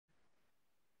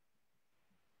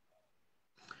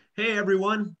Hey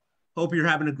everyone, hope you're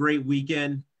having a great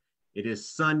weekend. It is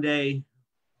Sunday,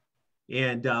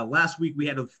 and last week we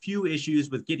had a few issues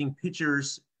with getting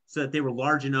pictures so that they were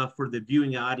large enough for the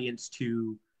viewing audience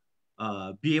to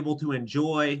be able to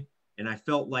enjoy. And I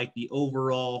felt like the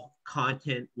overall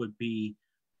content would be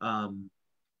um,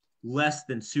 less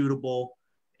than suitable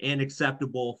and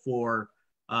acceptable for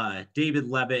David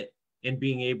Leavitt and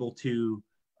being able to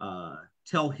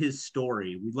tell his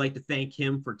story. We'd like to thank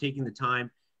him for taking the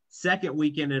time. Second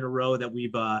weekend in a row that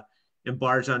we've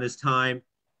embarked on his time.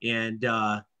 And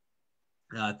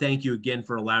thank you again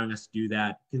for allowing us to do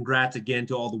that. Congrats again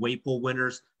to all the weight pull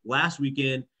winners last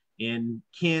weekend in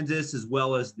Kansas, as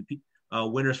well as the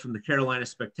winners from the Carolina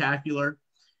Spectacular.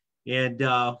 And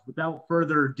without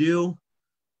further ado,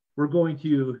 we're going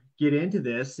to get into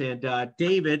this. And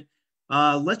David,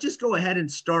 let's just go ahead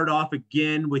and start off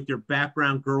again with your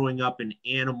background growing up in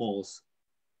animals.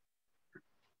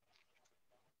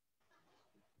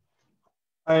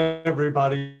 Hi,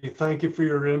 everybody. Thank you for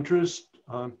your interest.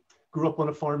 Grew up on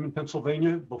a farm in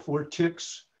Pennsylvania before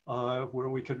ticks, where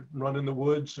we could run in the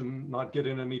woods and not get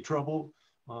in any trouble,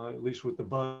 at least with the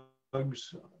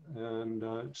bugs.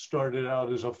 And started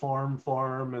out as a farm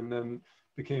and then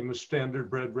became a standard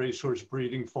bred racehorse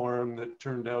breeding farm that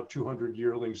turned out 200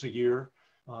 yearlings a year.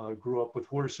 Grew up with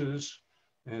horses,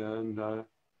 and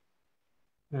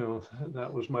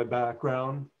that was my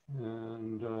background.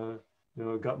 And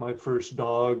got my first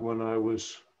dog when I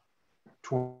was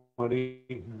 20,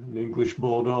 an English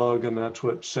Bulldog, and that's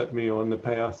what set me on the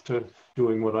path to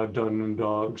doing what I've done in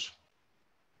dogs.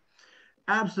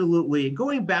 Absolutely.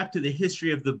 Going back to the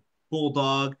history of the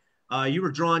Bulldog, you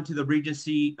were drawn to the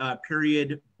Regency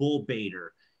Period bull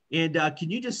baiter. And can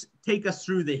you just take us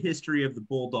through the history of the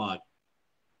Bulldog?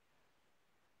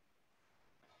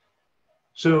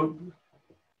 So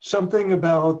something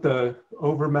about the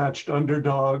overmatched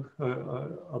underdog,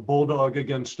 a bulldog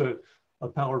against a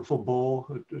powerful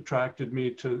bull, attracted me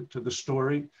to the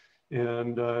story.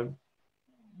 And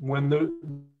when the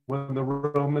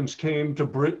Romans came to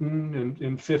Britain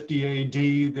in 50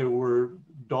 AD, there were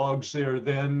dogs there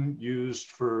then used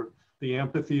for the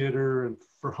amphitheater and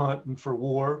for hunt and for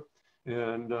war.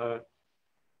 And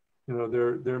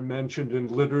they're mentioned in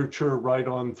literature right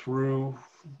on through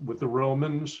with the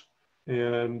Romans.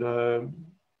 And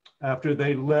after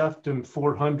they left in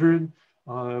 400,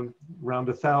 around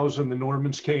 1,000, the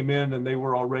Normans came in and they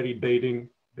were already baiting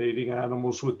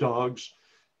animals with dogs.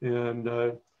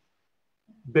 And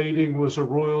baiting was a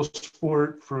royal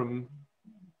sport from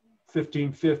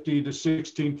 1550 to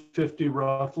 1650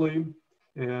 roughly.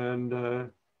 And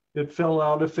it fell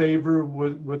out of favor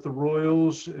with the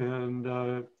royals in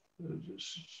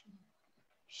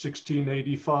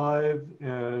 1685.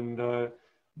 And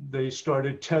they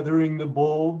started tethering the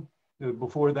bull.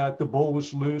 Before that, the bull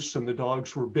was loose and the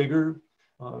dogs were bigger,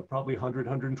 probably 100,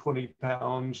 120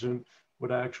 pounds, and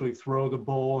would actually throw the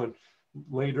bull. And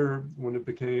later, when it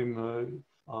became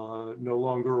no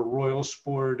longer a royal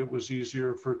sport, it was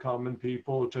easier for common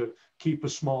people to keep a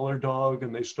smaller dog,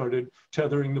 and they started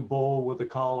tethering the bull with a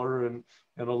collar and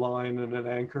a line and an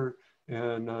anchor.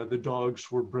 And the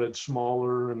dogs were bred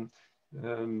smaller, and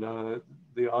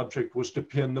the object was to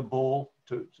pin the bull,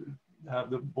 to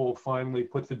have the bull finally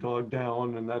put the dog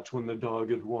down, and that's when the dog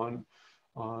had won.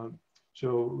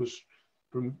 So it was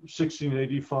from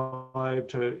 1685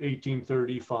 to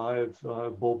 1835,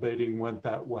 bull baiting went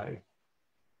that way.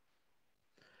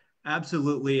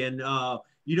 Absolutely. And,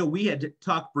 we had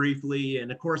talked briefly,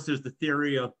 and of course, there's the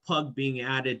theory of pug being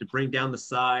added to bring down the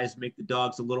size, make the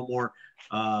dogs a little more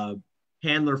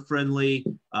handler friendly,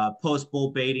 post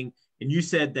bull baiting. And you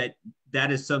said that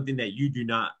that is something that you do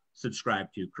not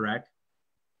subscribe to, correct?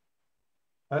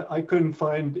 I couldn't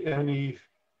find anything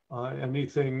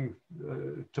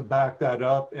to back that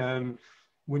up. And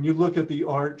when you look at the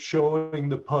art showing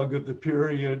the pug of the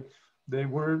period, they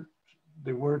weren't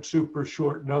super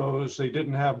short nose. They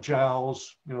didn't have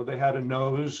jowls. They had a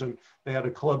nose and they had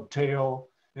a club tail.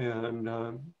 And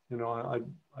I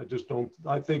just don't.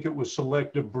 I think it was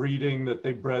selective breeding that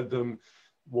they bred them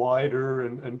wider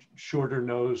and shorter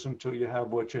nose until you have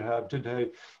what you have today.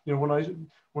 When I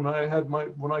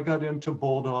got into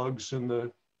bulldogs in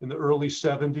the early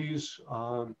 70s,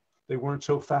 they weren't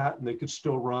so fat and they could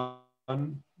still run.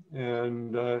 And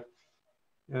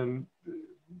in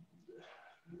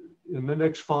the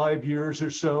next 5 years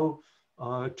or so,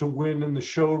 to win in the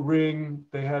show ring,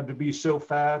 they had to be so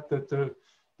fat that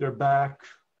their back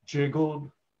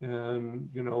jiggled. And,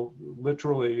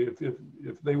 literally,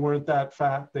 if they weren't that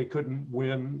fat, they couldn't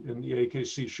win in the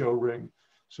AKC show ring.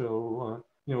 So,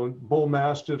 you know, bull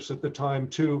mastiffs at the time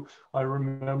too. I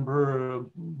remember a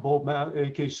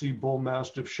AKC bull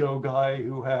mastiff show guy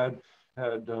who had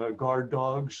guard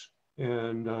dogs,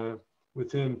 and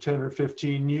within 10 or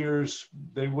 15 years,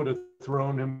 they would have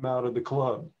thrown him out of the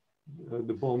club.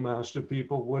 The bull mastiff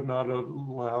people would not have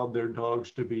allowed their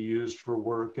dogs to be used for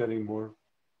work anymore.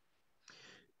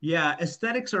 Yeah,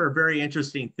 aesthetics are a very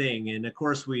interesting thing. And of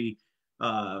course, we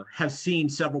have seen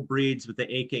several breeds with the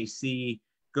AKC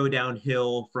go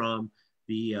downhill from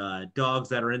the dogs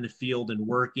that are in the field and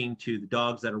working to the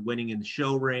dogs that are winning in the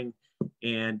show ring.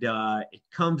 And it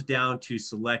comes down to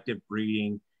selective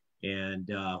breeding.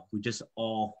 And we just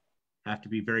all have to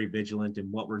be very vigilant in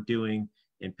what we're doing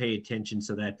and pay attention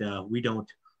so that we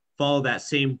don't follow that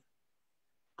same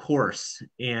course.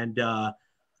 And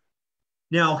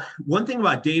now, one thing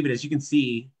about David, as you can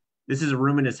see, this is a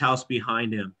room in his house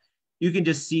behind him. You can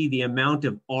just see the amount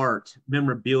of art,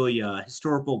 memorabilia,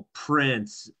 historical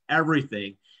prints,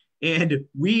 everything. And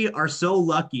we are so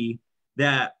lucky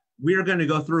that we are going to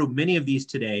go through many of these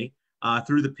today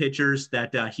through the pictures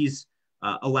that he's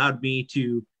allowed me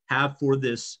to have for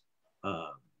this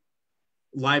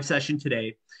live session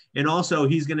today. And also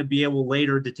he's going to be able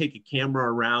later to take a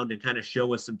camera around and kind of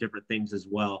show us some different things as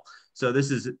well. So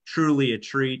this is truly a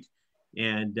treat,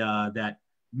 and that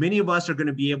many of us are going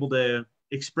to be able to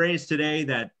experience today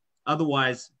that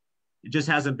otherwise it just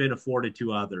hasn't been afforded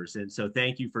to others. And so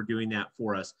thank you for doing that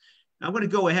for us. I'm going to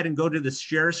go ahead and go to the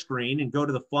share screen and go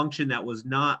to the function that was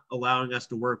not allowing us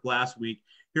to work last week.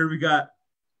 Here we got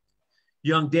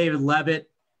young David Leavitt,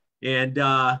 and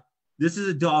this is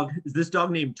a dog. Is this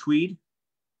dog named Tweed?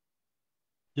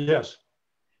 Yes.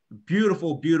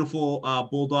 Beautiful, beautiful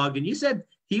bulldog. And you said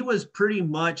he was pretty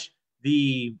much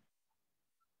the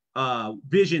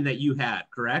vision that you had,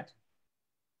 correct?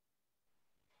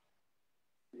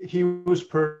 He was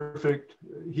perfect.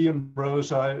 He and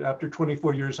Rose, after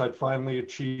 24 years, I'd finally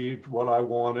achieved what I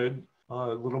wanted. A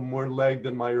little more leg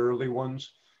than my early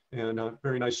ones, and a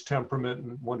very nice temperament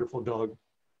and wonderful dog.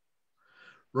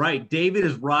 Right. David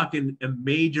is rocking a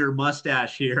major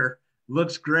mustache here.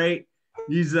 Looks great.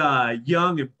 He's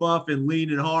young and buff and lean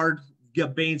and hard.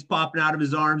 Got veins popping out of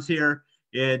his arms here.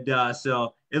 And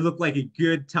so it looked like a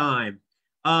good time.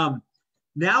 Now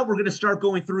we're going to start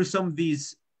going through some of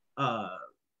these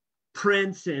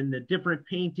prints and the different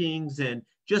paintings and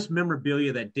just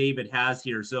memorabilia that David has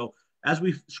here. So as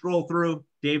we scroll through,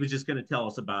 David's just going to tell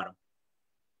us about them.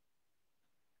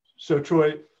 So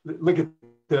Troy, look at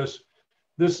this.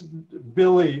 This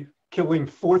Billy killing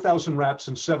 4,000 rats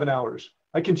in 7 hours.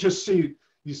 I can just see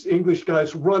these English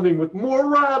guys running with more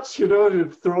rats, you know,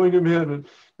 and throwing them in. And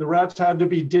the rats had to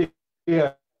be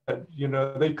dead, you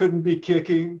know, they couldn't be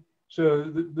kicking. So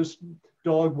this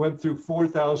dog went through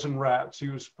 4,000 rats. He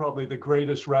was probably the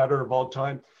greatest ratter of all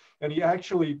time. And he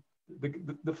actually,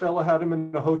 the fella had him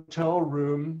in a hotel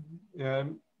room,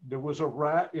 and there was a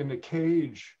rat in a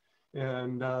cage.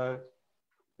 And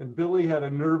Billy had a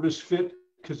nervous fit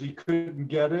because he couldn't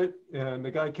get it. And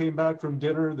the guy came back from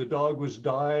dinner, the dog was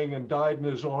dying and died in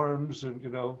his arms, and, you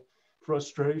know,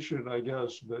 frustration, I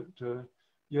guess. But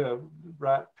yeah,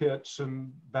 rat pits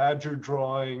and badger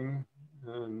drawing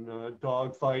and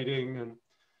dog fighting. And,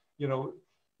 you know,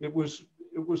 it was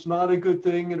not a good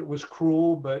thing, and it was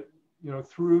cruel, but, you know,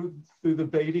 through the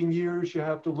baiting years, you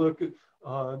have to look at,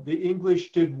 the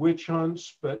English did witch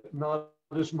hunts, but not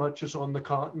as much as on the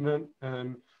continent.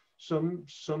 And some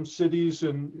cities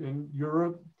in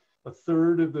Europe, a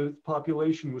third of the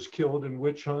population was killed in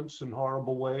witch hunts in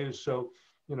horrible ways. So,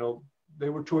 you know, they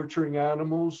were torturing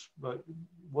animals, but it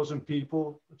wasn't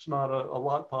people. It's not a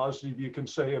lot positive you can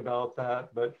say about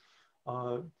that, but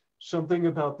something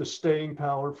about the staying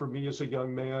power for me as a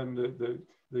young man,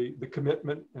 the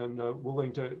commitment and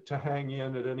willing to hang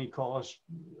in at any cost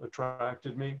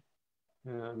attracted me.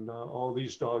 And all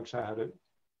these dogs had it.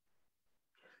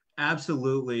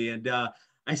 Absolutely. And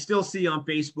I still see on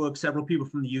Facebook several people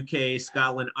from the UK,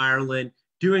 Scotland, Ireland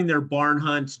doing their barn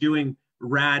hunts, doing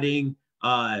ratting.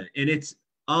 And it's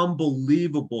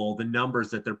unbelievable the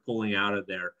numbers that they're pulling out of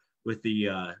there with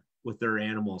their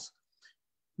animals.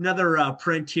 Another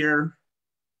print here.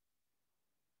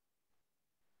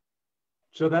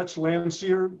 So that's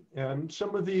Landseer. And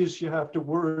some of these you have to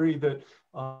worry that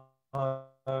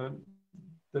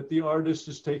that the artist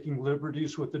is taking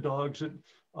liberties with the dogs.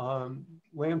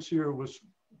 Landseer was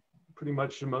pretty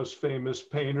much the most famous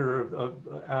painter of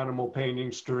animal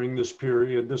paintings during this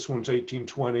period. This one's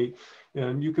 1820,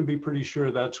 and you can be pretty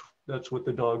sure that's what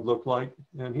the dog looked like.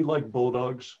 And he liked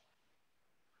bulldogs.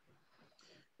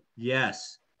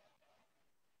 Yes.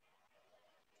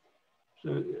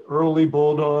 So early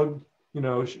bulldog. you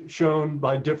know, shown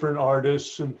by different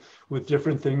artists and with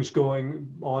different things going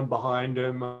on behind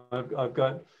him. I've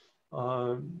got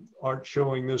art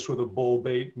showing this with a bull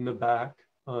bait in the back.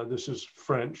 This is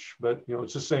French, but you know,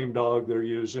 it's the same dog they're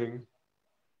using.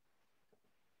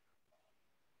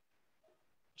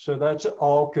 So that's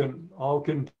Alkin.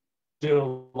 Alkin did a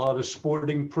lot of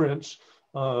sporting prints.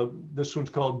 This one's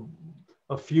called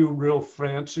A Few Real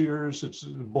Fanciers. It's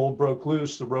the bull broke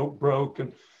loose, the rope broke,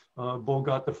 and bull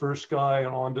got the first guy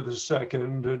and on to the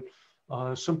second.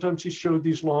 And sometimes he showed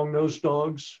these long-nosed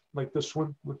dogs, like this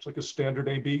one, looks like a standard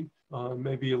AB,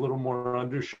 maybe a little more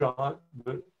undershot,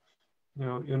 but you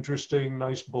know, interesting,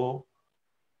 nice bull.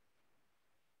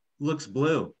 Looks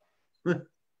blue.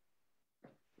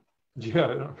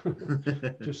 Yeah,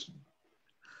 just.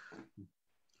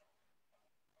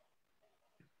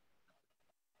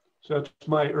 So that's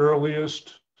my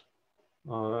earliest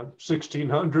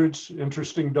 1600s,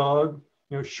 interesting dog,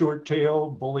 you know, short tail,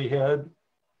 bully head.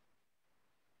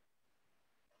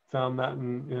 Found that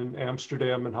in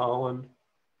Amsterdam and Holland.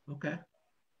 Okay.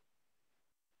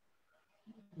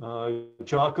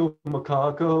 Jocko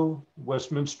Macaco,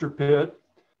 Westminster Pit,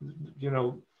 you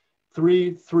know,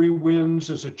 three wins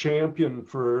as a champion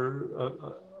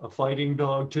for a fighting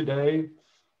dog today.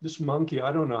 This monkey,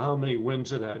 I don't know how many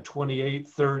wins it had, 28,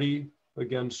 30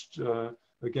 against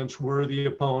worthy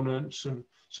opponents. And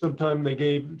sometimes they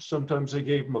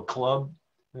gave him a club.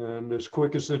 And as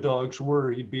quick as the dogs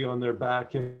were, he'd be on their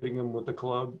back hitting them with the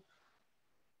club.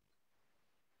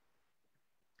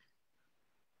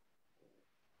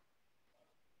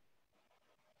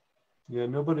 Yeah,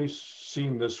 nobody's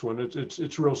seen this one.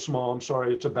 It's real small. I'm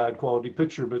sorry, it's a bad quality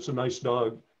picture, but it's a nice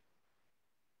dog.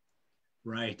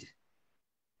 Right.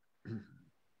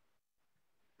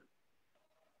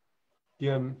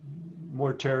 Again,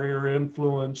 more terrier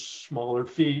influence, smaller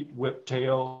feet, whip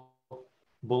tail,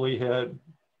 bully head,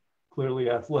 clearly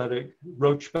athletic,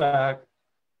 roach back.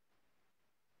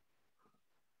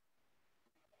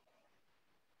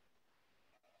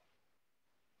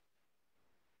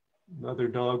 Another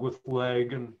dog with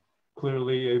leg and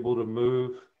clearly able to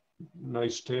move,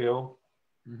 nice tail.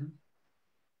 Mm-hmm.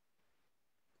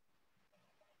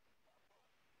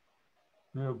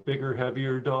 You know, bigger,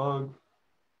 heavier dog.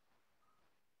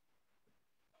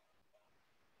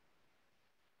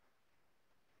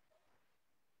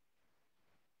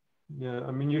 Yeah,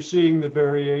 I mean, you're seeing the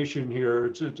variation here.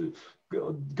 It's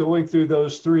going through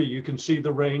those three, you can see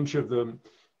the range of them.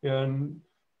 And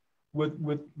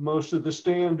with most of the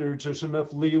standards, there's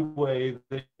enough leeway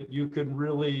that you can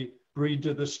really breed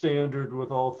to the standard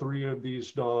with all three of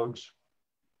these dogs.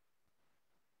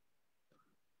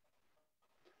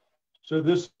 So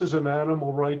this is an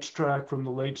animal rights track from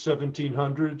the late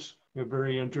 1700s. You know,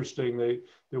 very interesting.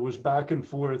 There was back and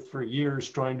forth for years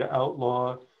trying to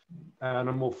outlaw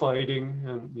animal fighting,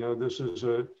 and you know, this is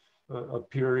a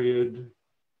period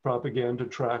propaganda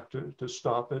track to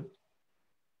stop it.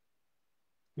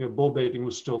 You know, bull baiting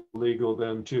was still legal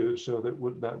then too, so that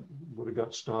would have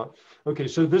got stopped. Okay,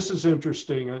 so this is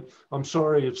interesting. I'm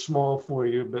sorry it's small for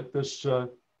you, but this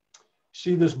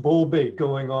see this bull bait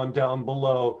going on down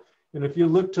below, and if you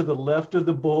look to the left of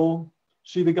the bull,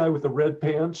 see the guy with the red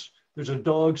pants? There's a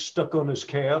dog stuck on his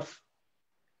calf,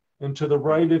 and to the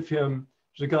right of him,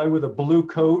 there's a guy with a blue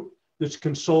coat that's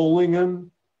consoling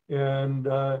him, and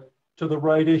to the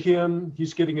right of him,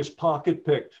 he's getting his pocket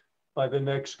picked by the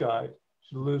next guy.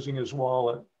 He's losing his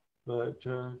wallet, but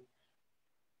you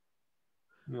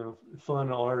know,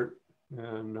 fun art,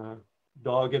 and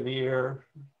dog in the air,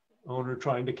 owner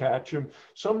trying to catch him.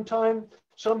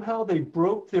 Somehow they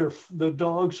broke the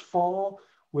dog's fall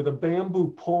with a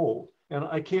bamboo pole, and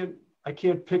I can't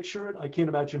picture it. I can't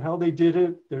imagine how they did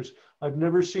it. I've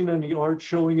never seen any art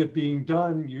showing it being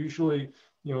done. Usually,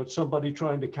 you know, it's somebody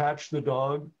trying to catch the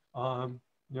dog.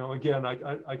 You know, again,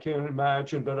 I can't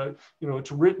imagine, but you know,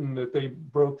 it's written that they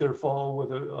broke their fall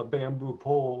with a bamboo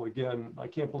pole. Again, I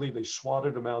can't believe they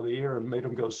swatted them out of the air and made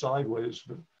them go sideways.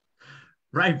 But.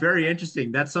 Right, very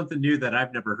interesting. That's something new that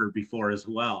I've never heard before as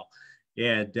well.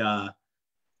 And so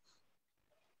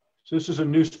this is a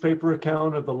newspaper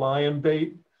account of the lion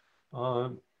bait.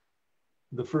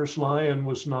 The first lion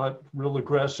was not real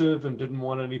aggressive and didn't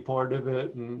want any part of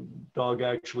it, and dog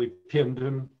actually pinned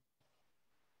him.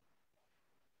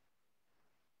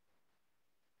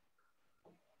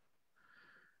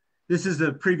 this is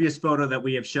a previous photo that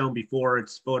we have shown before.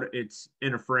 It's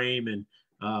in a frame, and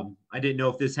I didn't know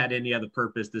if this had any other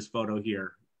purpose, this photo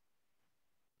here.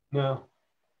 No.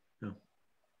 No.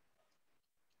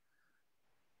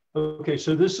 Okay,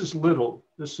 so this is little.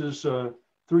 This is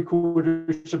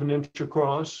 3/4 of an inch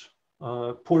across,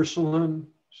 porcelain,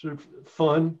 sort of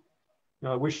fun.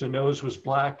 I wish the nose was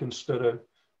black instead of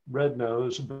red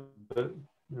nose, but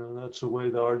that's the way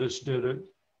the artist did it.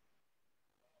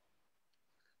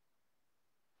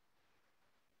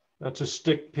 That's a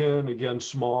stick pin, again,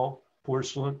 small,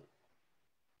 porcelain.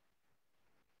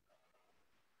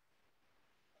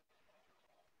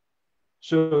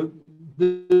 So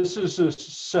this is a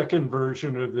second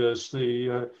version of this.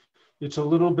 It's a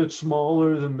little bit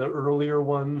smaller than the earlier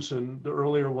ones, and the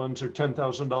earlier ones are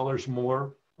 $10,000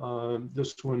 more.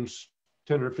 This one's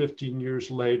 10 or 15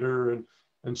 years later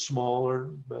and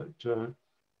smaller, but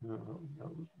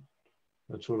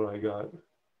that's what I got.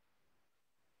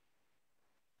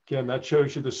 Again, that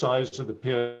shows you the size of the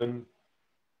pin.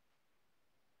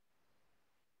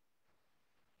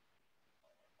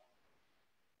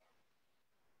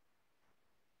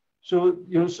 So,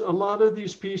 a lot of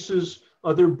these pieces,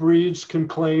 other breeds can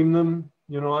claim them.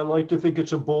 I like to think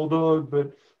it's a bulldog,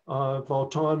 but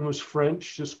Valton was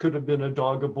French. This could have been a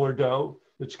dog of Bordeaux.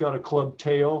 It's got a club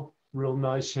tail, real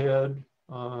nice head.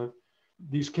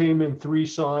 These came in 3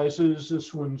 sizes.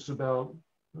 This one's about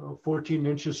 14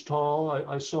 inches tall.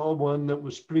 I saw one that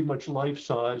was pretty much life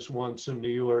size once in New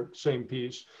York, same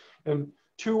piece. And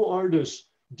 2 artists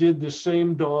did the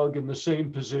same dog in the same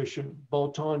position.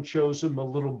 Valton chose him a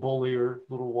little bullier, a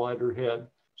little wider head.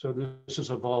 So this is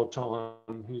a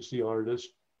Valton, he's the artist.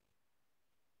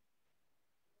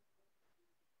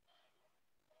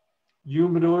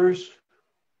 Humidors.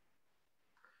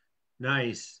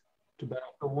 Nice.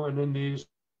 Tobacco one in these,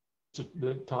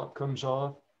 the top comes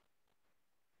off.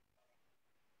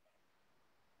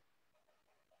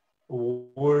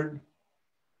 Award.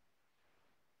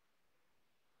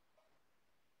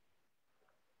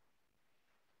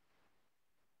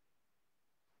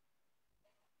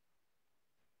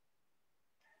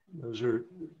 Those are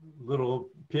little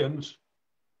pins.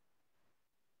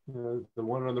 The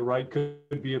one on the right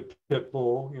could be a pit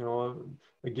bull.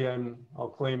 Again, I'll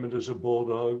claim it as a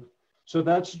bulldog. So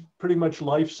that's pretty much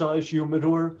life-size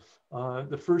humidor.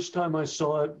 The first time I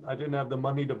saw it, I didn't have the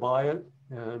money to buy it,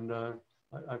 and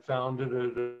I found it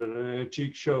at an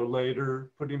antique show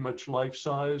later, pretty much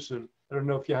life-size. And I don't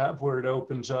know if you have where it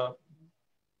opens up.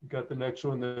 You got the next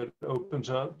one that opens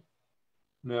up?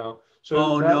 No.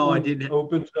 So no, I didn't.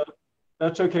 Opens up.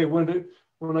 That's okay. When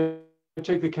I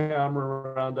take the camera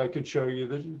around, I could show you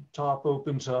the top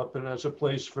opens up and has a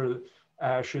place for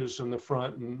ashes in the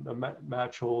front and a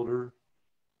match holder.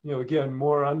 Again,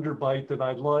 more underbite than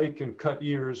I'd like and cut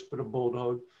ears, but a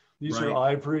bulldog. These are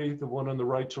ivory. The one on the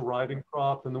right's a riding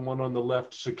crop and the one on the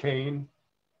left's a cane.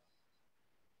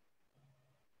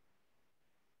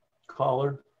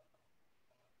 Collar.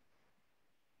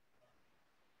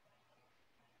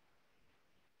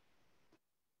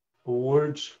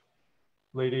 Awards,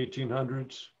 late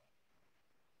 1800s.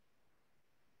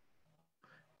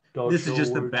 This is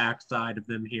just the back side of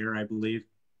them here, I believe.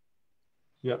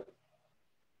 Yep.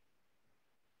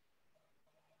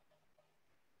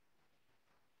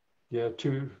 Yeah,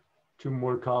 two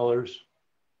more collars.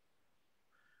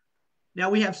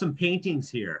 Now we have some paintings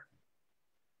here.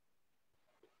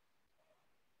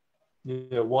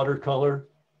 Yeah, watercolor.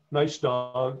 Nice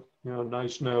dog,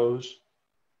 nice nose,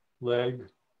 leg.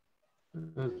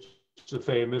 It's a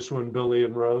famous one, Billy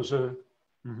and Rosa.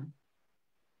 Mm-hmm.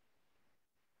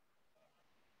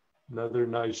 Another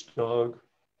nice dog.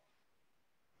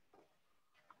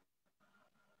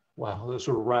 Wow, those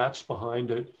are rats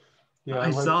behind it. Yeah,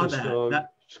 I like saw this that. dog.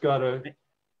 It's got a.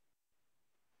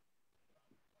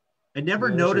 I never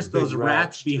noticed those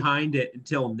rats behind it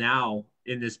until now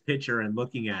in this picture and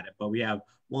looking at it. But we have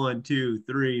 1, 2,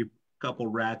 3, couple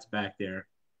rats back there.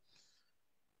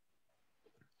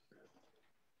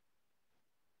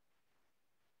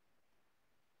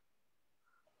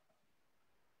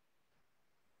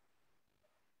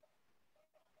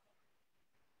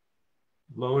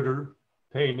 Loader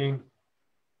painting.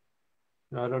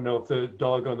 I don't know if the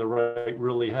dog on the right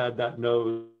really had that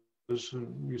nose.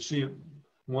 And you see it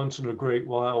once in a great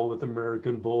while with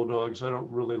American Bulldogs. I don't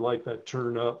really like that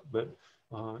turn up, but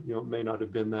it may not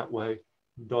have been that way.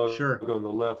 The dog on the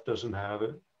left doesn't have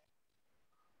it.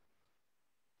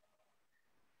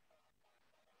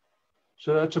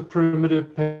 So that's a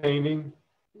primitive painting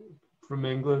from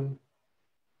England.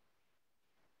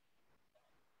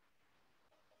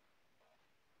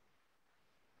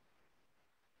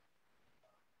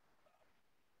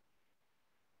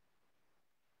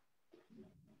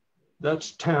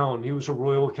 That's Town. He was a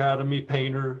Royal Academy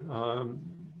painter,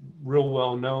 real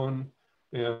well known.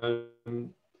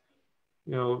 And,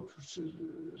 it's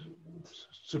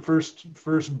the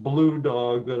first blue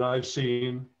dog that I've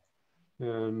seen.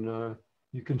 And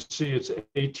you can see it's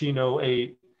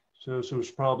 1808. So this was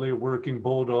probably a working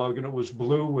bulldog, and it was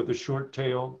blue with a short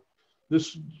tail.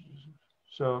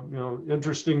 So,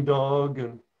 interesting dog,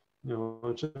 and,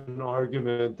 it's an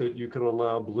argument that you could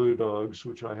allow blue dogs,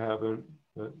 which I haven't.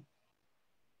 But.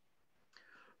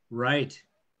 Right.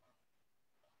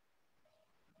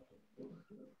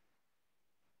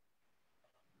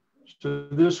 So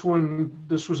this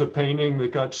was a painting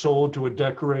that got sold to a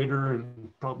decorator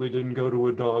and probably didn't go to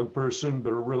a dog person,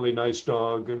 but a really nice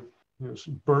dog. And,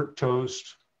 some burnt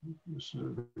toast.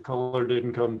 The color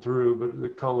didn't come through, but the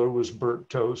color was burnt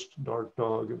toast, dark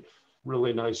dog, and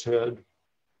really nice head.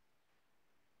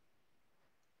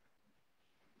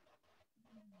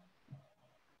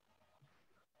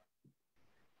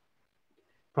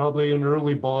 Probably an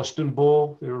early Boston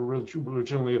Bull. They were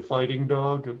originally a fighting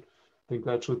dog, and I think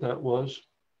that's what that was.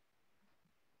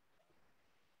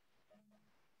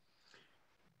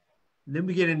 And then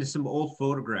we get into some old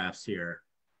photographs here.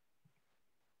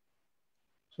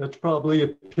 So that's probably a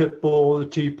pit bull, the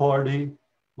Tea Party,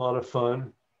 a lot of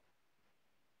fun.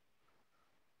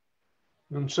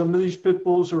 And some of these pit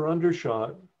bulls are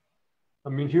undershot. I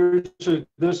mean,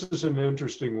 this is an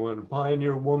interesting one.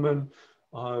 Pioneer woman,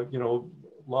 a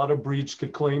lot of breeds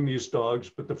could claim these dogs,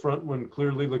 but the front one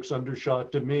clearly looks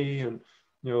undershot to me. And,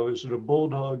 is it a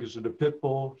bulldog? Is it a pit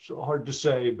bull? It's hard to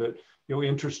say, but,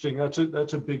 interesting. That's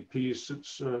a big piece.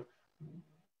 It's,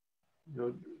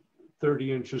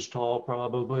 30 inches tall,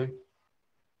 probably.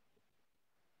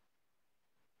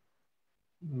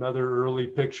 Another early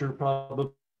picture,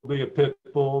 probably a pit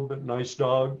bull, but nice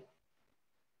dog.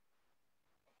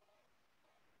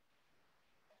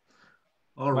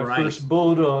 All my right. first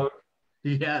bulldog.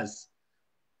 Yes.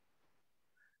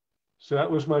 So that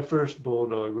was my first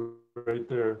bulldog right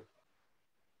there.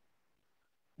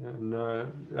 And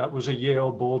that was a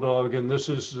Yale Bulldog. And this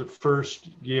is the first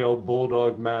Yale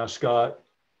Bulldog mascot,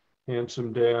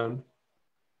 Handsome Dan.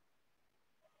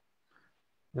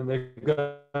 And they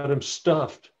got him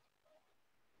stuffed.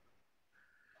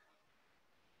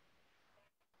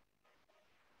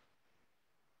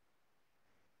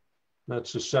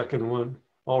 That's the second one,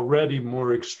 already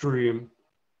more extreme.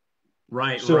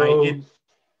 Right, so right.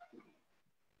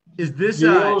 Is this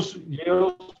Yale's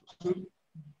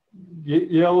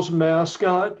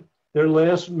mascot, their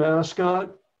last mascot,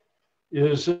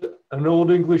 is an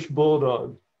Olde English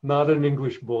Bulldog, not an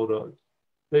English Bulldog.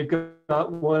 They've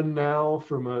got one now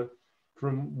from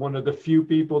one of the few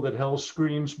people that held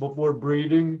screens before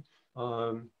breeding,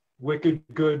 Wicked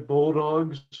Good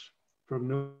Bulldogs from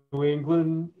New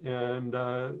England, and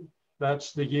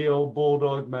that's the Yale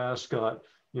Bulldog mascot.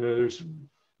 There's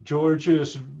George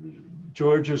is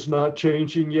not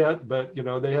changing yet, but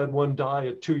they had one die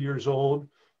at 2 years old,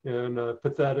 and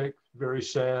pathetic, very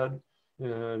sad,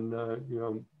 and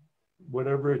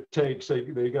whatever it takes,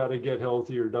 they got to get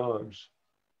healthier dogs.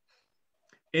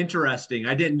 Interesting.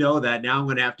 I didn't know that. Now I'm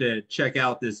going to have to check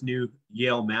out this new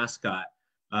Yale mascot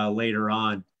later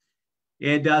on.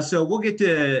 And so we'll get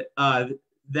to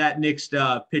that next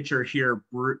picture here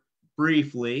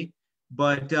briefly.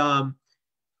 But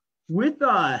with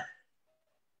that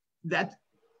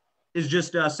is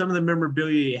just some of the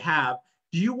memorabilia you have.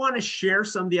 Do you want to share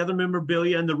some of the other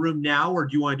memorabilia in the room now, or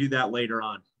do you want to do that later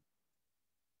on?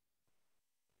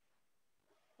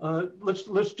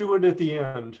 Let's do it at the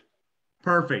end.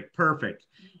 Perfect.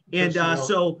 And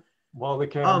so while the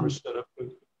camera's set up.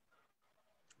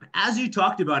 As you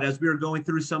talked about, as we were going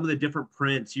through some of the different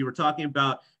prints, you were talking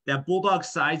about that bulldog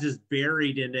size is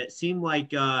buried, and it seemed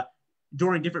like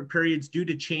during different periods, due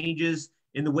to changes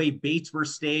in the way baits were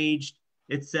staged,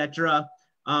 etc.,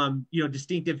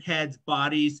 distinctive heads,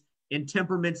 bodies, and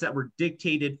temperaments that were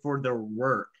dictated for their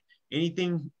work.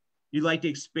 Anything you'd like to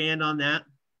expand on that?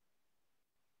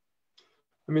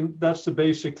 I mean, that's the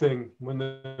basic thing. When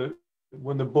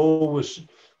the bull was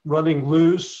running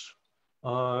loose,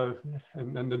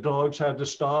 and the dogs had to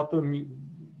stop him, you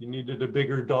needed a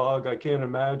bigger dog. I can't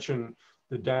imagine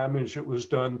the damage that was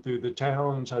done through the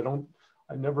towns. I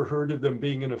never heard of them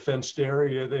being in a fenced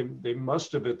area. They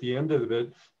must have at the end of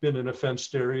it been in a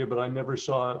fenced area, but I never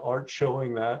saw art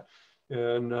showing that.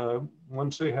 And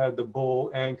once they had the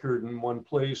bull anchored in one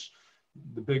place,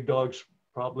 the big dogs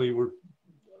probably were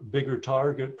a bigger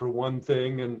target for one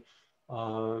thing. And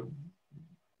I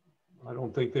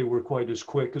don't think they were quite as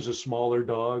quick as a smaller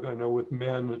dog. I know with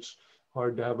men, it's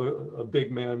hard to have a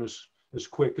big man as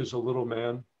quick as a little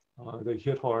man. They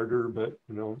hit harder, but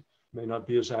may not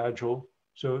be as agile.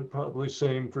 So probably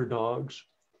same for dogs.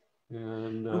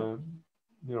 And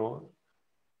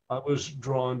I was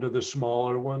drawn to the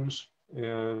smaller ones,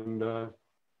 and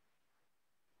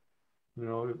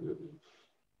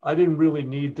I didn't really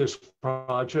need this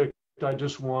project I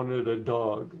just wanted a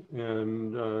dog.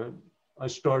 And I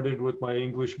started with my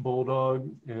English Bulldog.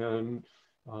 And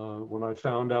when I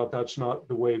found out that's not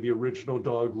the way the original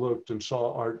dog looked and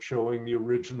saw art showing the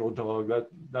original dog,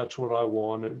 that's what I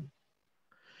wanted.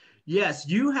 Yes,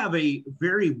 you have a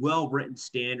very well-written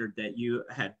standard that you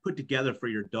had put together for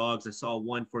your dogs. I saw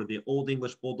one for the Olde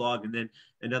English Bulldog and then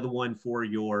another one for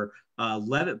your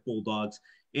Leavitt Bulldogs.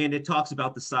 And it talks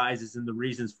about the sizes and the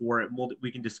reasons for it.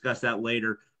 We can discuss that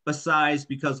later. But size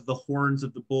because of the horns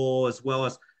of the bull, as well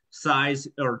as size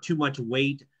or too much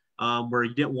weight, where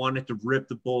you didn't want it to rip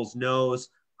the bull's nose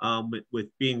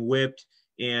with being whipped.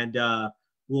 And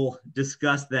we'll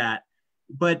discuss that.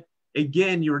 But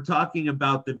again, you were talking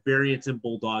about the variance in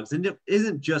bulldogs, and it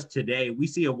isn't just today. We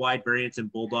see a wide variance in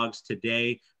bulldogs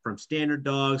today, from standard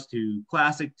dogs to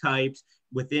classic types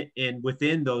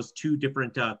within those two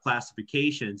different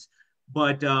classifications.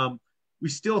 But we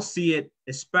still see it,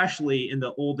 especially in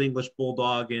the Olde English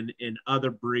Bulldog and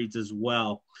other breeds as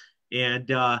well.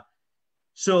 And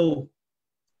so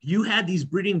you had these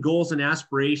breeding goals and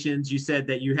aspirations. You said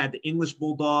that you had the English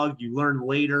Bulldog. You learned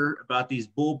later about these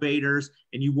bull baiters,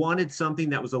 and you wanted something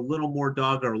that was a little more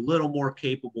dog or a little more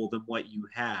capable than what you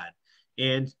had.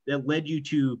 And that led you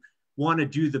to want to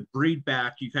do the breed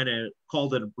back. You kind of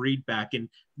called it a breed back. And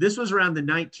this was around the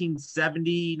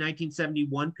 1970,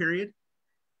 1971 period.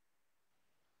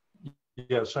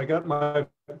 Yes, I got my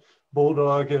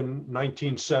Bulldog in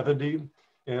 1970.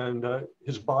 And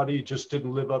his body just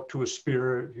didn't live up to his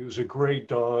spirit. He was a great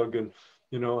dog and,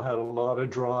 you know, had a lot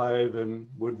of drive and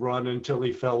would run until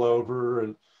he fell over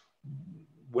and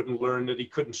wouldn't learn that he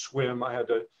couldn't swim. I had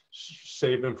to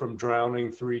save him from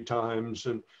drowning 3 times.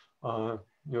 And,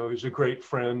 you know, he's a great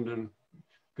friend and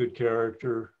good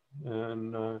character.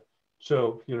 And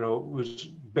so, you know, it was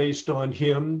based on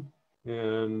him.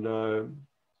 And,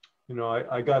 you know,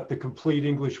 I got the Complete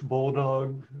English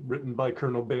Bulldog written by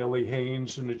Colonel Bailey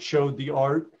Haynes, and it showed the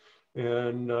art.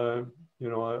 And, you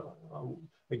know,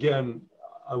 again,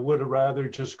 I would have rather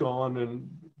just gone and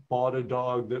bought a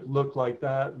dog that looked like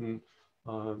that and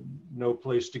no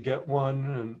place to get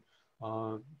one.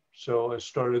 And so I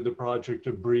started the project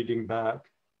of breeding back.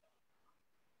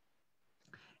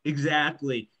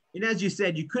 Exactly. And as you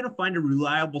said, you couldn't find a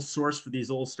reliable source for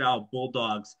these old style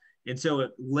bulldogs. And so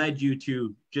it led you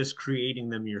to just creating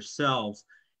them yourselves.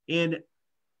 And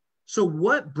so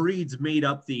what breeds made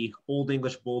up the Olde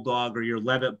English Bulldog or your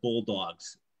Leavitt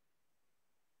Bulldogs?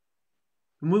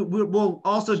 We'll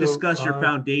also discuss your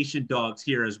foundation dogs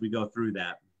here as we go through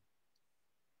that.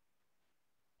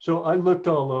 So I looked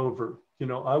all over. You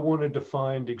know, I wanted to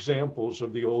find examples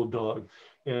of the old dog.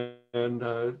 And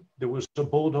there was a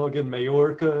bulldog in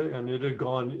Majorca, and it had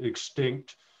gone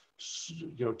extinct,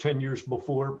 you know, 10 years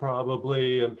before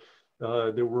probably. And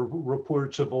there were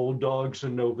reports of old dogs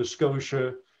in Nova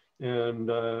Scotia. And,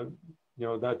 you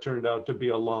know, that turned out to be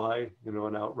a lie, you know,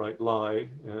 an outright lie.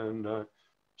 And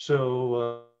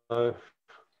so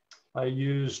I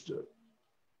used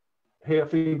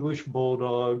half English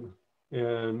Bulldog,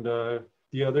 and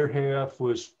the other half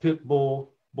was Pit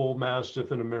Bull, Bull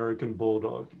Mastiff, and American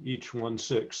Bulldog, each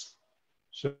 1/6.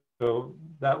 So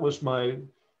that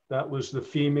was the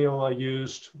female I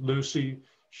used, Lucy.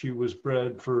 She was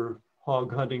bred for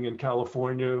hog hunting in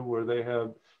California, where they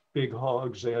have big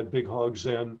hogs. They had big hogs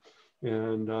then.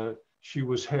 And she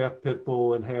was half Pit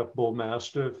Bull and half Bull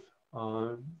Mastiff.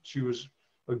 She was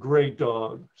a great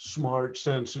dog, smart,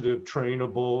 sensitive,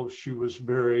 trainable. She was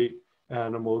very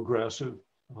animal aggressive.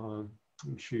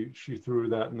 She threw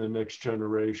that in the next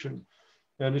generation.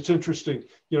 And it's interesting,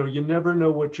 you know, you never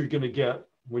know what you're going to get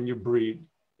when you breed.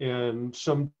 And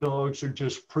some dogs are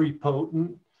just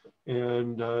prepotent.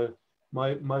 And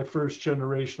my first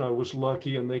generation, I was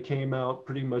lucky, and they came out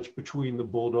pretty much between the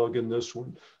Bulldog and this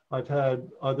one. I've had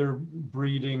other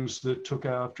breedings that took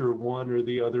after one or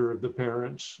the other of the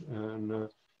parents. And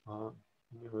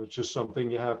you know, it's just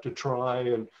something you have to try,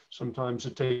 and sometimes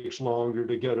it takes longer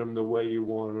to get them the way you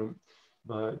want them.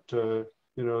 But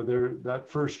you know, that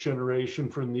first generation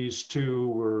from these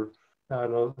two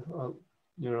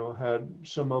had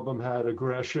some of them had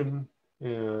aggression,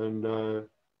 and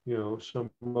you know,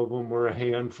 some of them were a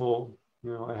handful.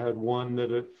 You know, I had one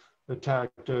that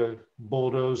attacked a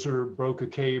bulldozer, broke a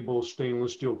cable,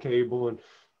 stainless steel cable, and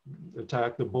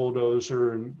attacked the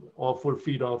bulldozer, and all 4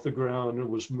 feet off the ground, and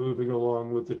was moving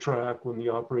along with the track when the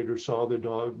operator saw the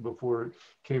dog before it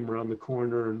came around the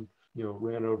corner and, you know,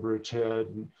 ran over its head.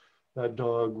 And that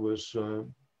dog was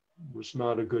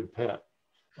not a good pet.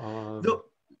 You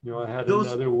know, I had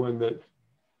another one that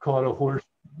caught a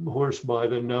horse by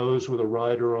the nose with a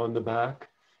rider on the back,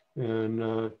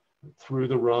 and threw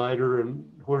the rider, and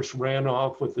horse ran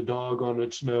off with the dog on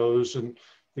its nose, and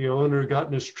the owner got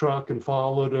in his truck and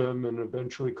followed him and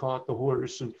eventually caught the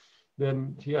horse. And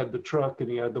then he had the truck and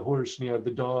he had the horse and he had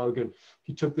the dog, and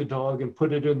he took the dog and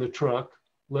put it in the truck,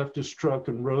 left his truck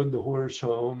and rode the horse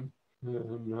home.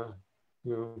 And,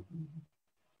 you know,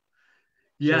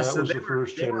 Yes, so that so was the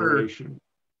first generation.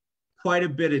 Quite a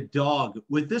bit of dog.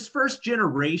 With this first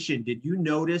generation, did you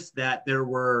notice that there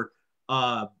were,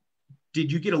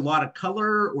 did you get a lot of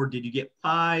color or did you get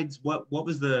pieds? What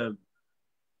was the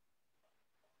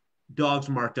dogs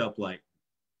marked up like?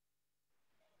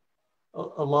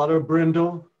 A lot of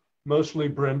brindle, mostly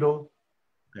brindle.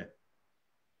 Okay.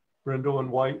 Brindle and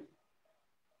white.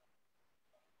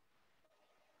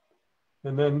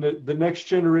 And then the next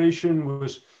generation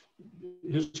was,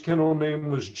 his kennel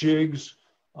name was Jigs.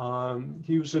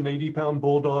 He was an 80-pound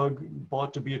bulldog,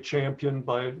 bought to be a champion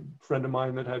by a friend of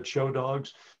mine that had show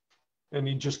dogs. And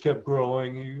he just kept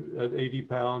growing. At 80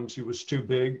 pounds, he was too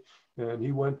big. And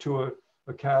he went to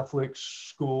a Catholic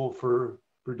school for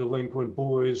delinquent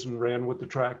boys and ran with the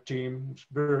track team. He's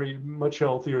very much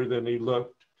healthier than he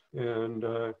looked.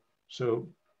 And so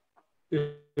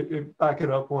back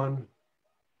it up one.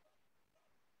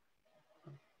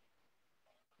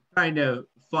 Trying to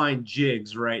find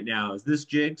Jigs right now. Is this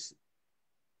Jigs?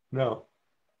 No.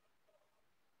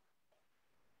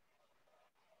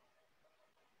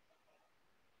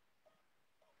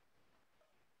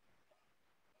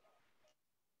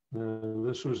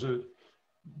 This was a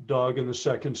dog in the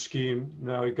second scheme.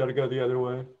 Now you got to go the other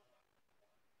way.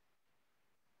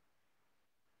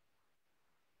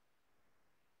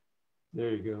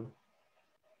 There you go.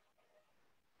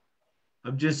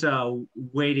 I'm just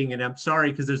waiting, and I'm sorry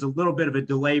because there's a little bit of a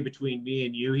delay between me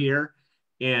and you here.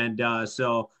 And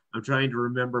so I'm trying to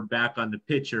remember back on the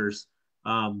pictures,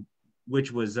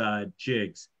 which was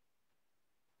Jigs.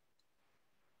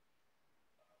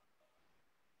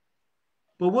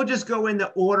 But we'll just go in the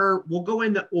order. We'll go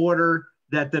in the order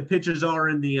that the pictures are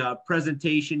in the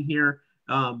presentation here.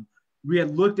 We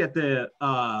had looked at the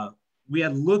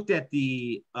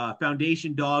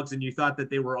foundation dogs, and you thought that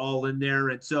they were all in there.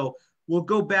 And so we'll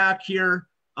go back here.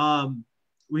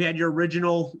 We had your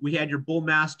original. We had your Bull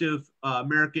Mastiff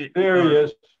American. There he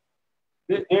is.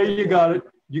 There you got it.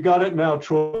 You got it now,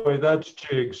 Troy. That's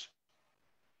Jigs.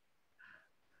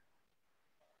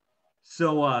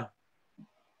 So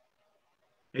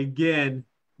again,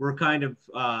 we're kind of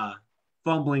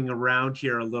fumbling around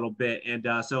here a little bit. And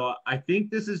so I think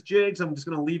this is Jigs. I'm just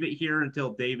going to leave it here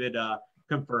until David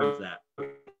confirms that.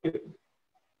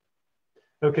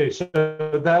 Okay, so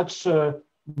that's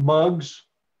Muggs.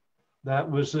 That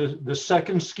was the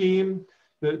second scheme.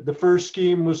 The first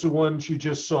scheme was the ones you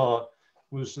just saw,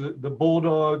 was the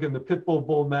Bulldog and the Pit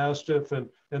Bull Mastiff and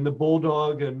the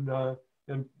Bulldog and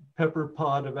Pepper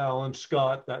Pot of Alan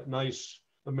Scott, that nice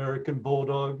American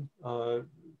Bulldog.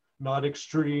 Not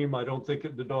extreme. I don't think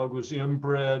the dog was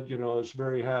inbred. You know, I was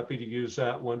very happy to use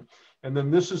that one. And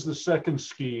then this is the second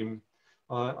scheme.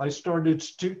 I started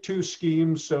two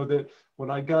schemes so that when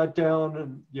I got down,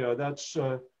 and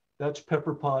that's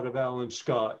Pepper Pot of Alan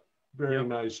Scott. Very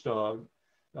nice dog.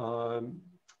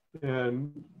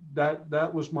 And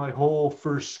that was my whole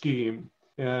first scheme.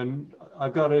 And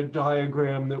I've got a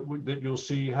diagram that you'll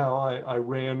see how I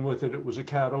ran with it. It was a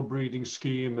cattle breeding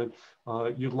scheme, and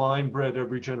you line bred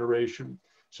every generation.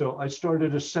 So I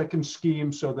started a second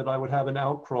scheme so that I would have an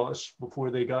outcross before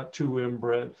they got too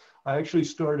inbred. I actually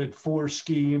started 4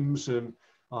 schemes, and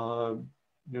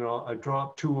I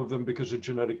dropped 2 of them because of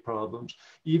genetic problems.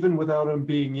 Even without them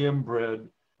being inbred,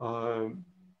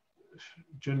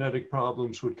 genetic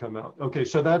problems would come out. Okay,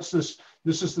 so that's this.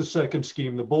 This is the second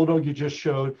scheme. The Bulldog you just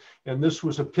showed, and this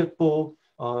was a pit bull.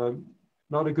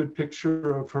 Not a good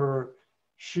picture of her.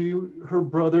 Her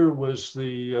brother was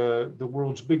the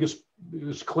world's biggest.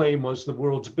 His claim was the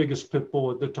world's biggest pit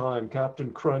bull at the time. Captain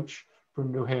Crunch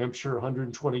from New Hampshire,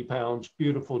 120 pounds,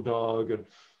 beautiful dog, and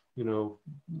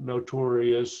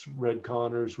notorious. Red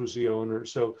Connors was the owner.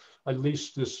 So I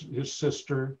leased his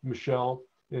sister Michelle.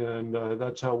 And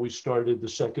that's how we started the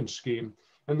second scheme.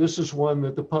 And this is one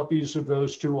that the puppies of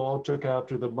those 2 all took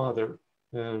after the mother.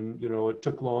 And, it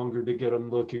took longer to get them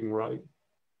looking right.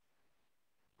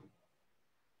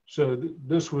 So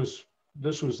this was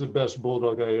the best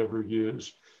Bulldog I ever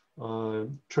used.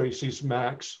 Tracy's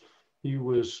Max, he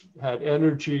had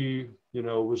energy,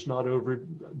 was not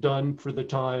overdone for the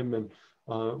time, and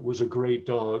was a great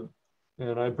dog.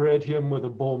 And I bred him with a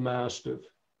Bull Mastiff.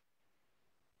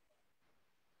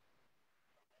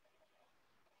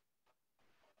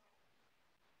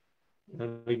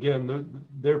 And again,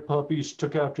 their puppies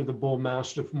took after the Bull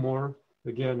Mastiff more.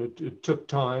 again, it took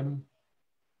time.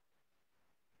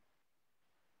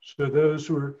 So those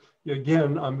were,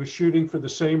 again, I was shooting for the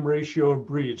same ratio of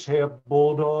breeds, half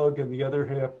Bulldog and the other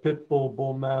half Pit Bull,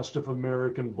 Bull Mastiff,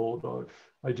 American Bulldog.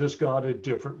 I just got it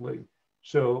differently.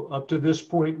 So up to this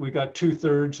point, we got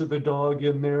 2/3 of the dog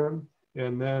in there.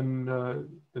 And then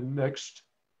the next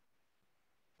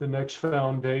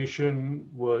foundation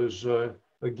was,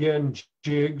 again,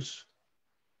 jigs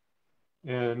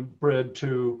and bred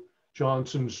to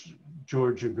Johnson's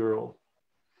Georgia girl.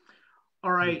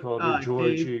 All right, we called her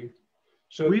Georgie. Dave,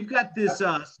 so we've got this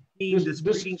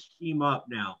breeding scheme up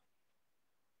now.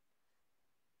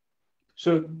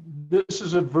 So this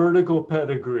is a vertical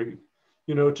pedigree.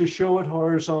 You know, to show it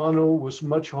horizontal was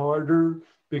much harder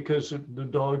because the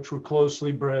dogs were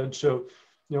closely bred. So,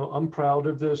 you know, I'm proud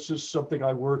of this. This is something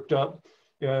I worked up.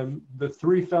 And the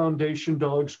 3 foundation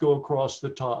dogs go across the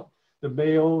top. The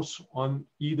males on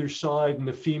either side and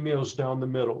the females down the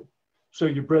middle. So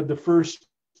you bred the first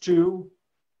 2.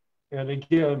 And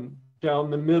again, down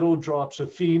the middle drops a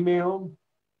female.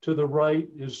 To the right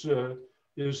is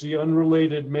the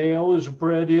unrelated male is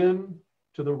bred in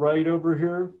to the right over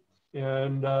here.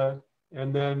 And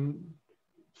then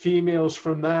females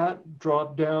from that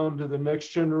drop down to the next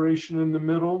generation in the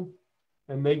middle,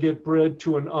 and they get bred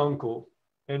to an uncle.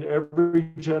 And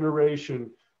every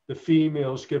generation, the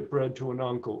females get bred to an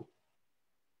uncle.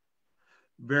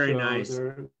 Very nice.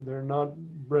 They're not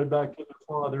bred back to their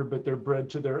father, but they're bred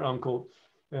to their uncle.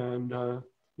 And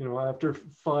you know, after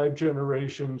 5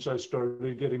 generations, I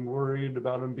started getting worried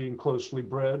about them being closely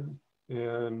bred.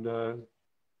 And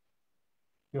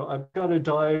you know, I've got a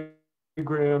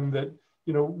diagram that,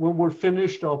 you know, when we're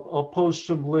finished, I'll post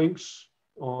some links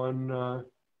on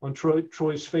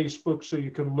Troy's Facebook so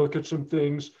you can look at some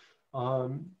things.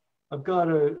 I've got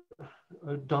a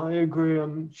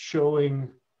diagram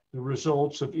showing the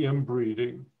results of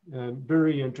inbreeding, and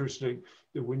very interesting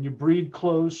that when you breed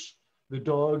close, the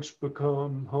dogs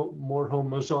become more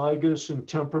homozygous in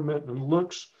temperament and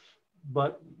looks,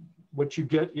 but what you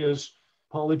get is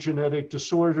polygenetic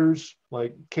disorders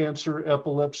like cancer,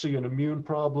 epilepsy, and immune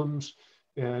problems,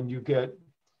 and you get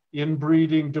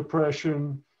inbreeding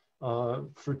depression,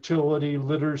 fertility,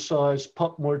 litter size,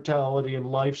 pup mortality, and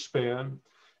lifespan.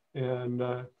 And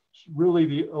really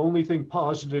the only thing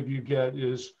positive you get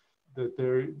is that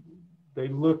they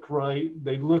look right,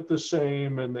 they look the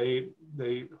same, and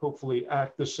they hopefully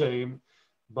act the same.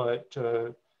 But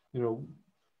you know,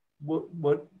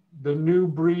 what the new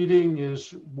breeding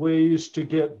is ways to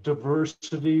get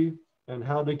diversity and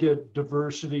how to get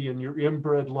diversity in your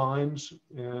inbred lines.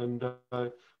 And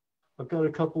I've got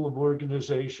a couple of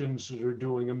organizations that are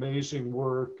doing amazing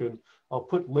work, and I'll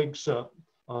put links up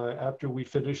after we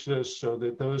finish this so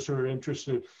that those who are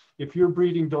interested, if you're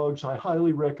breeding dogs, I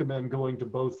highly recommend going to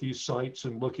both these sites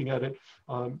and looking at it.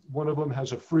 One of them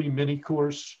has a free mini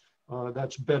course,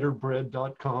 that's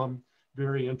betterbred.com,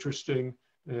 very interesting.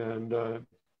 And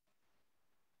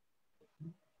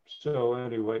so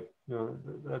anyway, you know,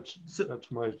 that's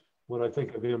what I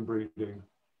think of inbreeding.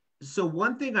 So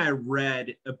one thing I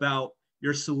read about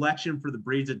your selection for the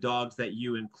breeds of dogs that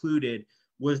you included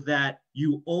was that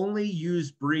you only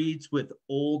use breeds with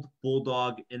Olde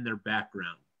Bulldog in their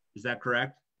background. Is that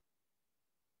correct?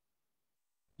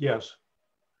 Yes.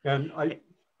 And I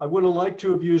would have liked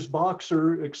to have used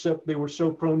Boxer, except they were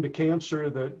so prone to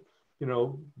cancer that, you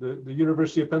know, the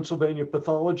University of Pennsylvania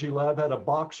pathology lab had a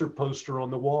Boxer poster on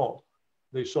the wall.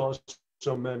 They saw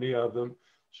so many of them.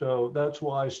 So that's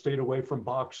why I stayed away from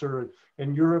Boxer.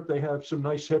 In Europe, they have some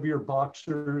nice heavier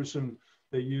Boxers, and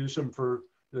they use them for,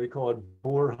 they call it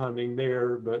boar hunting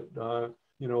there. But,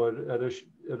 you know, at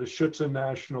a Schützen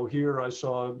National here, I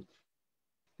saw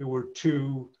there were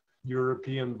 2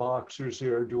 European boxers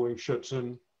there doing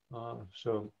Schützen.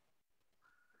 So.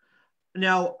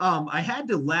 Now, I had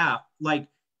to laugh, like,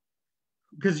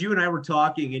 because you and I were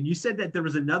talking, and you said that there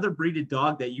was another breed of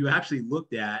dog that you actually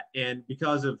looked at, and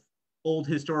because of old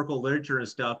historical literature and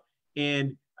stuff,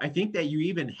 and I think that you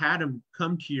even had him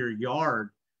come to your yard,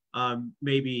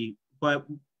 maybe. But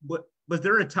was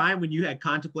there a time when you had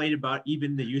contemplated about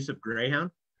even the use of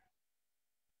greyhound?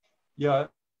 Yeah,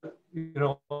 you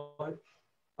know,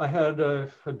 I had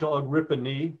a dog rip a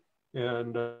knee,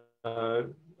 and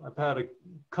I've had a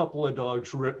couple of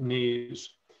dogs rip knees,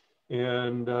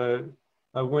 and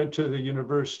I went to the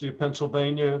University of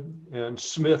Pennsylvania, and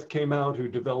Smith came out, who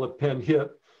developed Penn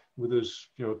Hip, with his,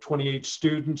 you know, 28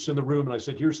 students in the room. And I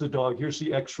said, here's the dog, here's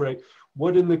the x-ray.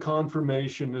 What in the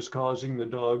conformation is causing the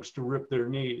dogs to rip their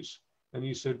knees? And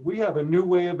he said, we have a new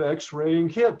way of x-raying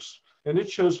hips, and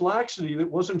it shows laxity that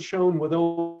wasn't shown with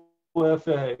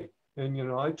OFA.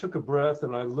 And, I took a breath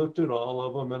and I looked at all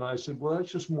of them and I said, well,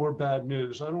 that's just more bad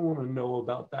news. I don't want to know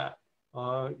about that.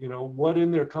 What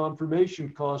in their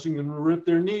conformation causing them to rip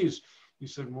their knees? He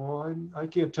said, well, I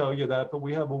can't tell you that, but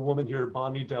we have a woman here,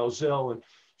 Bonnie Dalzell, and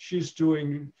she's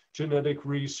doing genetic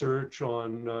research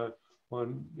on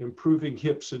improving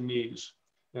hips and knees.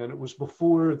 And it was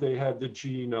before they had the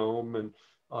genome,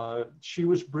 and she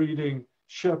was breeding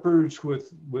shepherds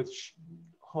with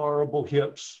horrible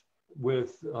hips,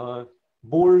 with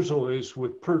borzois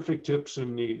with perfect hips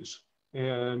and knees.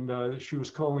 And she was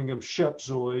calling them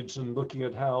shepzoids and looking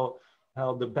at how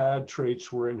the bad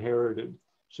traits were inherited.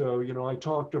 So, I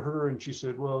talked to her and she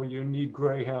said, well, you need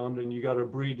greyhound and you got to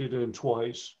breed it in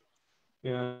twice.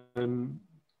 And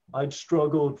I'd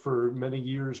struggled for many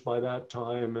years by that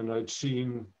time, and I'd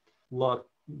seen luck,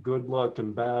 good luck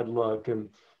and bad luck. And,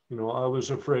 I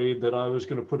was afraid that I was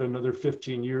going to put another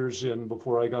 15 years in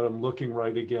before I got him looking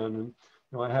right again. And,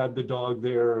 I had the dog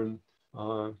there, and,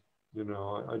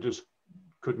 I just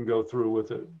couldn't go through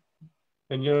with it.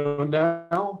 And,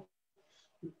 now,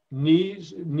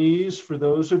 knees for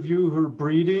those of you who are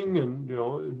breeding and,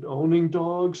 owning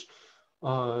dogs,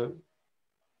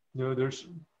 there's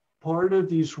part of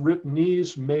these ripped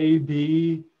knees may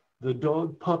be the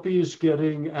dog puppies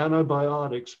getting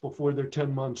antibiotics before they're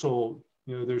 10 months old.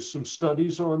 There's some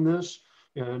studies on this,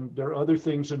 and there are other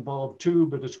things involved too,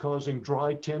 but it's causing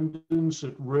dry tendons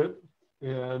that rip.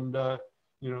 And,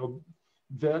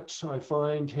 vets, I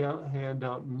find, hand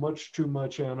out much too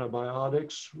much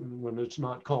antibiotics when it's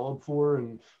not called for,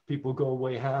 and people go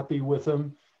away happy with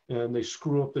them, and they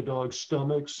screw up the dog's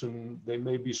stomachs, and they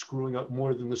may be screwing up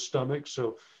more than the stomach.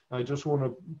 So I just want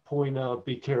to point out,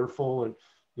 be careful. And,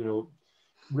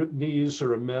 ripped knees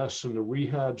are a mess, and the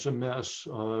rehab's a mess.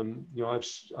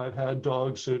 I've had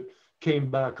dogs that came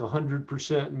back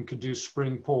 100% and could do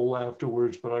spring pole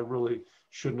afterwards, but I really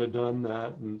shouldn't have done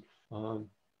that. And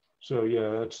so, yeah,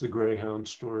 that's the greyhound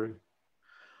story.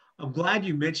 I'm glad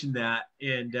you mentioned that.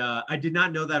 And I did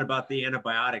not know that about the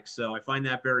antibiotics. So I find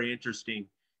that very interesting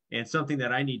and something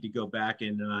that I need to go back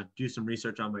and do some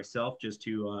research on myself just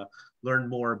to learn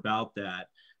more about that.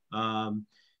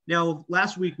 Now,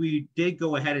 last week we did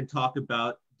go ahead and talk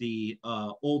about the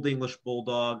Olde English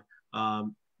Bulldog,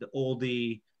 the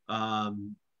Olde.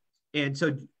 And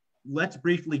so let's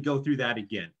briefly go through that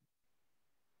again.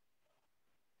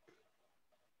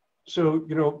 So,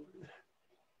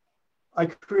 I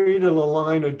created a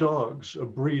line of dogs, a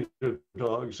breed of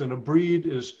dogs, and a breed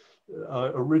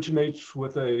originates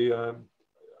with a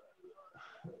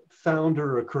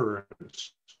founder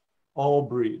occurrence, all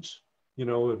breeds.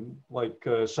 Like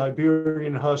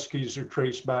Siberian Huskies are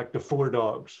traced back to 4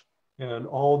 dogs, and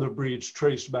all the breeds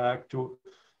trace back to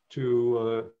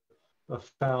a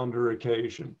founder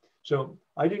occasion. So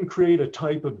I didn't create a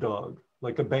type of dog,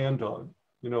 like a band dog,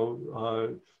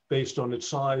 based on its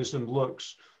size and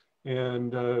looks.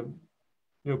 And,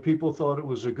 people thought it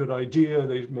was a good idea.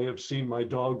 They may have seen my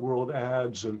Dog World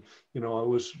ads, and,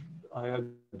 I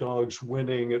had dogs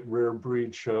winning at rare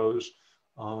breed shows.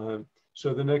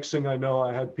 So the next thing I know,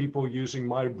 I had people using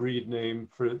my breed name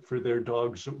for their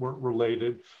dogs that weren't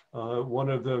related. One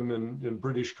of them in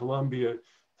British Columbia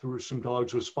threw some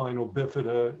dogs with spinal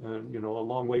bifida, and, a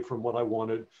long way from what I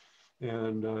wanted.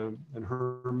 And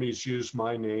Hermes used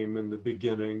my name in the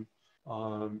beginning.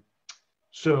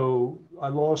 So I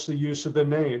lost the use of the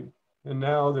name. And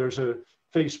now there's a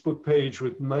Facebook page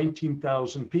with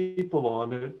 19,000 people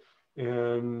on it.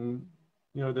 And,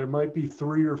 there might be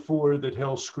 3 or 4 that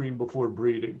hell scream before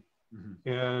breeding. Mm-hmm.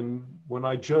 And when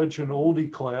I judge an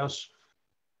oldie class,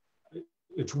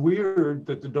 it's weird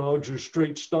that the dogs are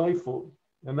straight stifled.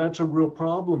 And that's a real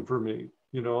problem for me.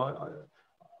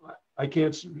 I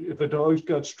can't, if a dog's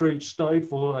got straight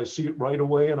stifle, I see it right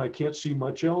away and I can't see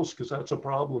much else because that's a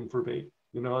problem for me.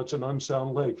 It's an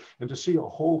unsound leg. And to see a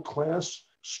whole class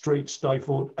straight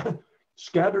stifled,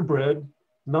 scatterbred,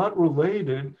 not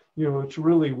related, it's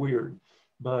really weird.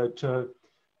 But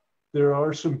there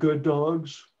are some good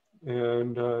dogs,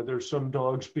 and there's some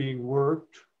dogs being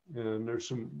worked, and there's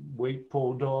some weight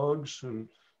pull dogs, and,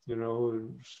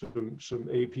 some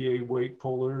APA weight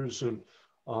pullers, and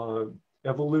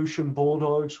Evolution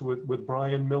Bulldogs with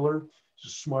Brian Miller.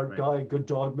 He's a smart guy, good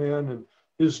dog man, and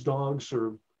his dogs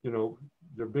are,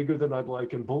 they're bigger than I'd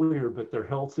like and bullier, but they're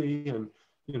healthy and,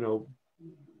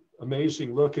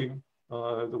 amazing looking.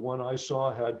 The one I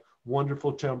saw had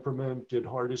wonderful temperament, did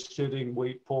hardest hitting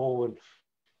weight pull, and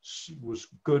was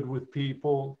good with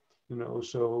people,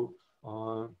 so,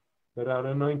 but out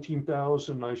of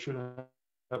 19,000, I should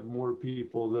have more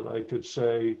people that I could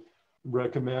say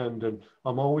recommend. And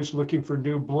I'm always looking for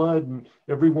new blood, and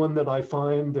everyone that I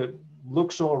find that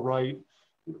looks all right.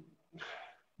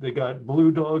 They got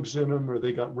blue dogs in them, or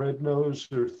they got red nose,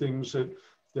 or things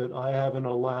that I haven't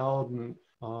allowed. And,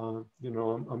 you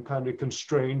know, I'm kind of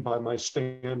constrained by my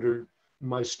standard.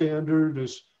 My standard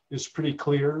is pretty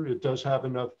clear. It does have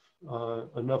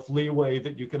enough leeway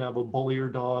that you can have a bullier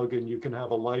dog and you can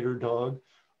have a lighter dog.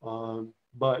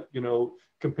 But, you know,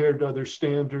 compared to other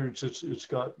standards, it's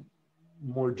got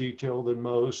more detail than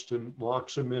most and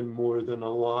locks them in more than a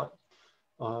lot.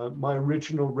 My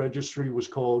original registry was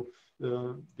called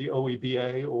the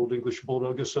OEBA, Olde English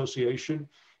Bulldog Association.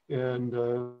 And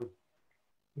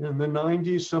in the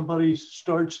 90s, somebody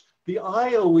starts the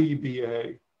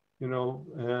IOEBA, you know,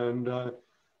 and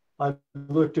I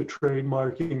looked at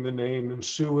trademarking the name and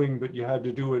suing, but you had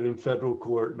to do it in federal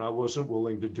court, and I wasn't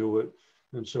willing to do it.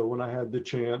 And so when I had the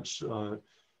chance,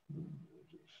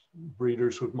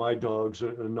 breeders with my dogs,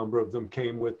 a number of them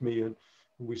came with me, and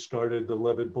we started the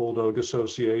Leavitt Bulldog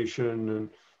Association, and,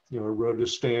 you know, wrote a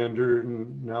standard,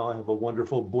 and now I have a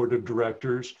wonderful board of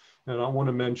directors. And I want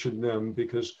to mention them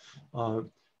because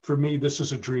for me, this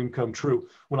is a dream come true.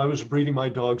 When I was breeding my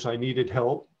dogs, I needed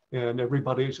help. And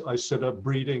everybody I set up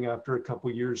breeding, after a couple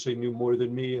of years, they knew more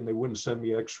than me, and they wouldn't send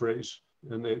me x-rays.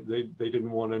 And they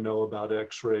didn't want to know about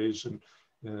x-rays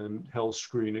and health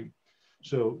screening.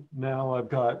 So now I've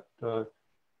got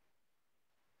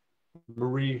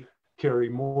Marie Carey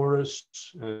Morris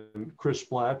and Chris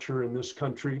Blatcher in this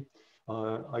country.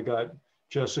 I got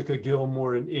Jessica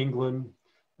Gilmore in England,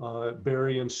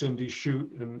 Barry and Cindy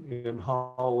Shute in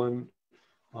Holland.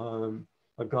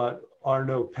 I've got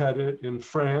Arnaud Petit in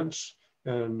France,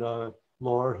 and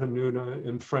Laura Hanouna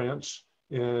in France.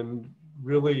 And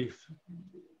really,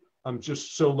 I'm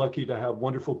just so lucky to have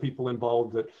wonderful people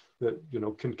involved that you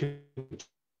know, can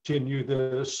continue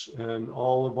this, and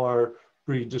all of our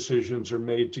breed decisions are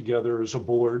made together as a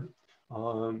board.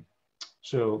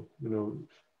 So, you know,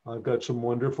 I've got some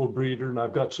wonderful breeder, and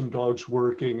I've got some dogs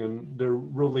working, and they're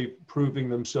really proving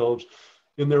themselves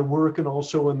in their work and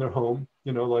also in their home.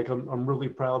 You know, like I'm really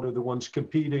proud of the ones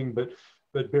competing,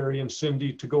 but Barry and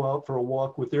Cindy, to go out for a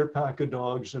walk with their pack of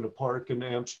dogs in a park in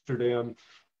Amsterdam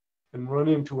and run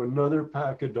into another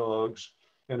pack of dogs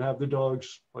and have the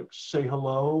dogs like say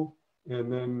hello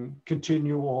and then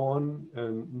continue on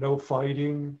and no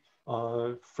fighting.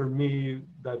 For me,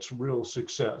 that's real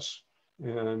success.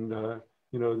 And,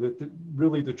 you know,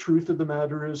 really the truth of the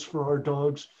matter is, for our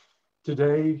dogs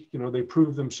today, you know, they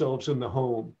prove themselves in the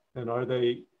home. And are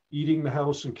they eating the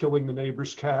house and killing the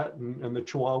neighbor's cat and the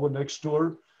chihuahua next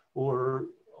door? Or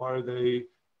are they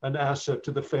an asset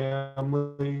to the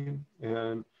family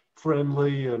and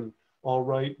friendly and all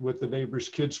right with the neighbor's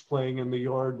kids playing in the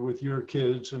yard with your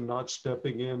kids and not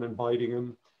stepping in and biting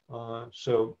them?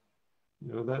 So,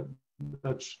 you know,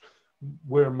 that's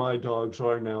where my dogs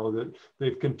are now, that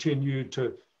they've continued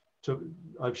to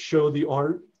I've showed the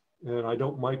art, and I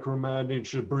don't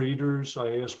micromanage the breeders.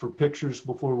 I ask for pictures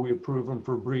before we approve them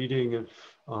for breeding. And,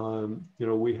 you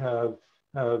know, we have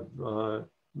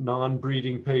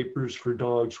non-breeding papers for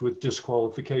dogs with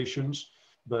disqualifications.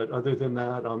 But other than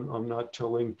that, I'm not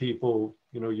telling people,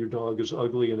 you know, your dog is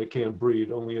ugly and it can't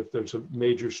breed, only if there's a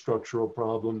major structural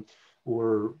problem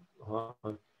or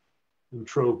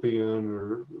entropion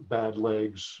or bad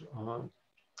legs.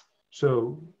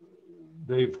 So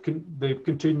they've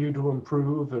continued to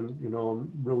improve, and, you know,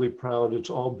 I'm really proud. It's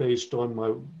all based on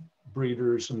my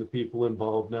breeders and the people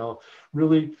involved. Now,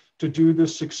 really, to do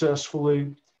this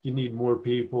successfully, you need more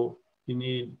people. You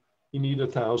need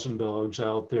 1,000 dogs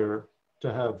out there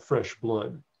to have fresh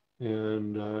blood.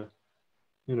 And,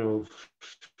 you know,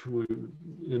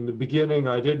 in the beginning,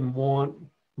 I didn't want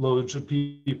loads of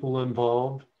people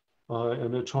involved,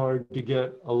 and it's hard to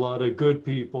get a lot of good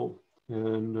people.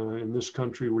 And in this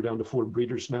country, we're down to 4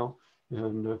 breeders now.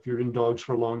 And if you're in dogs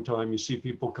for a long time, you see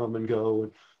people come and go.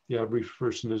 And the average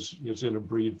person is in a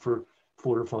breed for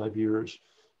 4 or 5 years.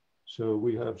 So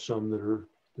we have some that are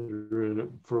in it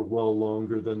for well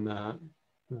longer than that.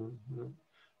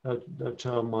 That's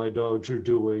how my dogs are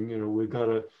doing. You know, we've got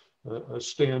a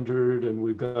standard, and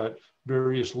we've got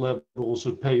various levels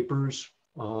of papers.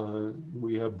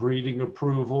 We have breeding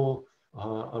approval.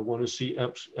 I want to see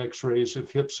x-rays of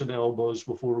hips and elbows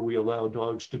before we allow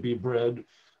dogs to be bred.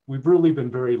 We've really been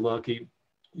very lucky.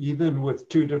 Even with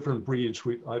 2 different breeds,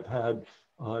 I've had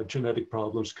genetic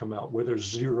problems come out where there's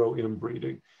 0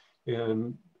 inbreeding.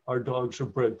 And our dogs are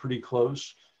bred pretty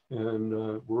close,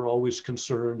 and we're always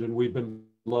concerned, and we've been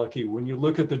lucky. When you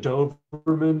look at the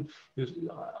Doberman,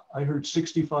 I heard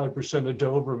 65% of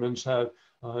Dobermans have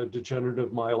degenerative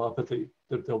myelopathy,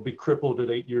 that they'll be crippled at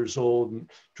 8 years old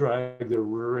and drag their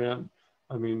rear end.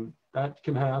 I mean, that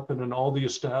can happen, and all the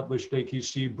established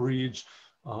AKC breeds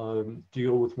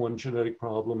deal with one genetic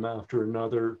problem after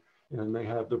another, and they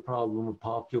have the problem of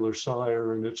popular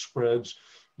sire, and it spreads.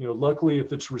 You know, luckily,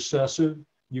 if it's recessive,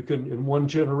 you can, in one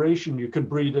generation, you can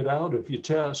breed it out if you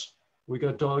test. We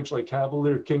got dogs like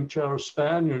Cavalier King Charles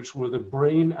Spaniels where the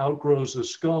brain outgrows the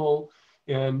skull,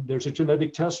 and there's a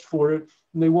genetic test for it,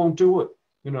 and they won't do it.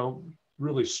 You know,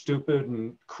 really stupid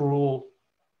and cruel.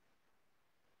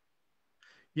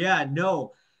 Yeah,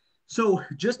 no. So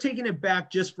just taking it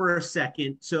back just for a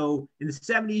second. So in the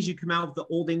 70s, you come out with the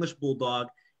Olde English Bulldog,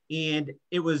 and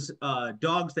it was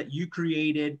dogs that you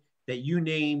created, that you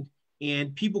named,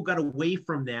 and people got away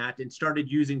from that and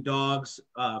started using dogs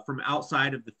from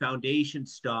outside of the foundation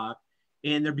stock.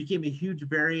 And there became a huge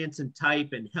variance in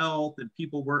type and health, and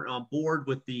people weren't on board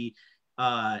with the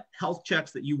health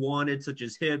checks that you wanted, such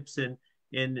as hips and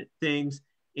things.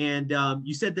 And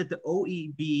you said that the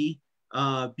OEB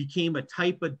became a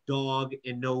type of dog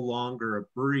and no longer a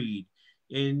breed.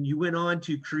 And you went on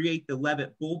to create the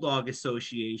Leavitt Bulldog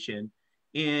Association.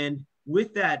 And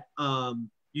with that,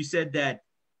 you said that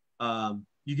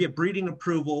you get breeding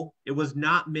approval. It was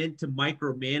not meant to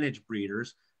micromanage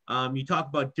breeders. You talk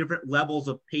about different levels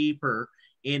of paper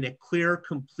and a clear,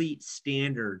 complete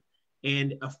standard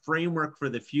and a framework for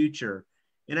the future.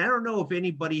 And I don't know if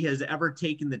anybody has ever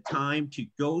taken the time to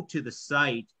go to the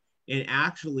site and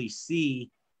actually see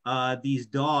these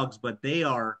dogs, but they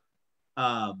are,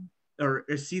 or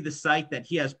see the site that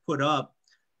he has put up.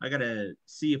 I gotta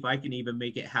see if I can even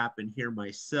make it happen here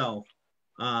myself.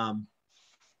 And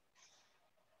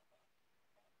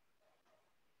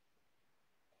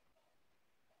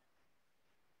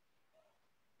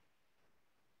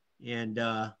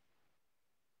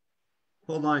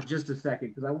hold on just a second,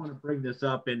 because I want to bring this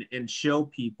up and show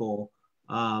people.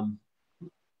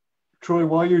 Troy,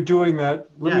 while you're doing that,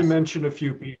 let Yes. me mention a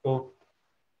few people.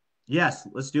 Yes,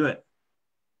 let's do it.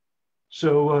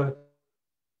 So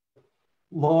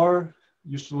Laura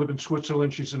used to live in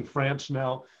Switzerland. She's in France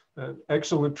now.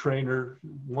 Excellent trainer,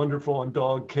 wonderful on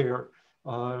dog care.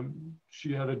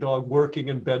 She had a dog working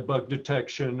in bed bug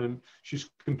detection, and she's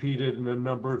competed in a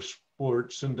number of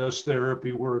sports and does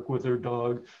therapy work with her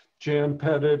dog. Jan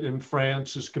Pettit in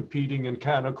France is competing in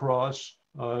canicross.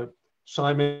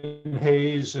 Simon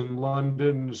Hayes in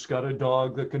London has got a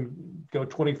dog that can go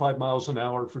 25 miles an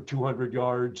hour for 200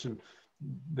 yards, and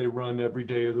they run every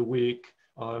day of the week.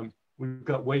 We've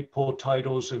got weight pull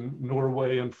titles in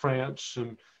Norway and France,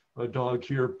 and a dog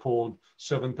here pulled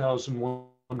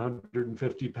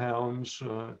 7,150 pounds.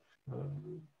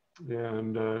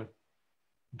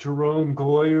 Jerome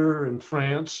Goyer in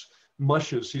France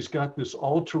mushes. He's got this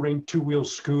all-terrain two-wheel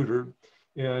scooter,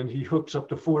 and he hooks up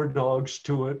to 4 dogs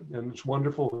to it, and it's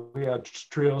wonderful. We have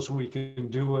trails we can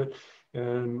do it.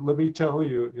 And let me tell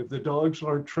you, if the dogs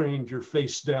aren't trained, you're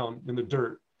face down in the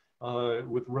dirt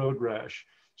with road rash.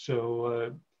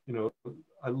 So, you know,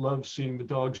 I love seeing the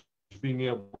dogs being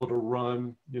able to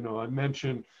run. You know, I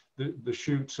mentioned the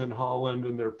shoots in Holland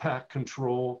and their pack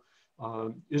control.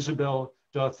 Isabel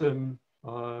Duthan,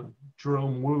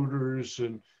 Jerome Wooters,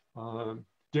 and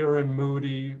Darren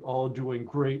Moody, all doing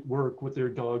great work with their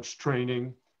dogs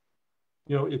training.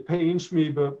 You know, it pains me,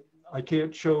 but I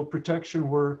can't show protection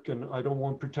work, and I don't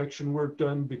want protection work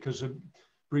done because of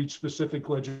breed-specific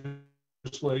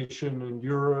legislation in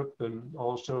Europe and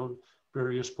also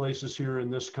various places here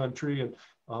in this country, and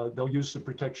they'll use the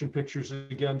protection pictures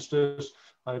against us.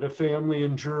 I had a family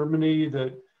in Germany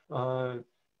that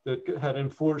had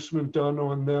enforcement done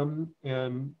on them,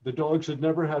 and the dogs had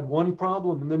never had one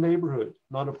problem in the neighborhood.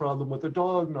 Not a problem with the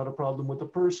dog, not a problem with the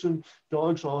person.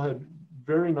 Dogs all had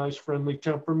very nice, friendly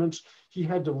temperaments. He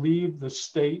had to leave the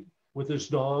state with his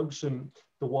dogs, and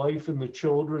the wife and the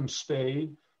children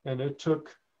stayed, and it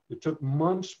took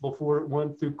months before it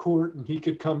went through court and he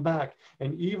could come back.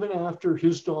 And even after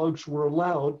his dogs were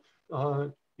allowed,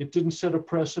 it didn't set a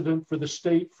precedent for the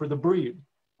state for the breed.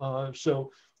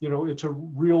 So, you know, it's a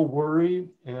real worry,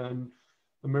 and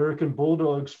American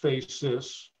Bulldogs face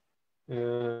this,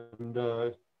 and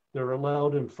they're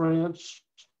allowed in France.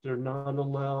 They're not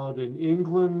allowed in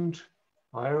England.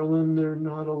 Ireland, they're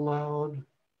not allowed.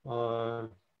 I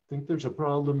think there's a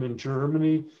problem in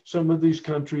Germany. Some of these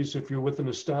countries, if you're with an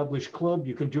established club,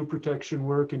 you can do protection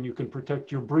work and you can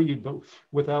protect your breed, but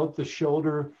without the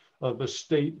shelter of a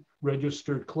state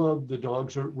registered club, the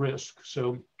dogs are at risk.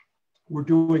 So we're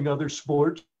doing other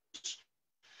sports.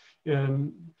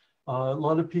 And a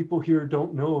lot of people here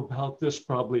don't know about this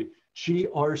probably.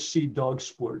 GRC Dog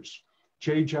Sports.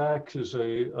 Jay Jack is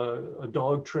a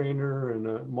dog trainer and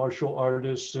a martial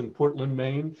artist in Portland,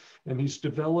 Maine, and he's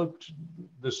developed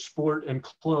the sport and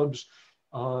clubs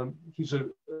He's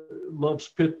loves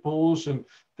pit bulls, and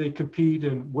they compete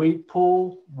in weight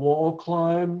pull, wall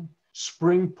climb,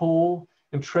 spring pull,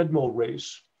 and treadmill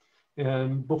race.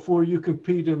 And before you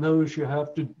compete in those, you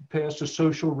have to pass a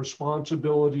social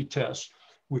responsibility test,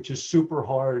 which is super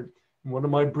hard. One of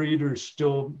my breeders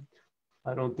still,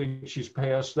 I don't think she's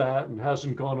passed that and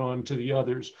hasn't gone on to the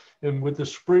others. And with the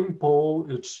spring pole,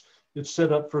 it's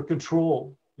set up for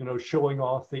control, showing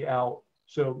off the out.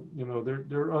 So,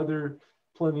 there are other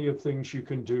plenty of things you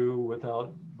can do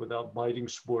without biting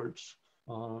sports.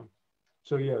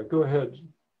 So yeah, go ahead.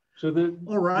 So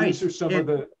All right. These are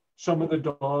some of the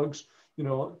dogs.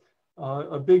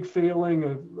 A big failing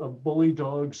of bully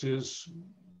dogs is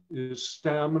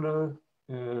stamina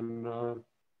and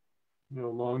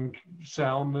long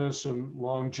soundness and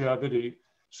longevity.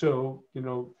 So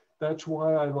that's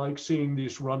why I like seeing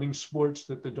these running sports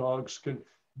that the dogs can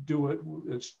do it.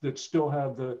 That still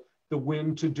have the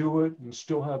wind to do it and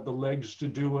still have the legs to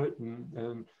do it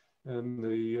and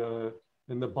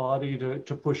the body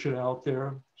to push it out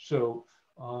there. So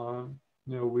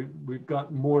we've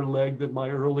got more leg than my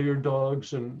earlier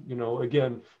dogs, and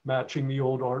again, matching the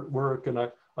old artwork. And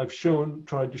I've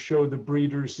tried to show the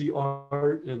breeders the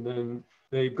art, and then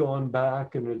they've gone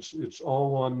back, and it's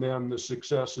all on them. The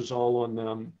success is all on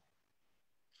them.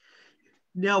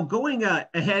 Now, going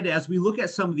ahead, as we look at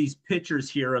some of these pictures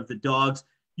here of the dogs,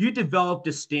 you developed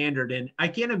a standard, and I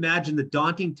can't imagine the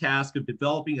daunting task of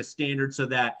developing a standard so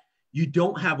that you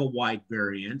don't have a wide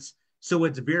variance. So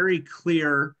it's very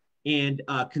clear and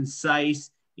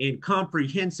concise and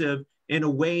comprehensive in a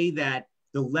way that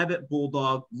the Leavitt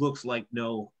Bulldog looks like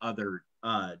no other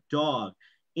dog.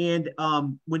 And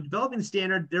when developing the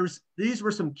standard, these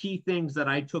were some key things that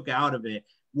I took out of it: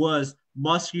 was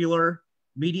muscular,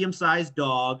 medium-sized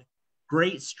dog,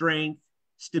 great strength,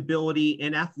 stability,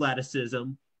 and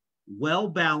athleticism,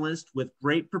 well-balanced with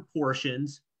great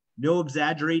proportions, no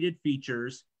exaggerated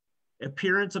features,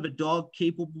 appearance of a dog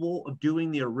capable of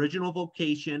doing the original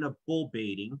vocation of bull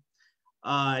baiting.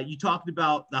 You talked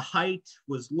about the height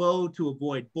was low to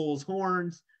avoid bull's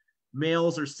horns.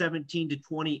 Males are 17 to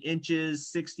 20 inches,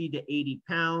 60 to 80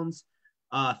 pounds.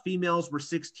 Females were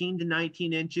 16 to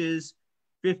 19 inches,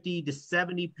 50 to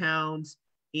 70 pounds.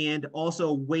 And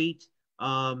also weight,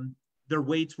 their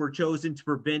weights were chosen to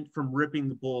prevent from ripping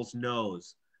the bull's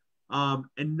nose.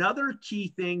 Another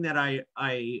key thing that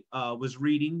I was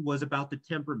reading was about the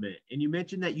temperament. And you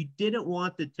mentioned that you didn't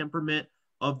want the temperament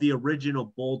of the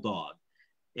original Bulldog.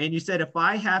 And you said, if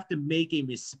I have to make a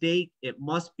mistake, it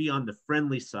must be on the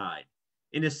friendly side.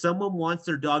 And if someone wants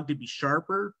their dog to be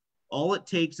sharper, all it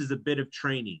takes is a bit of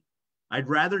training. I'd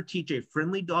rather teach a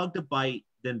friendly dog to bite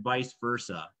than vice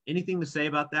versa. Anything to say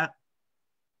about that?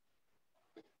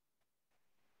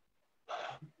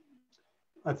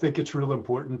 I think it's real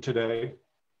important today.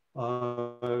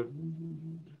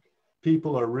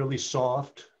 People are really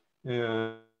soft,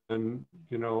 and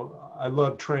I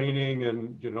love training,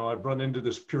 and I've run into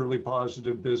this purely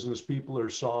positive business. People are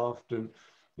soft, and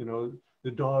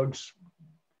the dogs,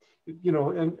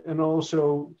 and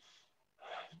also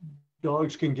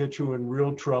dogs can get you in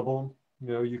real trouble.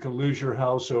 You can lose your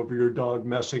house over your dog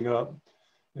messing up,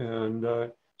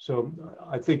 and so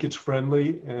I think it's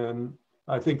friendly, and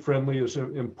I think friendly is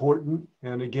important.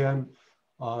 And again,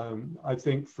 I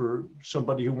think for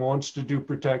somebody who wants to do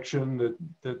protection,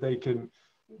 that they can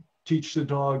teach the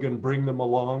dog and bring them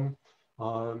along.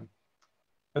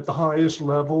 At the highest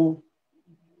level,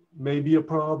 may be a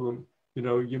problem.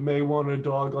 You may want a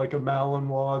dog like a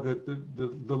Malinois that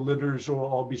the litters will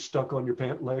all be stuck on your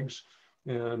pant legs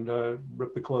and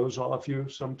rip the clothes off you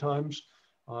sometimes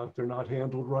if they're not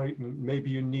handled right. And maybe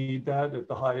you need that at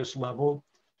the highest level.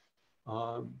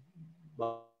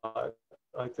 But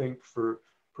I think for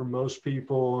most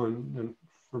people and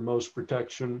for most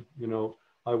protection,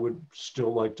 I would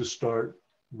still like to start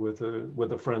with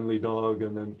a friendly dog,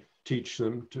 and then teach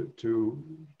them to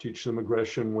teach them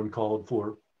aggression when called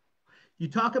for. You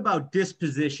talk about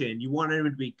disposition. You want them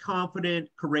to be confident,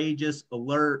 courageous,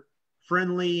 alert,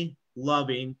 friendly,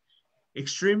 loving,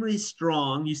 extremely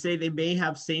strong. You say they may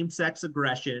have same-sex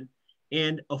aggression,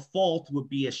 and a fault would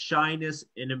be a shyness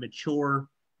in a mature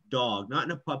dog, not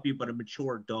in a puppy, but a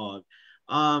mature dog.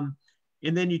 And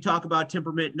then you talk about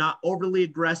temperament, not overly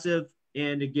aggressive.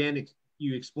 And again,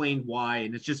 you explain why,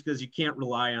 and it's just because you can't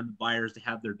rely on the buyers to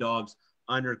have their dogs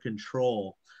under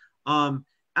control.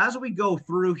 As we go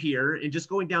through here and just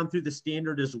going down through the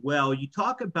standard as well, you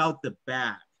talk about the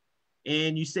back,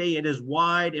 and you say it is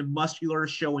wide and muscular,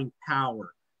 showing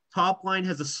power. Top line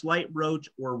has a slight roach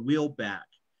or wheel back.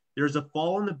 There's a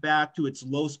fall in the back to its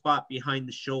low spot behind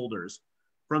the shoulders.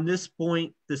 From this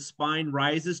point, the spine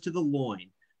rises to the loin.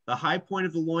 The high point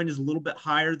of the loin is a little bit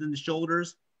higher than the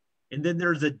shoulders. And then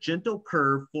there's a gentle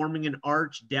curve forming an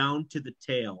arch down to the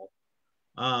tail.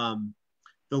 The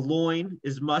loin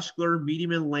is muscular,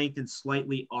 medium in length, and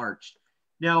slightly arched.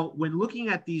 Now, when looking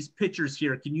at these pictures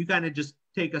here, can you kind of just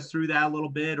take us through that a little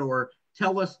bit, or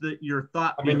tell us your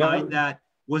thought behind that?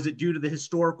 Was it due to the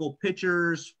historical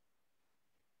pictures?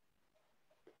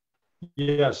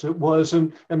 Yes, it was.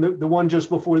 And the one just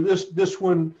before this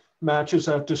one matches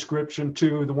that description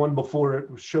too. The one before it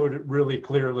showed it really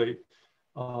clearly.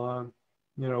 You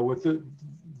know, with the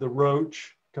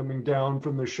roach coming down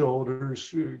from the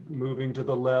shoulders, moving to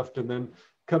the left, and then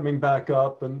coming back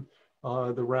up, and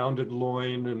the rounded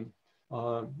loin. And,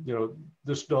 you know,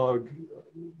 this dog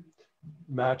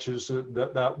matches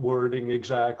that wording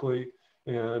exactly.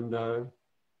 And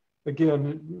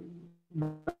again,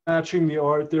 matching the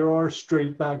art. There are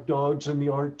straight back dogs in the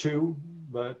art too,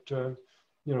 but, you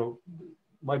know,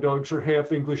 my dogs are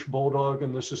half English Bulldog,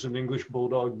 and this is an English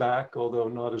Bulldog back, although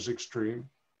not as extreme.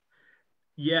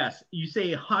 Yes, you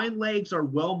say hind legs are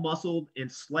well muscled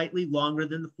and slightly longer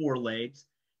than the forelegs.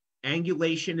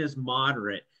 Angulation is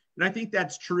moderate. And I think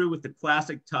that's true with the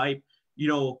classic type, you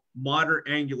know, moderate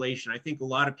angulation. I think a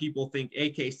lot of people think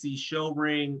AKC show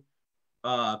ring,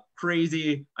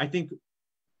 crazy. I think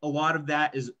a lot of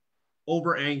that is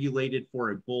over angulated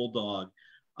for a Bulldog.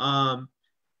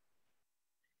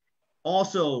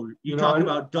 Also, you talk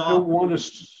about dog. I don't want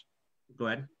to. Go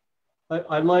ahead.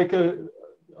 I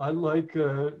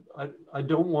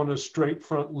don't want a straight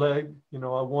front leg. You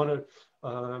know, I want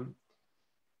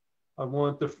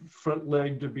the front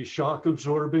leg to be shock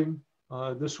absorbing.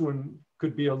 This one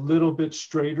could be a little bit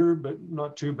straighter, but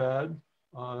not too bad.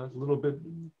 A little bit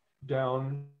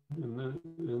down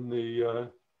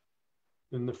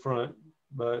in the front,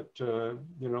 but you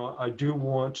know, I do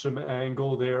want some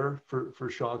angle there for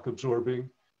shock absorbing.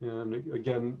 And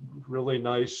again, really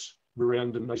nice rear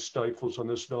end and nice stifles on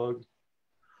this dog.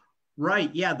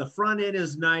 Right. Yeah. The front end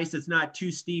is nice. It's not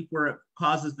too steep where it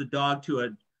causes the dog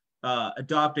to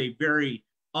adopt a very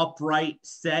upright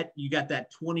set. You got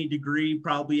that 20-degree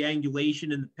probably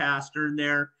angulation in the pastern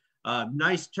there.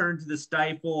 Nice turn to the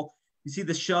stifle. You see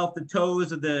the shelf, the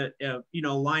toes of the, you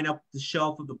know, line up the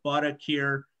shelf of the buttock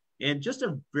here. And just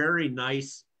a very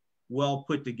nice, well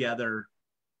put together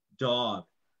dog.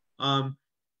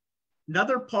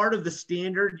 Another part of the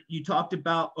standard you talked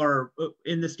about, or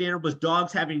in the standard, was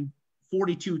dogs having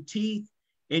 42 teeth.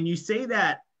 And you say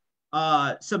that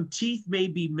some teeth may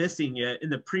be missing in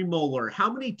the premolar.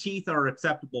 How many teeth are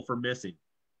acceptable for missing?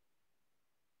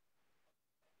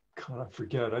 God, I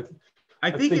forget.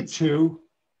 I think it's two.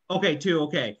 Okay, two.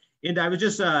 Okay. And I was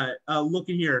just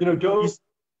looking here. You know,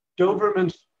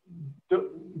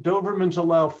 Dobermans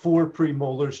allow 4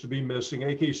 premolars to be missing,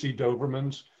 AKC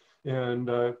Dobermans. And,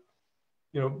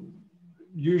 you know,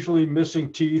 usually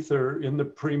missing teeth are in the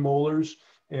premolars.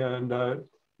 And,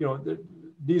 you know,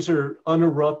 these are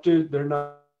unerupted. They're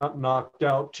not knocked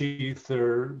out teeth,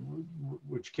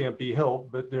 which can't be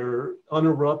helped, but they're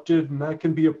unerupted. And that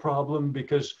can be a problem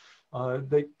because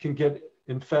they can get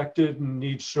infected and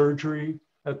need surgery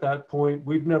at that point.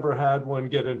 We've never had one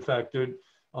get infected,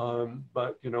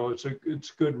 but, you know,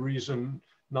 it's good reason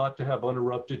not to have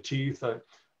unerupted teeth.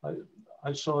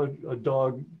 I saw a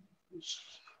dog,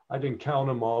 I didn't count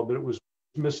them all, but it was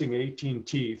missing 18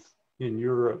 teeth in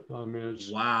Europe. I mean,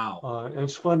 wow. And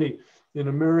it's funny, in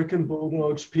American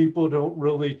Bulldogs, people don't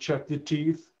really check the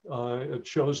teeth at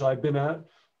shows I've been at.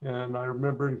 And I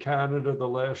remember in Canada, the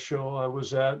last show I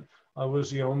was at, I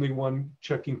was the only one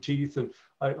checking teeth. And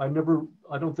I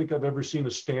don't think I've ever seen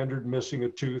a standard missing a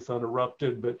tooth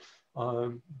unerupted, but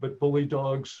bully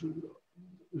dogs,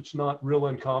 it's not real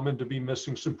uncommon to be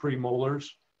missing some premolars.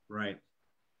 Right.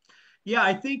 Yeah,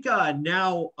 I think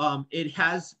now it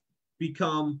has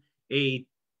become a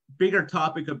bigger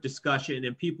topic of discussion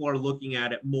and people are looking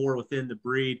at it more within the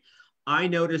breed. I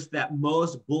noticed that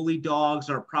most bully dogs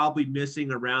are probably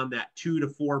missing around that 2 to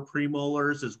 4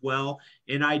 premolars as well.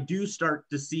 And I do start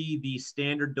to see the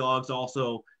standard dogs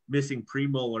also missing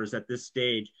premolars at this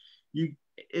stage.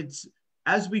 It's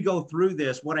as we go through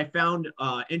this, what I found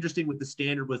interesting with the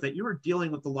standard was that you were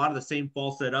dealing with a lot of the same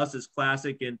faults that us as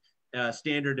classic and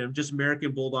standard and just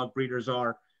American Bulldog breeders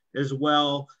are as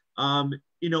well.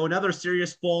 You know, another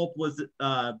serious fault was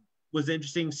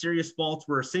interesting. Serious faults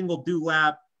were a single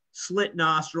dewlap, slit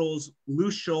nostrils,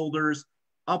 loose shoulders,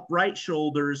 upright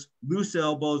shoulders, loose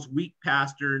elbows, weak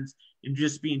pasterns, and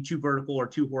just being too vertical or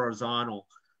too horizontal.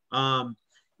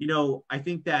 You know, I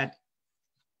think that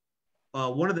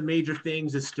one of the major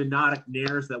things is stenotic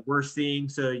nares that we're seeing.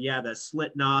 So yeah, the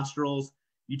slit nostrils,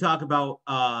 You talk about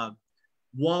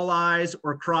wall eyes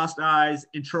or crossed eyes,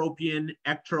 entropion,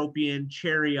 ectropion,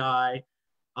 cherry eye.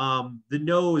 The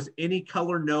nose, any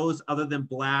color nose other than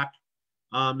black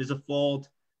is a fault.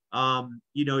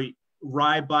 You know,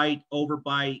 rye bite,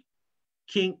 overbite,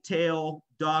 kink tail,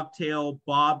 dog tail,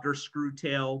 bobbed or screw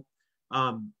tail.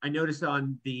 I noticed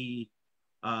on the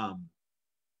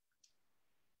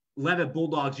Leavitt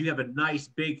Bulldogs, you have a nice,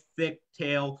 big, thick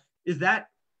tail. Is that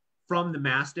from the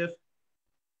Mastiff?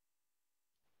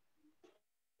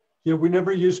 Yeah, we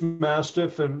never use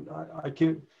Mastiff, and I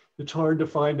can't, it's hard to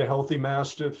find a healthy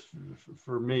Mastiff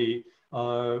for me.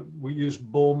 We use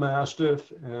Bull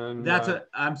Mastiff, and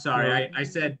I'm sorry, you know, I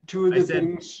said two of the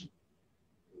things.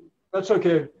 That's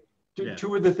okay. Yeah.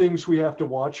 Two of the things we have to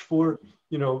watch for,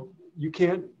 you know, you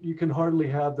can hardly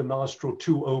have the nostril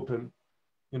too open.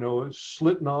 You know,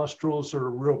 slit nostrils are a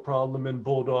real problem in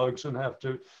bulldogs, and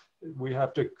we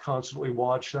have to constantly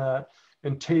watch that.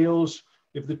 And tails,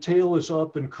 if the tail is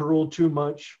up and curled too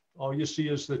much, all you see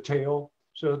is the tail.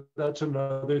 So that's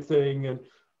another thing. And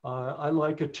I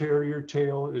like a terrier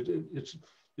tail.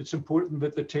 It's important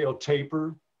that the tail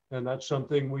taper, and that's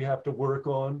something we have to work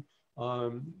on.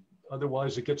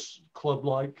 Otherwise, it gets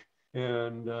club-like.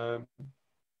 And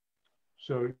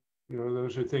so, you know,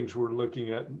 those are things we're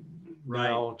looking at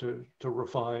now to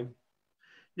refine.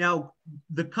 Now,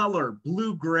 the color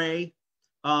blue-gray,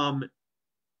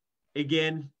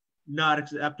 again, not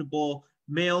acceptable.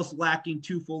 Males lacking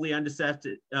 2 fully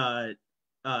undissected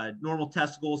normal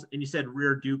testicles, and you said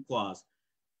rear dew claws.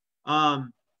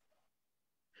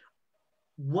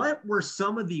 What were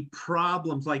some of the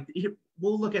problems? Like,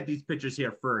 we'll look at these pictures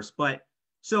here first. But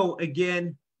so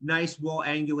again, nice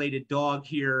well-angulated dog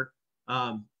here.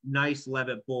 Nice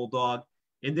Leavitt Bulldog.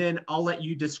 And then I'll let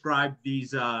you describe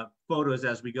these photos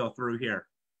as we go through here.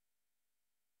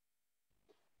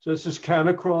 So this is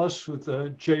Canicross with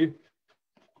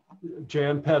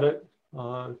Jan Pettit.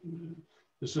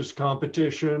 This is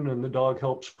competition, and the dog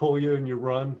helps pull you and you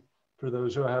run, for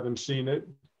those who haven't seen it.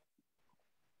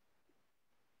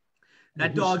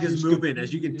 That dog is moving.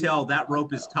 As you can tell, that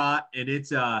rope is taut, and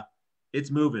it's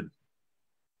moving.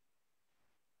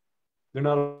 There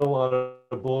are not a lot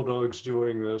of bulldogs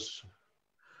doing this.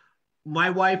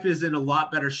 My wife is in a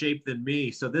lot better shape than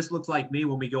me. So this looks like me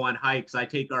when we go on hikes. I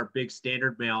take our big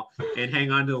standard male and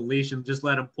hang on to the leash and just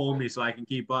let him pull me so I can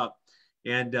keep up.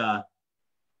 And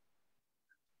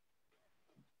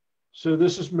so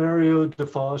this is Mario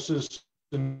DeFossis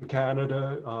in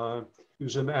Canada.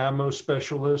 Who's an ammo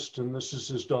specialist, and this is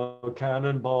his dog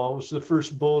Cannonball. It was the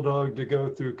first bulldog to go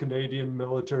through Canadian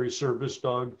Military Service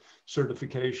Dog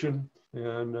certification,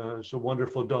 and it's a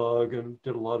wonderful dog, and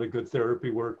did a lot of good therapy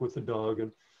work with the dog.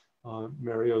 And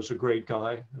Mario's a great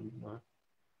guy.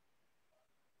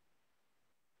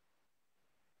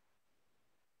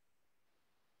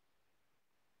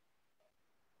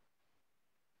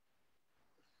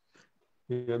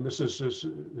 And this is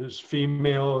his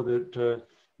female that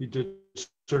he did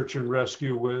search and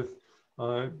rescue with.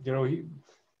 You know,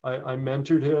 I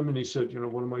mentored him, and he said, you know,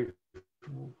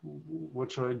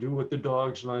 what should I do with the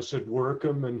dogs? And I said, work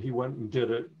them, and he went and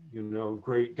did it. You know,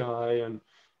 great guy,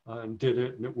 and did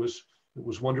it, and it was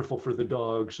wonderful for the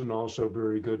dogs, and also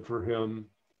very good for him.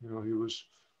 You know, he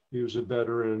was a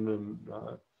veteran, and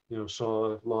you know,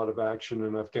 saw a lot of action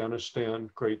in Afghanistan.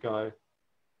 Great guy.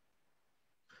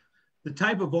 The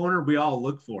type of owner we all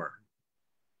look for.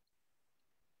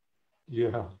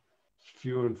 Yeah,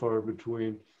 few and far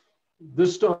between.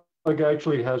 This dog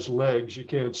actually has legs. You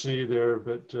can't see there,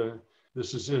 but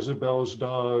this is Isabel's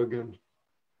dog, and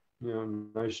you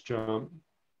know, nice jump.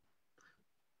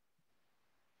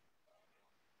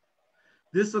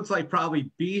 This looks like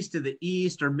probably Beast of the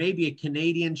East, or maybe a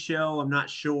Canadian show. I'm not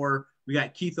sure. We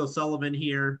got Keith O'Sullivan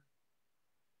here.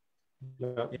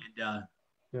 Yeah, and yeah,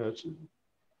 it's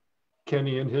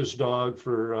Kenny and his dog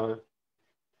for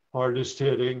hardest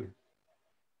hitting.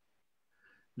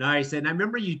 Nice. And I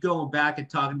remember you going back and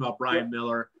talking about Brian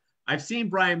Miller. I've seen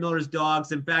Brian Miller's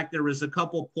dogs. In fact, there was a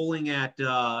couple pulling at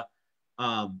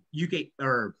UK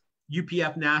or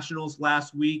UPF Nationals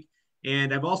last week.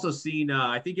 And I've also seen,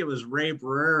 I think it was Ray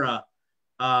Barrera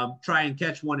try and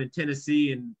catch one in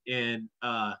Tennessee, and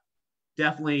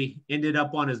definitely ended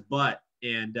up on his butt,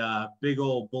 and big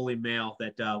old bully male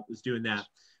that was doing that.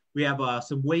 We have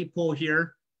some weight pull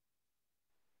here.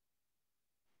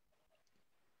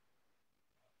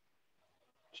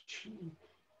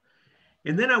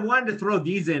 And then I wanted to throw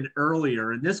these in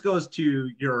earlier, and this goes to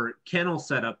your kennel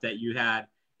setup that you had.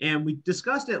 And we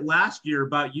discussed it last year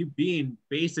about you being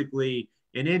basically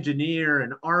an engineer,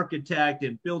 an architect,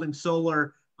 and building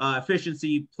solar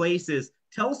efficiency places.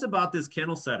 Tell us about this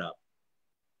kennel setup.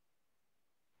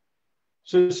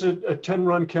 So it's a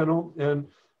 10-run kennel. And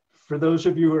for those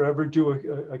of you who ever do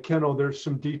a kennel, there's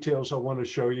some details I want to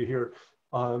show you here.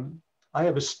 I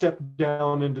have a step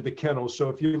down into the kennel. So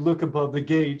if you look above the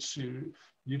gates, you'd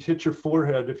hit your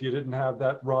forehead if you didn't have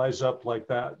that rise up like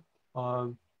that.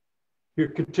 Here,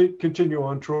 continue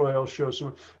on, Troy. I'll show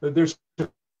some. There's a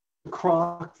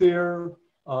crock there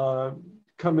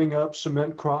coming up,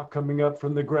 cement crock coming up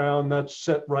from the ground. That's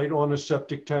set right on a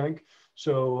septic tank.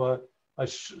 So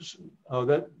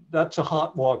that's a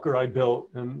hot walker I built,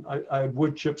 and I had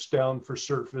wood chips down for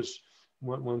surface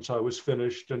once I was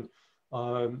finished. And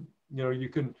you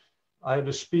know, I had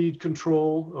a speed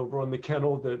control over on the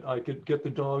kennel that I could get the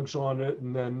dogs on it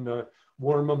and then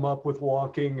warm them up with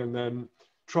walking and then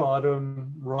trot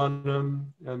them, run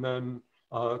them, and then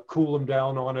cool them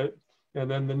down on it. And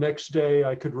then the next day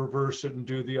I could reverse it and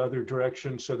do the other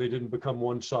direction so they didn't become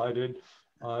one-sided.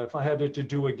 If I had it to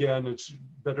do again, it's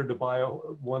better to buy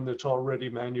one that's already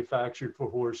manufactured for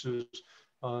horses.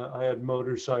 I had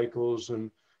motorcycles,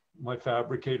 and my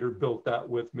fabricator built that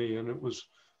with me, and it was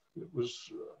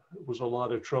a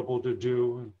lot of trouble to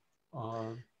do.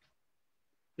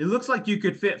 It looks like you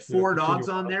could fit 4 dogs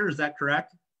on there. Is that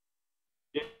correct?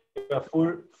 Yeah,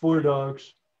 four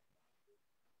dogs.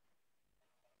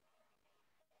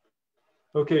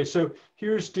 Okay, so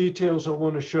here's details I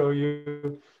want to show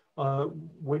you.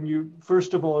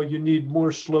 First of all, you need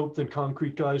more slope than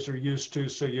concrete guys are used to,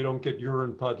 so you don't get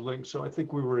urine puddling. So I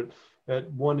think we were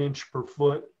at 1 inch per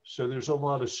foot. So there's a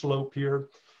lot of slope here.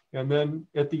 And then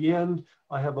at the end,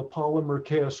 I have a polymer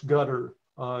cast gutter.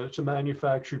 It's a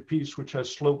manufactured piece which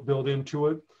has slope built into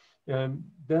it. And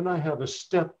then I have a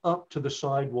step up to the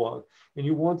sidewalk. And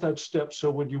you want that step so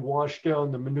when you wash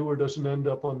down, the manure doesn't end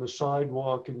up on the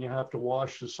sidewalk and you have to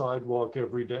wash the sidewalk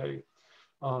every day.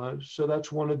 So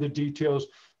that's one of the details.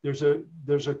 There's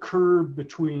a curb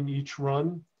between each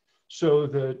run so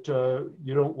that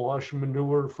you don't wash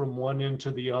manure from one end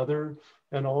to the other,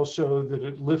 and also that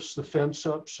it lifts the fence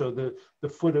up so that the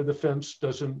foot of the fence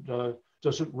doesn't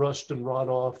rust and rot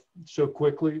off so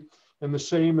quickly. And the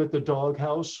same at the dog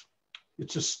house.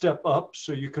 It's a step up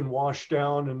so you can wash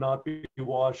down and not be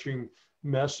washing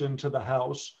mess into the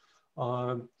house.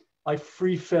 I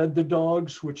free fed the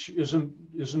dogs, which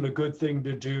isn't a good thing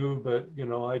to do, but you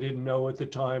know, I didn't know at the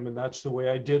time, and that's the way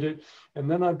I did it. And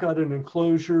then I've got an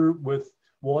enclosure with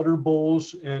water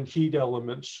bowls and heat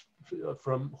elements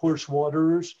from horse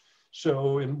waterers.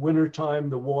 So in wintertime,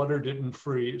 the water didn't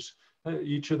freeze.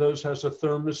 Each of those has a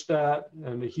thermostat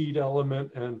and a heat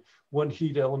element, and one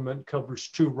heat element covers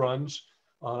 2 runs.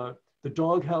 The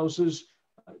dog houses,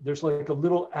 there's like a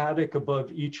little attic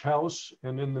above each house,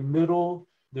 and in the middle,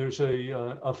 there's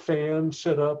a fan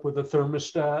set up with a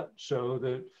thermostat so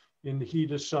that in the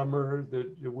heat of summer that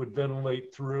it would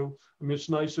ventilate through. I mean, it's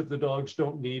nice if the dogs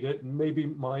don't need it, and maybe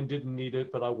mine didn't need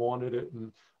it, but I wanted it,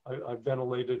 and I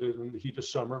ventilated it in the heat of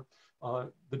summer.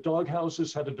 The dog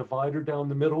houses had a divider down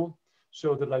the middle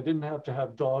so that I didn't have to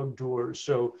have dog doors.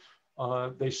 So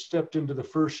they stepped into the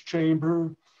first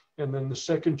chamber, and then the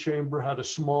second chamber had a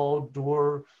small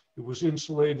door. It was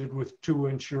insulated with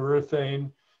 2-inch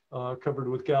urethane, covered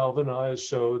with galvanized,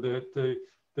 so that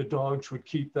the dogs would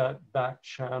keep that back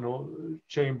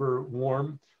chamber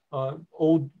warm.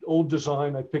 Old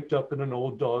design I picked up in an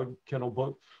old dog kennel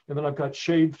book. And then I've got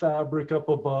shade fabric up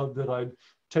above that I'd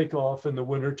take off in the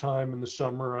wintertime. In the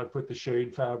summer, I put the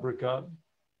shade fabric up.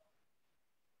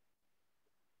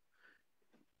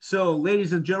 So,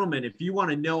 ladies and gentlemen, if you want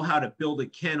to know how to build a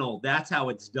kennel, that's how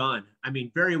it's done. I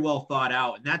mean, very well thought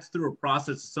out. And that's through a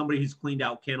process of somebody who's cleaned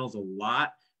out kennels a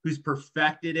lot, who's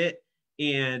perfected it.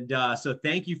 And so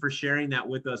thank you for sharing that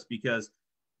with us, because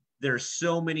there's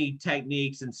so many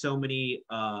techniques and so many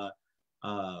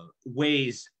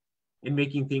ways in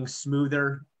making things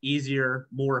smoother, easier,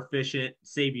 more efficient,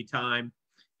 save you time,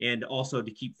 and also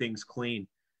to keep things clean.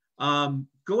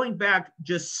 Going back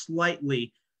just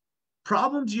slightly,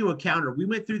 problems you encountered, we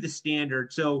went through the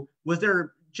standard. So was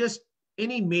there just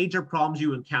any major problems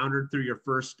you encountered through your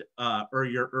first or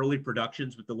your early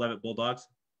productions with the Leavitt Bulldogs?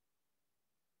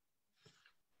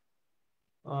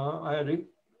 I had a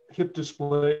hip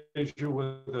dysplasia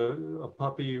with a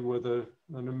puppy with an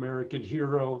American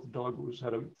Hero. The dog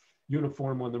had a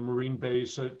uniform on the Marine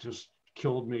base. It just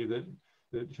killed me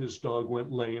that his dog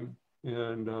went lame.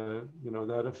 And, you know,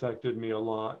 that affected me a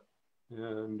lot.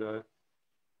 And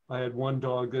I had one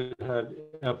dog that had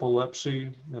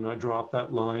epilepsy, and I dropped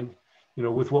that line. You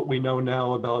know, with what we know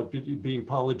now about being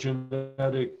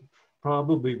polygenetic,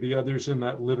 probably the others in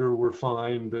that litter were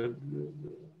fine, but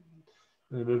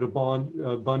in an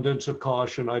abundance of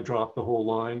caution, I dropped the whole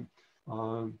line.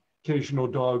 Occasional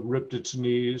dog ripped its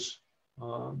knees.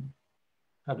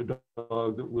 had a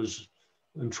dog that was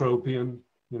entropion.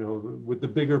 You know, with the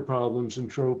bigger problems,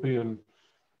 entropion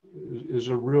is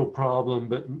a real problem,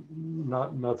 but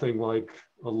nothing like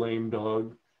a lame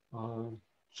dog.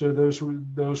 So those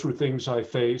were things I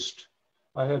faced.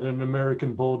 I had an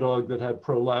American Bulldog that had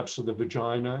prolapse of the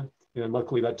vagina, and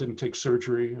luckily that didn't take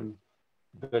surgery, and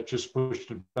that just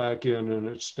pushed it back in, and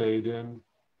it stayed in.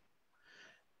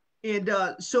 And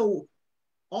so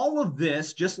all of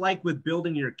this, just like with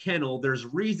building your kennel, there's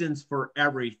reasons for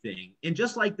everything. And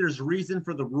just like there's reason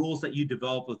for the rules that you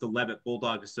develop with the Leavitt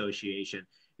Bulldog Association.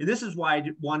 And this is why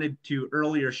I wanted to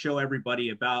earlier show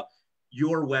everybody about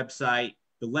your website,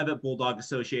 the Leavitt Bulldog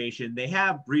Association. They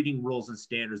have breeding rules and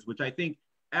standards, which I think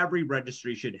every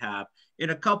registry should have.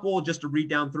 And a couple, just to read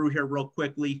down through here real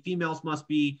quickly, females must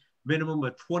be minimum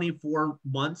of 24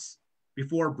 months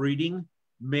before breeding,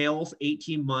 males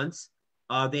 18 months.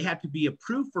 They have to be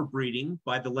approved for breeding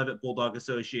by the Leavitt Bulldog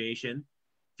Association.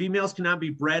 Females cannot be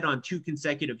bred on 2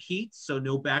 consecutive heats, so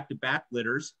no back-to-back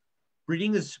litters.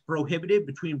 Breeding is prohibited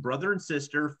between brother and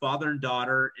sister, father and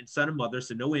daughter, and son and mother,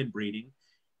 so no inbreeding.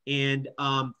 And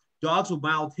dogs with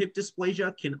mild hip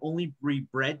dysplasia can only be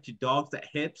bred to dogs that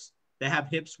have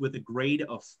hips with a grade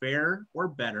of fair or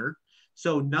better.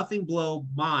 So nothing below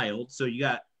mild. So you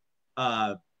got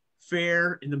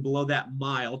fair, and then below that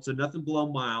mild. So nothing below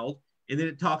mild. And then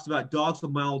it talks about dogs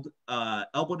with mild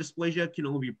elbow dysplasia can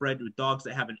only be bred with dogs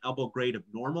that have an elbow grade of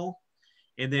normal.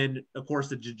 And then, of course,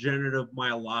 the degenerative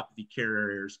myelopathy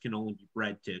carriers can only be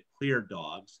bred to clear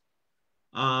dogs.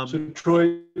 So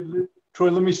Troy,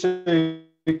 let me say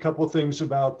a couple of things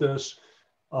about this.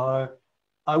 I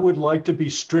would like to be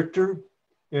stricter.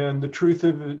 And the truth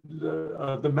of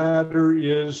the matter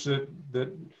is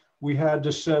that we had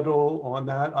to settle on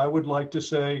that. I would like to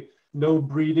say no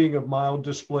breeding of mild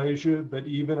dysplasia, but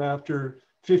even after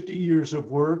 50 years of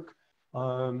work,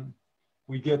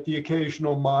 we get the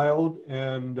occasional mild,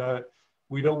 and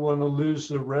we don't want to lose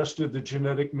the rest of the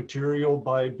genetic material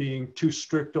by being too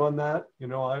strict on that. You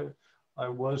know, I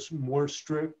was more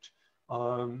strict.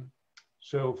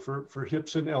 So for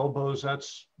hips and elbows,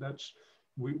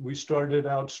 we started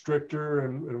out stricter,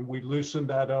 and we loosened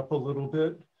that up a little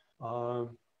bit.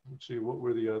 Let's see, what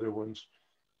were the other ones?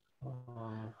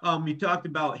 You talked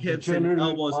about hips and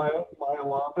elbows.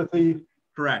 Myelopathy.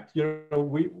 Correct. You know,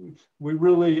 we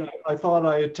really, I thought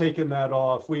I had taken that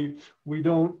off. We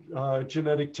don't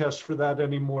genetic test for that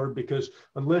anymore, because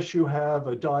unless you have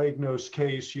a diagnosed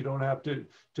case, you don't have to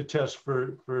test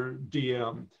for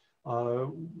DM.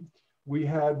 We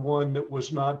had one that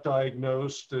was not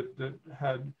diagnosed that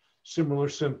had similar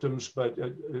symptoms, but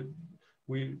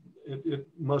it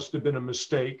must have been a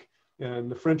mistake.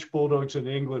 And the French Bulldogs in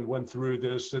England went through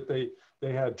this, that they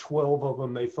had 12 of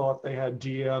them. They thought they had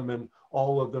DM, and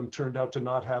all of them turned out to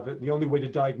not have it. And the only way to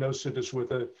diagnose it is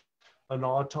with an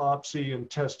autopsy and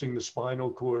testing the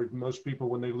spinal cord. Most people,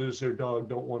 when they lose their dog,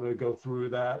 don't want to go through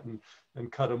that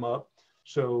and cut them up.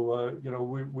 So, you know,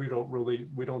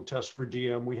 we don't test for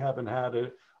DM. We haven't had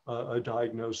a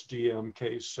diagnosed DM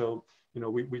case. So, you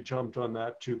know, we jumped on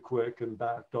that too quick and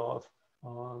backed off.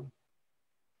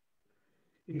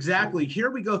 Exactly. Here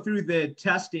we go through the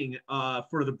testing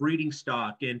for the breeding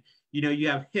stock, and you know, you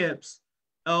have hips,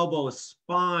 elbows,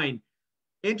 spine.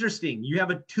 Interesting. You have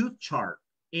a tooth chart,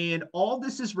 and all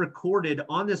this is recorded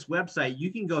on this website.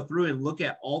 You can go through and look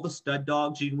at all the stud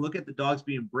dogs. You can look at the dogs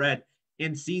being bred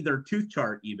and see their tooth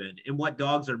chart even, and what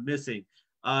dogs are missing.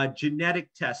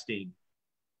 Genetic testing,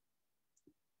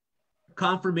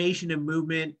 conformation and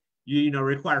movement. You know,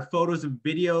 require photos and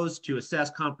videos to assess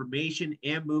conformation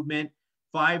and movement.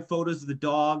 5 photos of the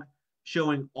dog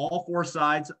showing all 4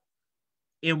 sides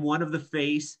and one of the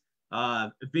face,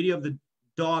 a video of the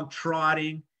dog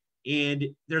trotting, and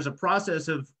there's a process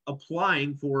of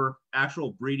applying for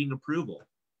actual breeding approval.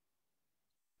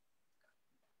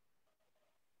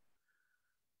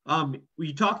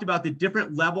 We talked about the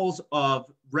different levels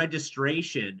of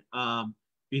registration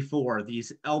before,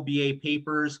 these LBA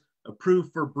papers,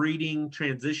 approved for breeding,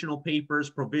 transitional papers,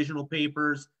 provisional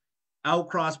papers,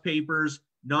 outcross papers,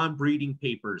 non-breeding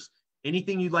papers.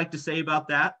 Anything you'd like to say about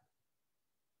that?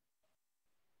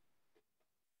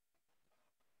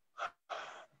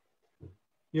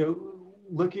 You know,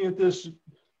 looking at this,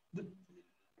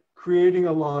 creating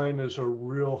a line is a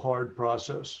real hard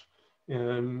process.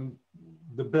 And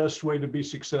the best way to be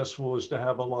successful is to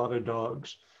have a lot of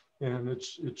dogs. And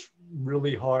it's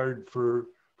really hard for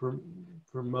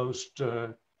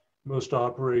most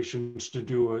operations to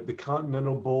do it. The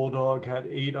Continental Bulldog had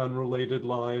 8 unrelated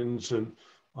lines, and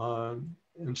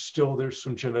still there's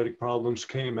some genetic problems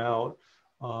came out.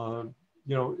 You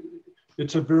know,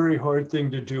 it's a very hard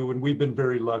thing to do, and we've been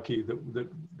very lucky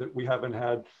that we haven't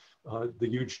had the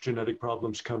huge genetic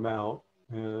problems come out.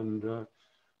 And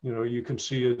you know, you can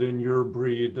see it in your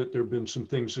breed that there have been some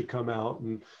things that come out,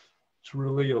 and it's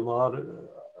really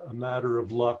a matter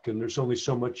of luck. And there's only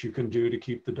so much you can do to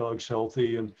keep the dogs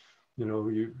healthy, and you know,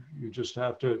 you just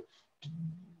have to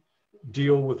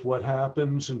deal with what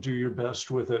happens and do your best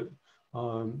with it.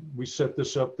 We set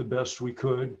this up the best we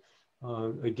could.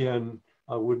 Again,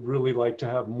 I would really like to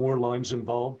have more lines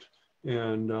involved,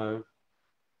 and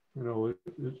you know,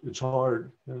 it's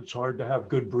hard. It's hard to have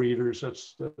good breeders.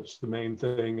 That's the main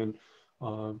thing, and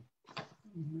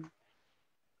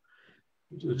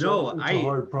it's a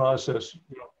hard process.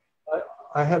 You know,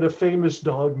 I had a famous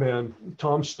dog man,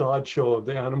 Tom Stodshaw of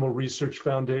the Animal Research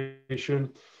Foundation,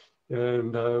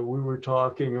 and we were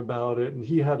talking about it, and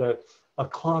he had a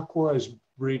clockwise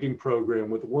breeding program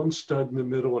with one stud in the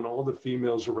middle and all the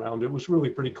females around. It was really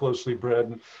pretty closely bred,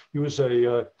 and he was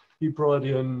he brought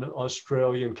in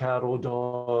Australian cattle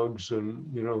dogs, and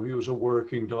you know, he was a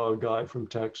working dog guy from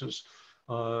Texas.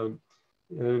 And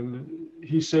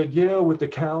he said, yeah, with the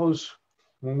cows,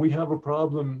 when we have a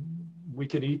problem, we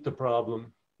can eat the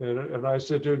problem. And I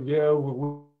said to him, yeah,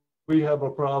 we have a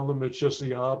problem. It's just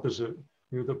the opposite.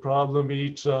 You know, the problem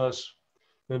eats us.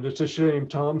 And it's a shame.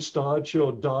 Tom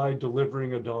Stodshaw died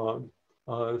delivering a dog.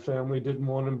 The family didn't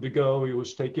want him to go. He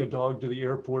was taking a dog to the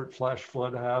airport. Flash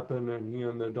flood happened, and he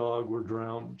and the dog were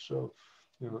drowned. So,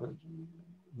 you know,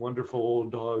 wonderful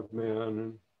old dog man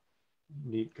and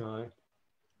neat guy.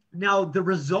 Now, the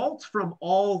results from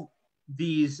all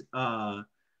these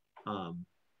plans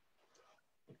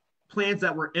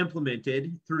that were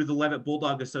implemented through the Leavitt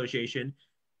Bulldog Association,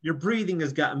 your breathing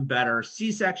has gotten better.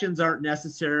 C-sections aren't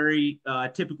necessary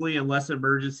typically unless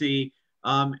emergency.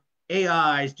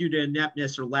 AIs due to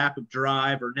ineptness or lack of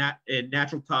drive or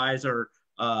natural ties are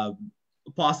a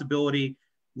possibility.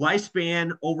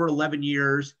 Lifespan over 11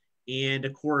 years. And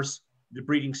of course, the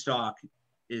breeding stock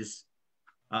is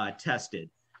tested.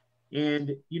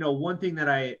 And, you know, one thing that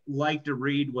I like to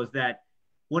read was that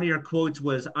one of your quotes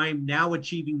was, "I'm now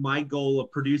achieving my goal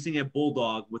of producing a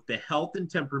bulldog with the health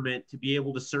and temperament to be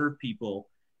able to serve people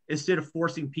instead of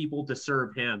forcing people to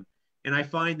serve him." And I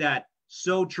find that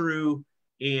so true,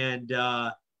 and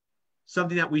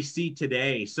something that we see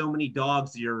today. So many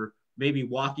dogs, you're maybe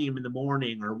walking them in the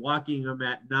morning or walking them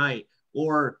at night,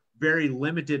 or very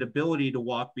limited ability to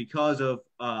walk because of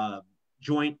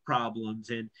joint problems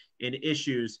and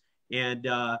issues, and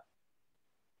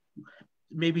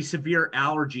maybe severe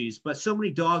allergies, but so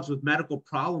many dogs with medical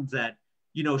problems that,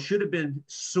 you know, should have been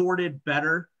sorted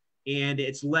better, and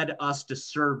it's led us to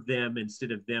serve them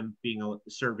instead of them being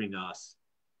serving us.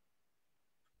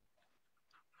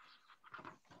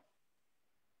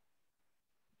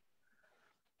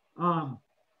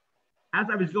 As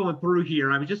I was going through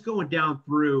here, I was just going down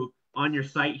through on your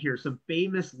site here some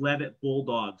famous Leavitt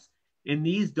Bulldogs, and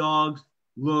these dogs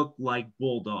look like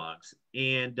bulldogs.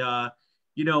 And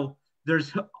you know,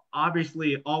 there's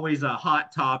obviously always a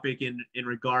hot topic in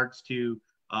regards to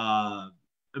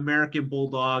American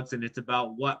Bulldogs, and it's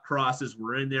about what crosses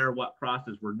were in there, what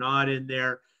crosses were not in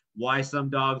there, why some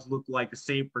dogs look like a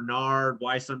Saint Bernard,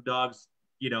 why some dogs,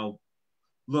 you know,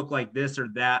 look like this or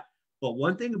that. But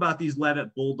one thing about these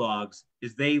Leavitt Bulldogs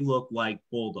is they look like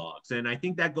bulldogs. And I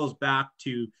think that goes back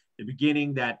to the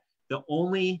beginning, that the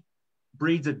only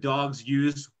breeds of dogs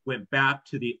used went back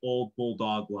to the old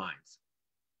bulldog lines.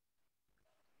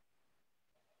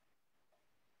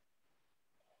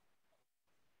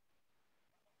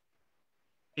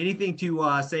 Anything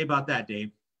to say about that,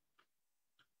 Dave?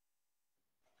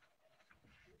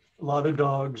 A lot of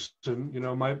dogs, and you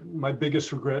know, my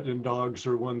biggest regret in dogs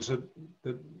are ones that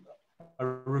I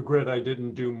regret I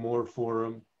didn't do more for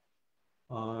them.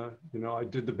 You know, I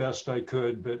did the best I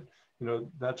could, but you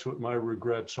know, that's what my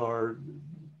regrets are.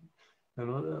 And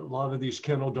a lot of these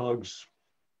kennel dogs,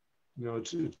 you know,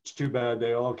 it's too bad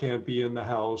they all can't be in the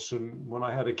house. And when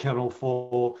I had a kennel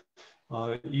full,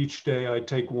 each day I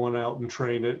take one out and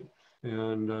train it,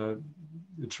 and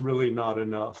it's really not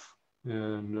enough.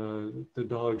 And the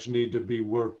dogs need to be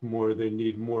worked more. They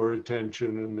need more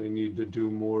attention, and they need to do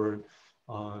more.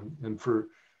 And for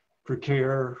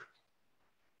care,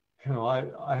 you know,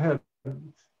 I had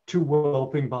 2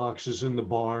 whelping boxes in the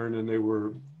barn, and they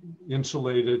were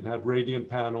insulated and had radiant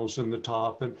panels in the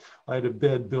top. And I had a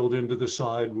bed built into the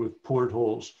side with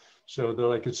portholes so that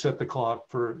I could set the clock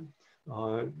for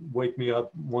wake me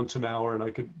up once an hour, and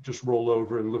I could just roll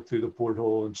over and look through the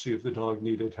porthole and see if the dog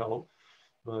needed help.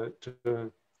 But,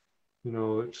 you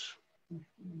know, it's a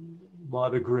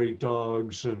lot of great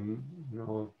dogs, and, you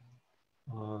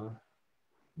know,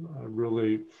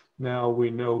 really, now we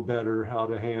know better how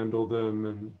to handle them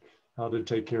and how to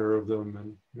take care of them.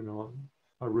 And, you know,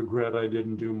 I regret I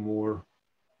didn't do more.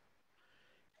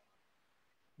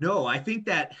 No, I think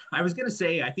that I was going to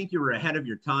say, I think you were ahead of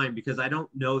your time because I don't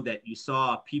know that you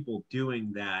saw people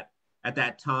doing that at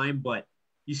that time, but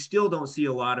you still don't see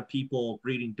a lot of people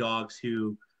breeding dogs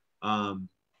who um,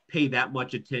 pay that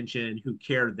much attention, who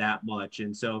care that much.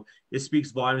 And so it speaks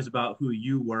volumes about who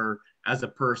you were as a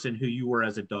person, who you were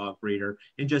as a dog breeder,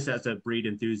 and just as a breed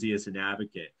enthusiast and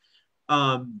advocate.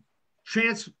 Um,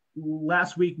 trans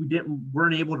Last week we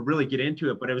weren't able to really get into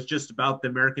it, but it was just about the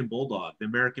American Bulldog, the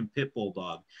American Pit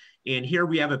Bulldog. And here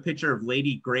we have a picture of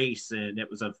Lady Grace, and it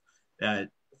was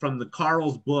from the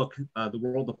Carl's book, The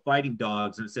World of Fighting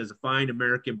Dogs, and it says a fine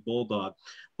American Bulldog.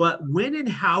 But when and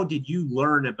how did you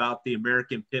learn about the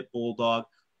American Pit Bulldog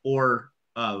or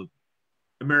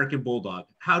American Bulldog?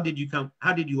 How did you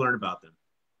learn about them?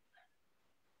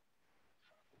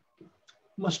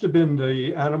 Must have been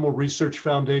the Animal Research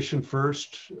Foundation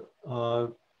first. I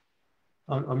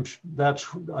was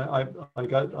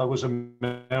a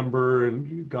member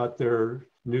and got their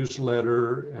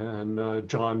newsletter, and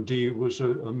John D was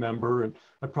a member, and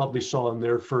I probably saw him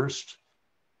there first.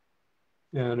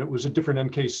 And it was a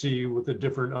different NKC with a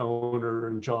different owner,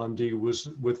 and John D was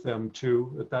with them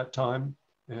too at that time.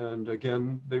 And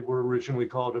again, they were originally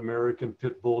called American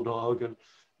Pit Bulldog, and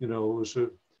you know, it was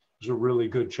a really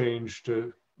good change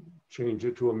to change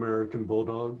it to American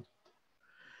Bulldog.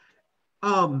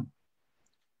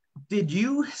 Did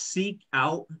you seek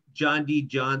out John D.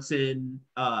 Johnson?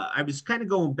 I was kind of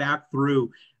going back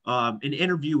through an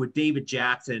interview with David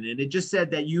Jackson, and it just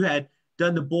said that you had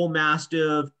done the Bull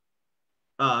Mastiff,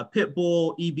 Pit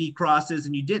Bull, EB crosses,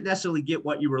 and you didn't necessarily get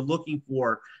what you were looking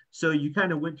for. So you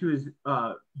kind of went to his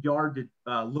yard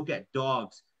to look at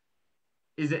dogs.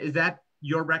 Is that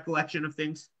your recollection of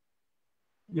things?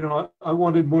 You know, I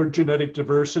wanted more genetic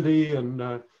diversity, and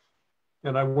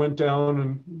I went down,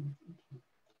 and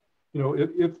you know,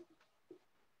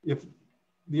 if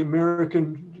the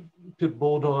American Pit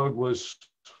Bulldog was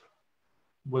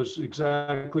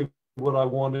exactly what I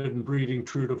wanted and breeding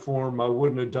true to form, I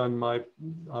would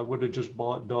have just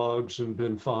bought dogs and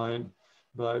been fine.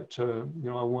 But you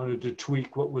know, I wanted to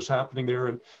tweak what was happening there,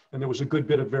 and there was a good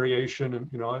bit of variation. And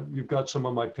you know, you've got some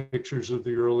of my pictures of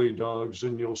the early dogs,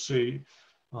 and you'll see.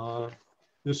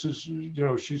 This is, you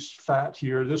know, she's fat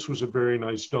here. This was a very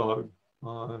nice dog,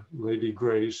 Lady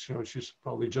Grace. You know, she's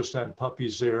probably just had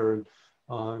puppies there, and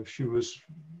she was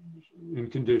in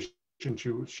condition.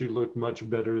 She looked much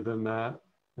better than that.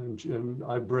 And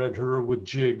I bred her with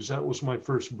jigs. That was my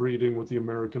first breeding with the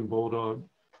American Bulldog.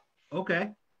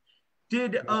 Okay.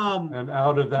 And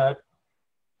out of that.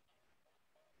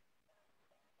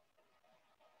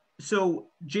 So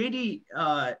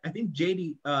I think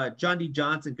John D.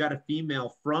 Johnson got a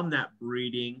female from that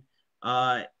breeding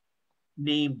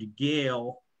named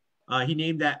Gail. He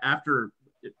named that after,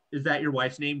 is that your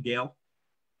wife's name, Gail?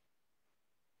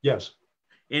 Yes.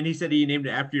 And he said he named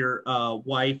it after your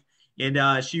wife.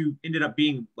 And she ended up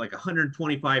being like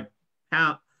 125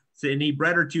 pounds. And he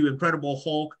bred her to Incredible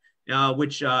Hulk,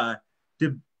 which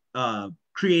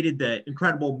created the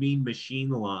Incredible Mean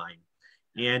Machine line.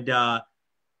 And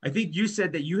I think you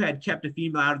said that you had kept a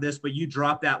female out of this, but you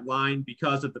dropped that line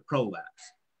because of the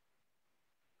prolapse.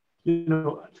 You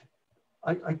know,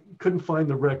 I couldn't find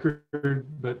the record,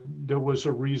 but there was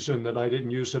a reason that I didn't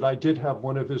use it. I did have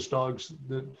one of his dogs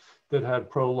that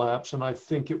had prolapse, and I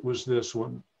think it was this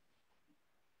one.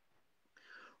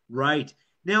 Right.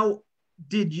 Now,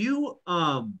 did you,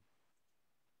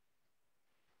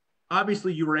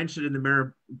 obviously you were interested in the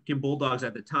American Bulldogs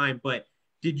at the time, but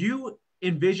did you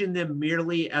envision them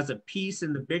merely as a piece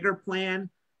in the bigger plan?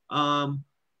 And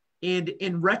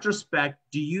in retrospect,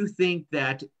 do you think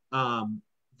that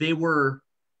they were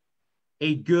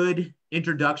a good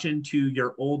introduction to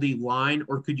your Olde line,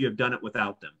 or could you have done it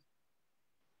without them?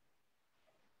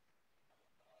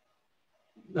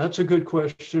 That's a good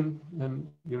question. And,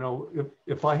 you know,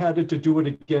 if I had to do it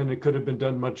again, it could have been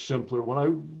done much simpler. When I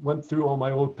went through all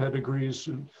my old pedigrees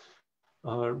and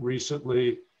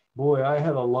recently, boy, I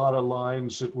had a lot of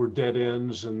lines that were dead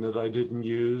ends and that I didn't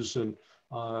use. And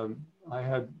I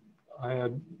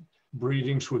had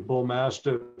breedings with Bull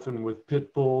Mastiff and with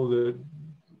Pit Bull that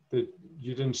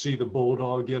you didn't see the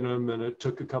Bulldog in them, and it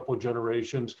took a couple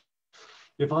generations.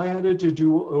 If I had it to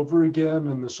do over again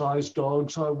and the size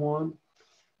dogs I want,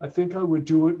 I think I would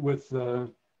do it with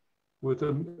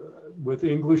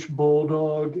English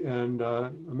Bulldog and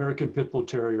American Pit Bull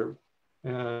Terrier,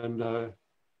 and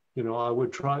you know, I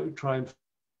would try and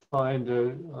find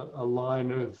a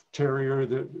line of terrier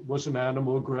that wasn't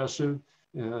animal aggressive,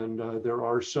 and there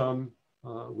are some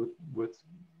with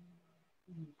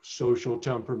social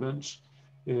temperaments,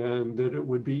 and that it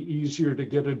would be easier to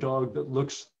get a dog that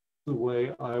looks the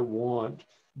way I want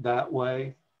that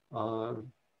way,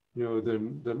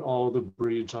 than all the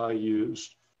breeds I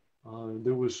used.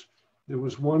 There was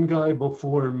one guy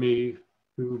before me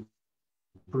who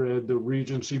bred the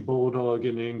Regency Bulldog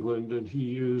in England, and he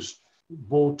used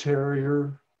Bull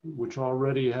Terrier, which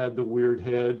already had the weird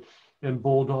head, and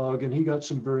Bulldog, and he got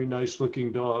some very nice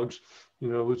looking dogs.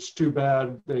 It's too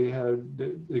bad they had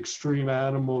extreme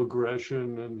animal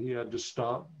aggression, and he had to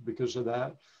stop because of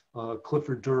that.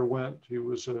 Clifford Derwent, he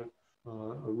was a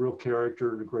real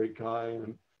character and a great guy,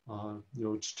 and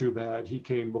it's too bad he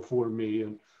came before me.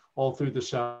 And all through the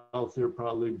South, there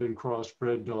probably been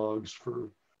crossbred dogs for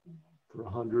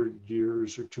 100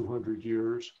 years or 200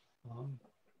 years.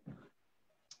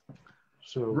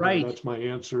 So right. That's my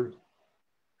answer.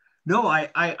 No,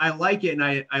 I like it, and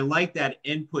I like that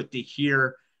input to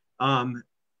hear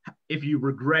if you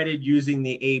regretted using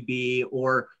the AB,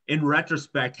 or in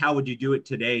retrospect, how would you do it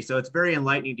today? So it's very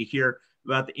enlightening to hear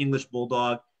about the English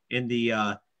Bulldog and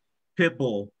the Pit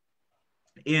Bull.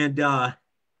 And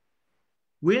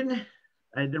when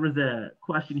there was a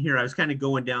question here, I was kind of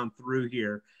going down through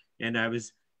here, and I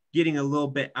was getting a little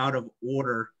bit out of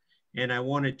order, and I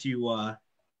wanted to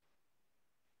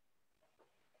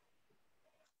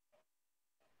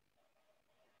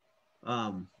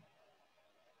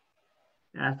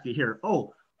ask you here.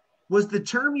 Oh, was the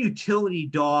term utility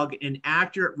dog an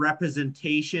accurate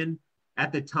representation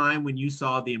at the time when you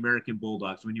saw the American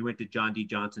Bulldogs, when you went to John D.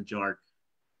 Johnson's yard?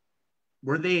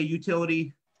 Were they a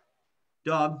utility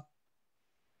dog?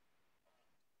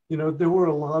 There were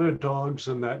a lot of dogs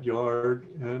in that yard,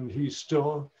 and he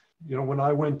still, when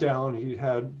I went down, he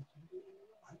had,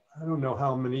 I don't know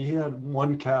how many, he had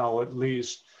one cow at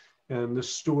least. And the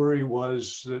story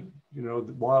was that,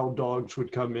 the wild dogs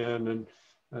would come in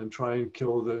and try and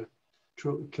kill the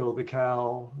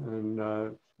cow,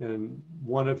 and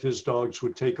one of his dogs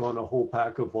would take on a whole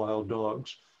pack of wild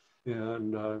dogs.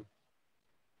 And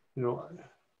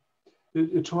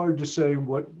it's hard to say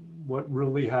what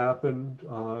really happened.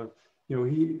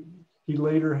 He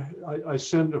later, I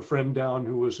sent a friend down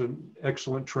who was an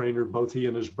excellent trainer, both he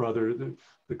and his brother, the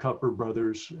Cupper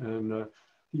brothers, and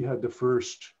he had the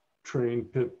first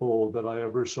trained pit bull that I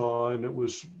ever saw, and it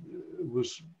was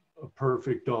a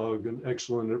perfect dog and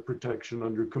excellent at protection,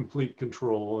 under complete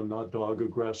control and not dog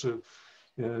aggressive.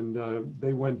 And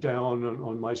they went down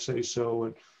on my say-so,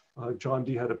 and John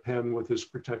D had a pen with his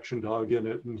protection dog in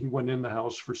it, and he went in the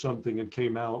house for something and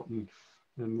came out, and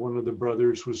one of the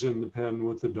brothers was in the pen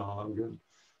with the dog. And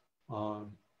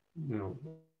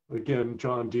again,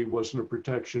 John D wasn't a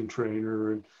protection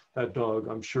trainer, and that dog,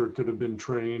 I'm sure, could have been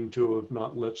trained to have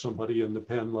not let somebody in the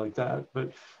pen like that,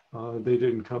 but they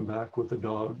didn't come back with a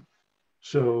dog.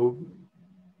 So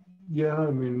yeah,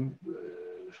 I mean,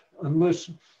 unless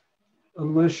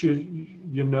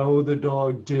you know the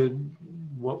dog did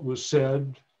what was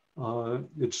said,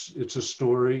 it's a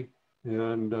story.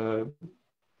 And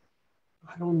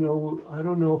I don't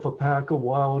know if a pack of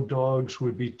wild dogs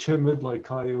would be timid like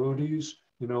coyotes.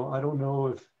 I don't know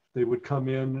if they would come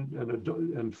in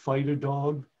and fight a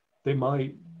dog. They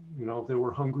might, if they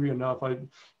were hungry enough.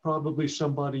 Probably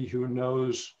somebody who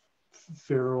knows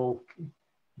feral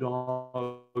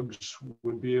dogs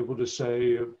would be able to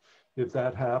say if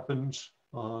that happens.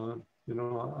 I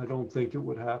don't think it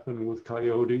would happen with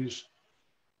coyotes.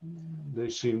 They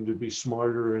seem to be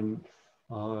smarter, and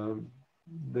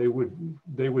they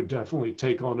would definitely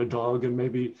take on a dog, and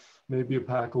maybe a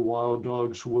pack of wild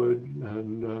dogs would.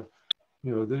 And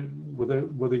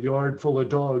with a yard full of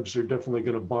dogs, they're definitely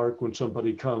going to bark when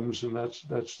somebody comes, and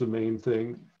that's the main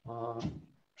thing.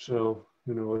 So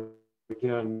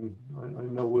again, I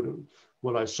know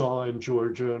what I saw in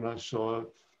Georgia, and I saw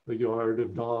a yard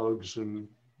of dogs, and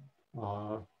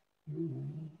I'm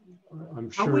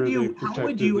sure they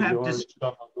protected the yard.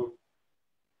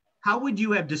 How would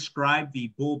you have described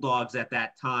the Bulldogs at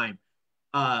that time?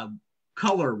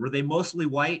 Color, were they mostly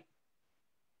white,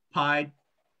 pied?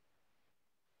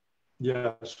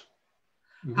 Yes.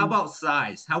 Mm-hmm. How about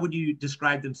size? How would you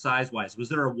describe them size-wise? Was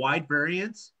there a wide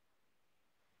variance?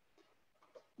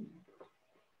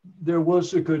 There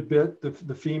was a good bit.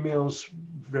 The females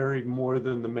varied more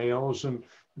than the males, and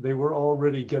they were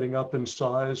already getting up in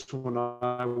size when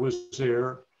I was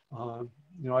there.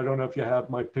 I don't know if you have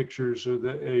my pictures of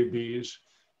the ABs,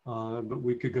 but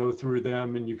we could go through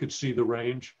them and you could see the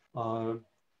range.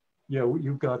 Yeah,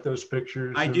 you've got those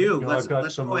pictures. I do. Let's go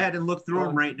ahead and look through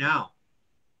them right now.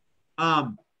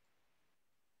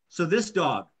 So this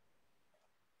dog,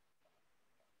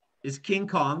 is King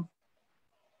Kong.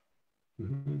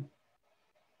 Mm-hmm.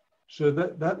 So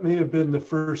that may have been the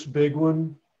first big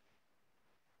one.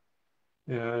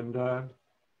 And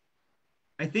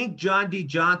I think John D.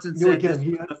 Johnson you know, said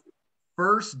again, this was the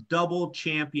first double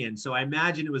champion. So I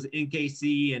imagine it was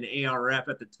NKC and ARF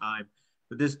at the time.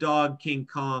 But this dog, King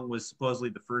Kong, was supposedly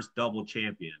the first double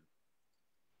champion.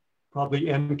 probably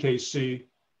NKC.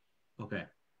 Okay.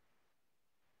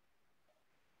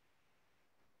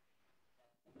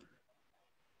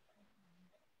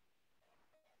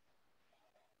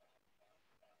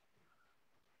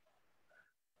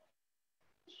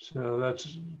 So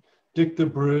that's Dick the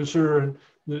Bruiser. And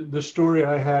the story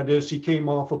I had is he came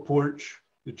off a porch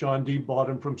that John D. bought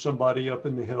him from somebody up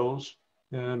in the hills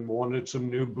and wanted some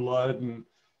new blood, and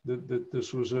that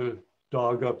this was a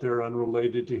dog up there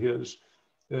unrelated to his.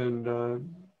 And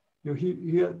you know,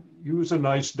 he was a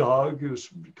nice dog. He was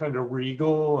kind of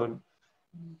regal and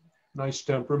nice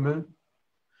temperament.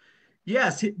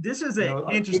 Yes, this is an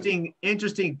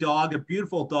interesting dog, a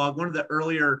beautiful dog. One of the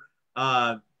earlier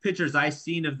pictures I've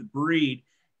seen of the breed.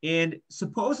 And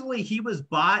supposedly he was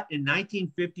bought in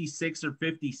 1956 or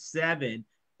 57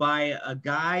 by a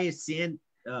guy,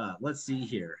 let's see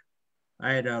here.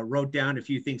 I had wrote down a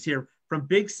few things here from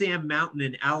Big Sam Mountain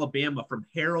in Alabama from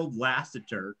Harold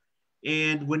Lassiter.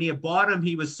 And when he had bought him,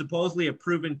 he was supposedly a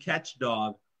proven catch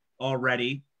dog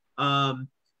already.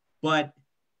 But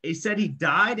he said he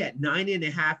died at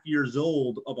 9.5 years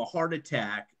old of a heart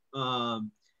attack.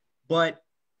 But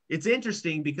it's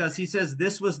interesting because he says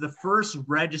this was the first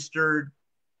registered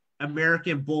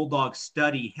American Bulldog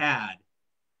stud he had.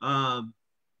 And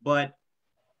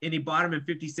he bought him in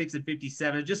 56 and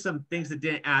 57. Just some things that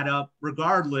didn't add up.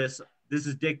 Regardless, this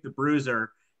is Dick the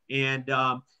Bruiser. And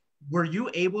were you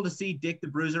able to see Dick the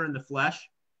Bruiser in the flesh?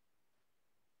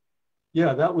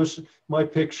 Yeah, that was my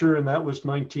picture, and that was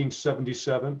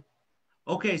 1977.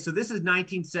 Okay, so this is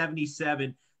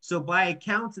 1977. So by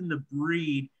accounts in the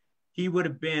breed, he would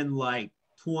have been like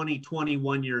 20,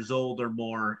 21 years old or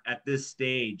more at this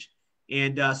stage.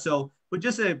 And but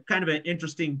just a kind of an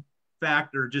interesting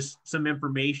factor, just some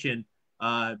information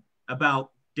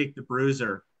about Dick the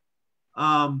Bruiser.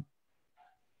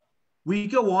 We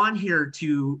go on here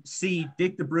to see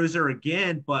Dick the Bruiser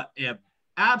again, but an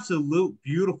absolute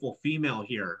beautiful female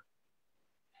here.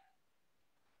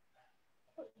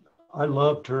 I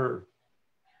loved her.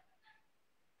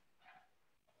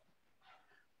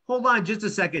 Hold on just a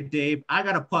second, Dave. I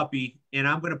got a puppy, and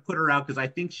I'm going to put her out because I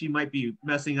think she might be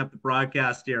messing up the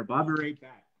broadcast here. But I'll be right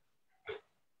back.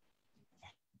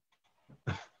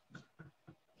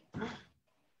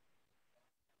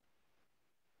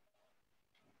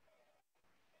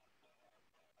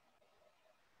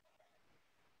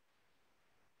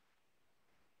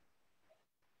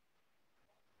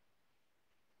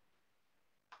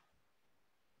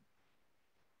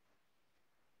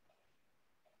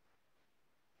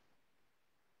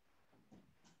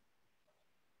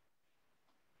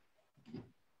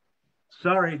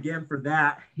 Sorry again for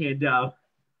that. And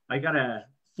I got a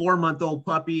 4-month-old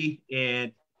puppy,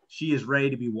 and she is ready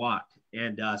to be walked.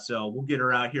 And so we'll get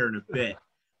her out here in a bit.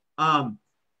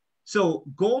 So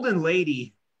Golden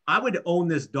Lady, I would own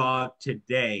this dog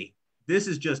today. This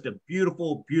is just a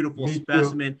beautiful, beautiful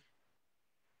specimen.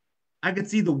 I could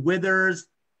see the withers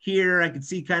here. I could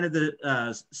see kind of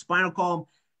the spinal column.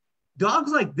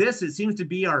 Dogs like this, it seems to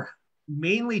be, are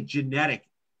mainly genetic.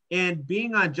 And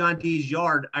being on John D's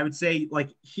yard, I would say, like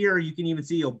here, you can even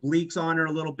see obliques on her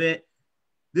a little bit.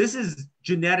 This is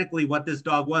genetically what this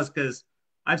dog was, because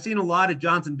I've seen a lot of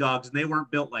Johnson dogs and they weren't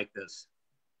built like this.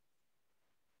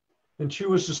 And she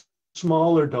was a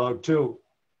smaller dog too.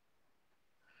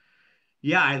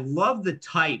 Yeah, I love the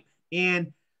type.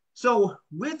 And so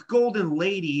with Golden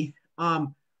Lady,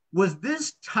 was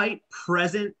this type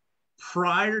present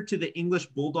prior to the English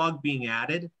Bulldog being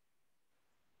added?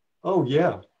 Oh,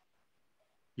 yeah.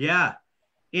 Yeah.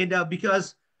 And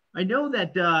because I know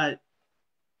that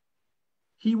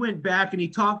he went back and he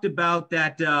talked about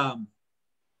that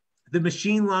the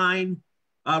machine line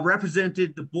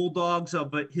represented the Bulldogs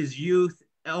of his youth,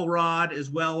 Elrod as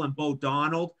well, and Bo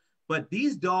Donald. But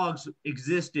these dogs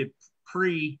existed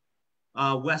pre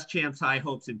West Champs High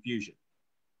Hopes Infusion.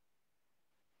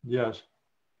 Yes.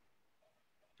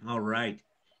 All right.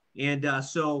 And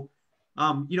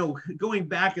you know, going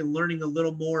back and learning a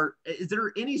little more, is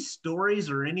there any stories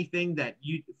or anything that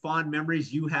fond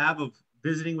memories you have of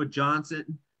visiting with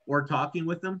Johnson or talking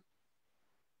with them?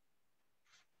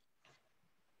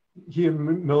 He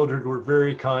and Mildred were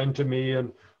very kind to me.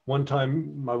 And one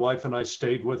time my wife and I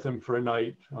stayed with him for a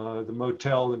night. The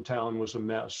motel in town was a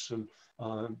mess, and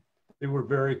they were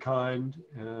very kind.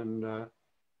 And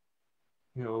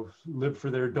live for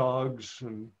their dogs.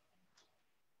 And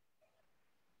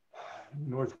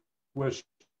Northwest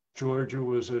Georgia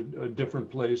was a different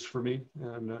place for me,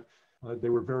 and they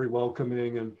were very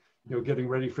welcoming. And getting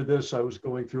ready for this, I was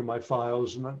going through my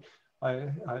files, and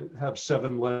I have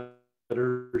 7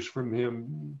 letters from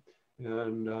him,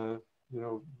 and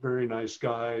very nice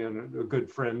guy and a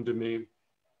good friend to me.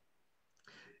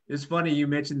 It's funny you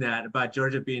mentioned that about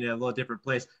Georgia being a little different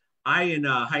place. I in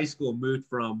high school moved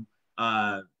from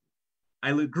I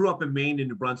grew up in Maine and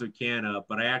New Brunswick, Canada,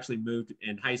 but I actually moved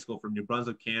in high school from New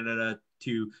Brunswick, Canada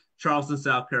to Charleston,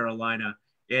 South Carolina.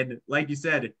 And like you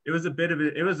said, it was a bit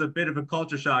of a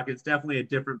culture shock. It's definitely a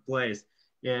different place,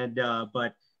 and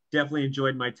but definitely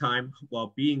enjoyed my time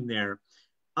while being there.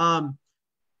 Um,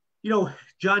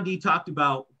 John D talked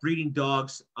about breeding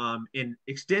dogs and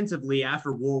extensively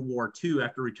after World War II.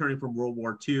 After returning from World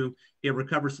War II, he had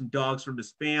recovered some dogs from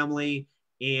his family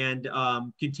and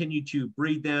continued to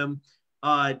breed them.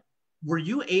 Uh, were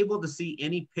you able to see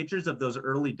any pictures of those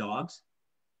early dogs?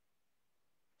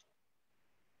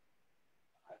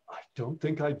 I don't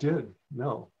think I did.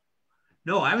 No.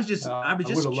 No, I was just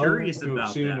curious to have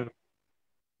about seen that. him.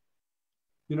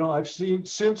 I've seen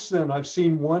since then. I've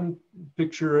seen one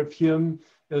picture of him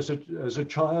as a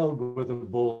child with a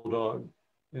bulldog,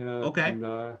 and Okay.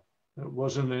 it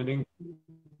wasn't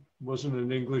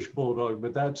an English bulldog,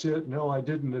 but that's it. No, I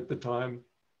didn't at the time.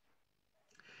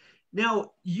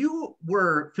 Now, you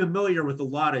were familiar with a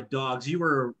lot of dogs. You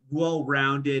were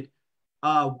well-rounded.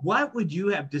 What would you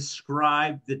have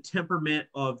described the temperament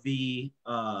of the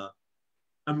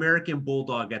American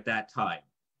Bulldog at that time?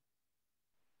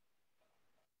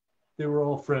 They were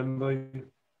all friendly,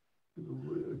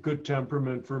 good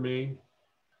temperament for me.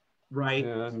 Right.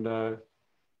 And,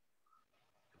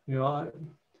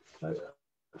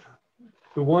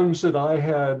 the ones that I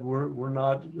had were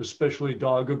not especially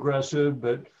dog aggressive,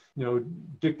 but,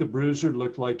 Dick the Bruiser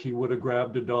looked like he would have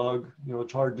grabbed a dog.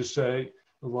 It's hard to say.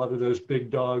 A lot of those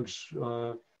big dogs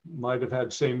might have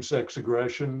had same-sex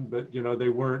aggression, but, they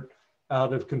weren't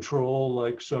out of control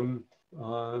like some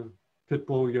pit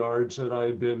bull yards that I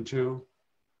had been to.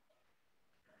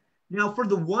 Now, for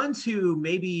the ones who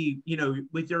maybe,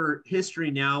 with your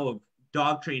history now of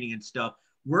dog training and stuff,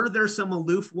 were there some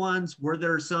aloof ones? Were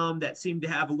there some that seemed to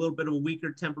have a little bit of a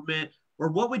weaker temperament? Or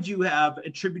what would you have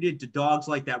attributed to dogs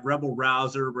like that Rebel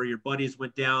Rouser where your buddies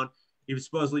went down? He was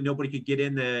supposedly nobody could get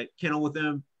in the kennel with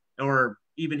him or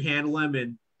even handle him,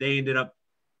 and they ended up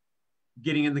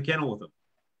getting in the kennel with him.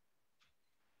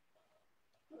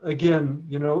 Again,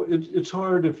 it's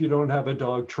hard if you don't have a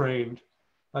dog trained.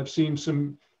 I've seen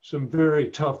some very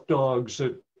tough dogs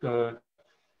that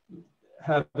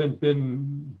haven't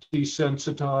been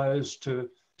desensitized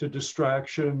to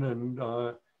distraction and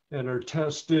are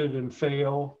tested and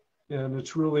fail, and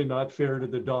it's really not fair to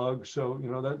the dog. So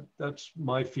that's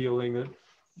my feeling, that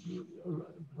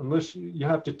unless you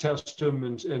have to test them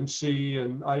and see,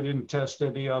 and I didn't test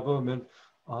any of them, and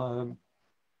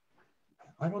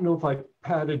I don't know if I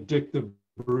patted Dick the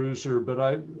Bruiser, but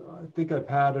I think I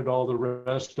patted all the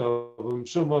rest of them.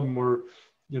 Some of them were,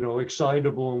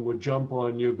 excitable and would jump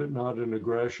on you, but not in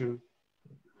aggression.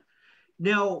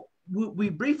 Now, we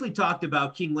briefly talked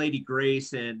about King Lady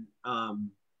Grace, and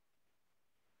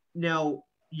now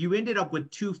you ended up with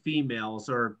 2 females,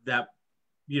 or that,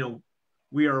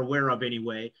 we are aware of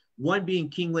anyway. One being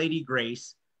King Lady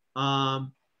Grace,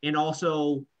 and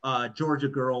also Georgia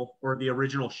Girl, or the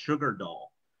original Sugar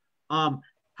Doll.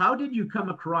 How did you come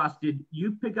across? Did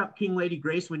you pick up King Lady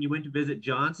Grace when you went to visit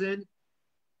Johnson?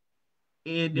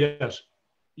 And yes.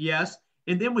 Yes.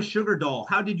 And then with Sugar Doll,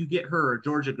 how did you get her,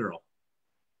 Georgia Girl?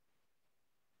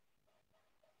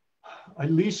 I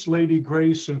leased Lady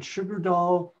Grace, and Sugar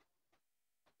Doll,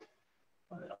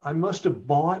 I must have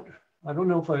bought. I don't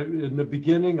know if in the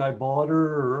beginning I bought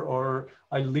her or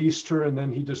I leased her, and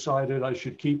then he decided I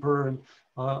should keep her, and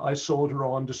I sold her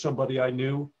on to somebody I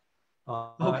knew.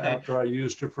 After I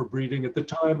used her for breeding. At the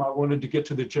time, I wanted to get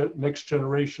to the next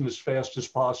generation as fast as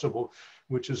possible,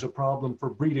 which is a problem for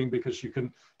breeding because you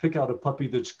can pick out a puppy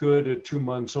that's good at 2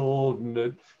 months old, and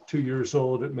at 2 years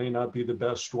old, it may not be the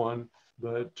best one.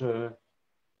 But,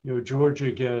 Georgia,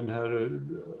 again, had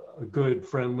a good,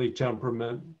 friendly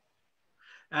temperament.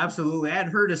 Absolutely. I had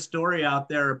heard a story out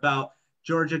there about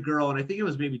Georgia Girl, and I think it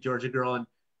was maybe Georgia Girl, and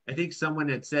I think someone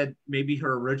had said maybe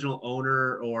her original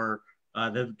owner or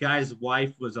the guy's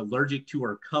wife was allergic to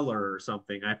her color or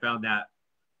something. I found that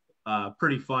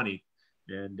pretty funny.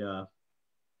 And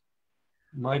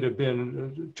might have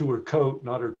been to her coat,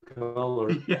 not her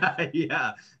color.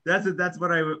 Yeah. That's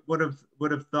what I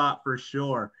would have thought for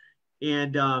sure.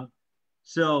 And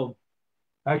so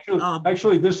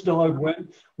Actually, this dog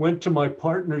went to my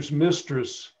partner's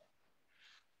mistress.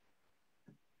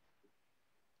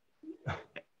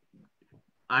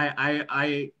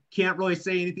 I can't really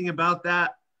say anything about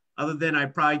that other than I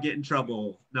probably get in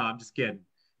trouble. No, I'm just kidding.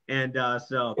 And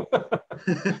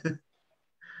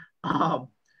um,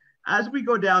 as we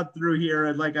go down through here,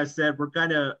 and like I said, we're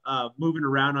kind of moving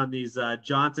around on these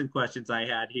Johnson questions I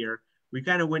had here. We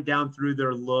kind of went down through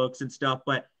their looks and stuff,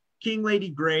 but King Lady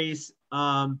Grace,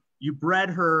 you bred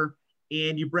her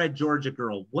and you bred Georgia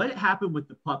Girl. What happened with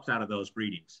the pups out of those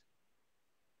breedings?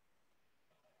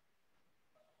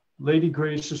 Lady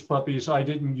Grace's puppies I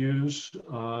didn't use.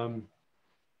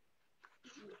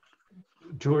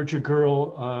 Georgia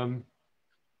Girl,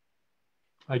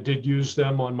 I did use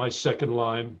them on my second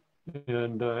line.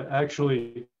 And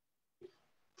actually,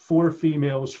 4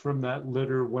 females from that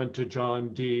litter went to John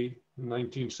D. in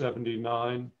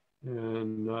 1979.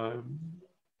 And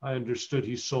I understood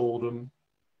he sold them.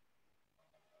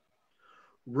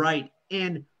 Right.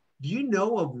 And do you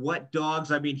know of what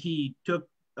dogs? I mean, he took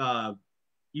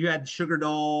you had Sugar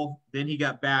Doll, then he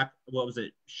got back, what was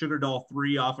it, Sugar Doll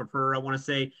 3 off of her, I want to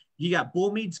say. He got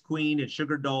Bullmead's Queen and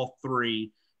Sugar Doll 3.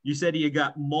 You said he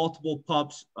got multiple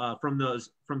pups from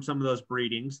some of those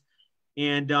breedings.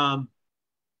 And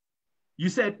you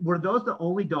said, were those the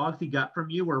only dogs he got from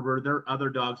you, or were there other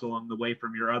dogs along the way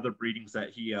from your other breedings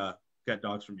that he got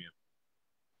dogs from you?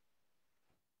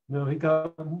 No, he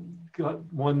got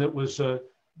one that was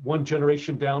one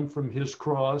generation down from his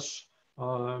cross.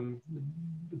 The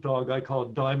dog I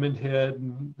called Diamond Head,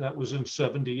 and that was in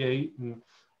 78. And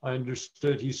I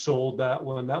understood he sold that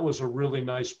one. That was a really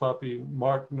nice puppy,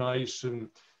 marked nice and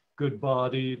good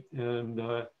body. And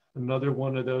another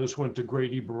one of those went to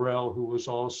Grady Burrell, who was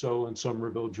also in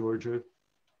Somerville, Georgia.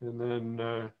 And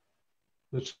then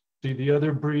let's see, the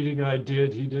other breeding I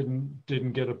did, he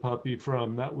didn't get a puppy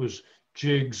from. That was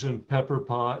Jigs and Pepper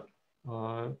Pot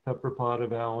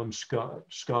of Alan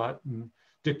Scott, and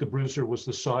Dick the Bruiser was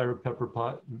the sire of Pepper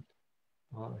Pot. And,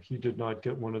 he did not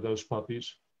get one of those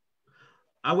puppies.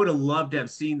 I would have loved to have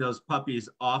seen those puppies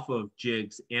off of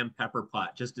Jigs and Pepper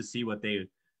Pot just to see what they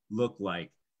look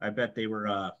like. I bet they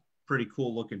were pretty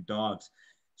cool looking dogs.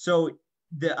 So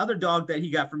the other dog that he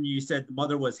got from you, you said the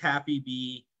mother was Happy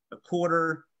Bee, a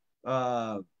quarter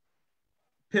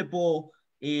pit bull,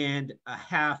 and a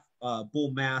half bull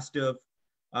mastiff.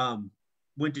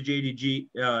 Went to JDG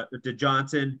to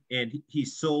Johnson, and he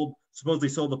supposedly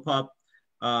sold the pup.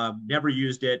 Never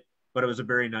used it, but it was a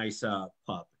very nice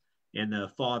pup. And the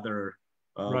father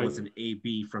Right. was an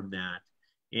AB from that.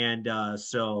 And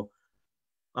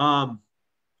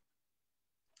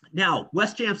now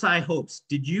West Champs High Hopes.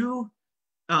 Did you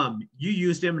you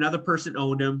used him? Another person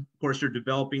owned him. Of course, you're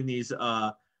developing these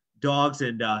dogs,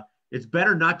 and it's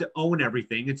better not to own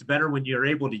everything. It's better when you're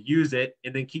able to use it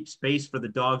and then keep space for the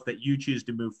dogs that you choose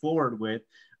to move forward with.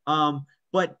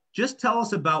 But just tell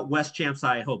us about West Champs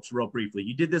High Hopes real briefly.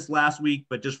 You did this last week,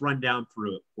 but just run down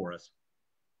through it for us.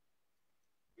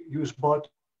 He was bought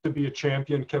to be a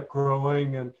champion, kept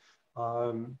growing, and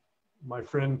my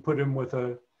friend put him at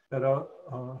a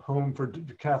home for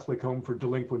Catholic home for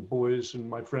delinquent boys, and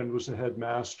my friend was the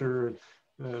headmaster,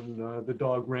 and the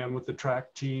dog ran with the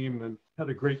track team and had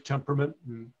a great temperament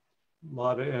and a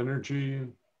lot of energy.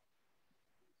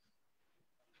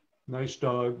 Nice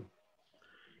dog.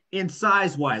 And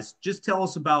size-wise, just tell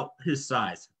us about his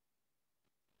size.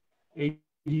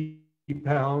 80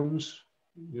 pounds.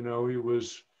 You know, he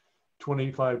was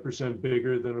 25%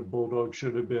 bigger than a bulldog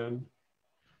should have been.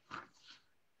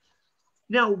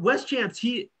 Now, West Champs,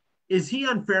 is he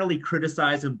unfairly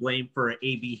criticized and blamed for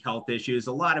AB health issues?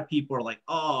 A lot of people are like,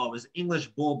 oh, it was English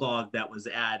Bulldog that was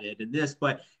added and this,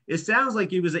 but it sounds like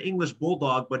he was an English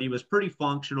Bulldog, but he was pretty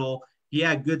functional. He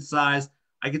had good size.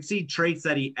 I could see traits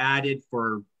that he added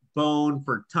for bone,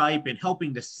 for type, and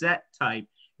helping to set type.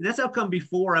 And that's how come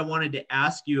before I wanted to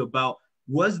ask you about,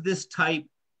 was this type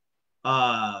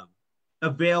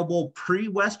available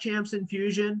pre-West Champs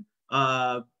infusion?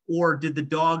 Or did the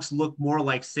dogs look more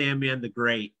like Sandman the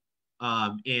Great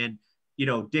and, you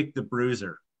know, Dick the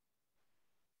Bruiser?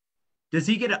 Does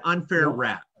he get an unfair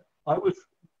rap? I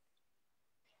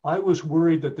was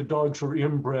worried that the dogs were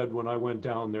inbred when I went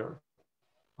down there.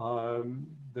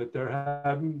 That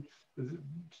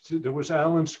there was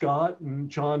Alan Scott and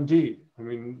John D. I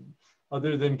mean,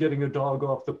 other than getting a dog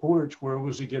off the porch, where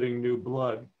was he getting new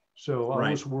blood? So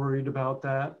I was worried about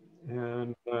that.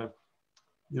 And,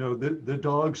 you know, the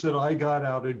dogs that I got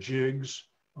out of Jigs,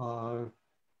 I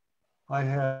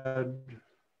had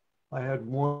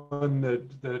one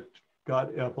that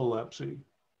got epilepsy,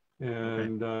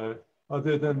 and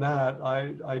other than that,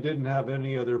 I didn't have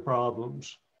any other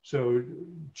problems. So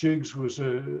Jigs was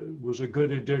a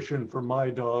good addition for my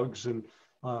dogs, and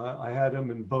I had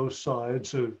him in both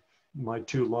sides of my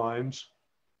two lines.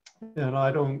 And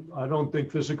I don't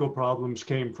think physical problems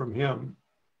came from him.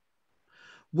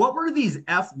 What were these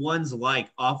F1s like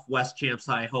off West Champs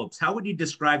High Hopes? How would you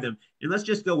describe them? And let's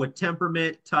just go with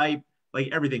temperament, type, like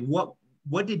everything. What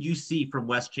did you see from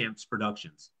West Champs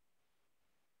Productions?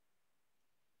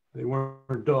 They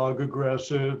weren't dog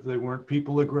aggressive. They weren't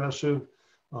people aggressive.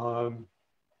 You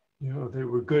know, they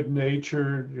were good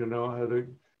natured. You know,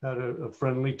 had a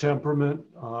friendly temperament.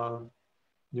 You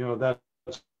know, that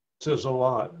says a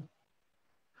lot.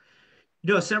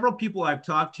 You know, several people I've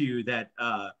talked to that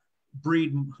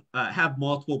breed have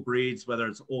multiple breeds, whether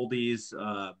it's oldies,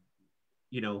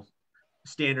 you know,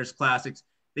 standards, classics.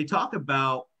 They talk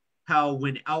about how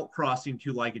when outcrossing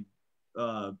to like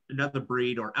another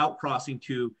breed or outcrossing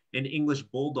to an English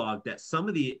Bulldog, that some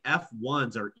of the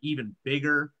F1s are even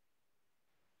bigger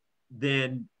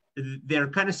than they're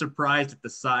kind of surprised at the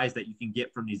size that you can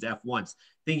get from these F1s,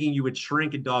 thinking you would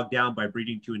shrink a dog down by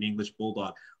breeding to an English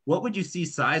Bulldog. What would you see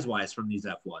size-wise from these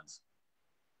F1s?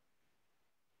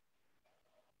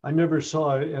 I never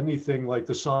saw anything like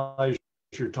the size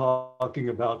you're talking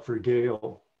about for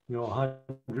Gale. You know,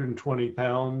 120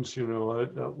 pounds, you know,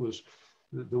 that was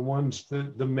the ones,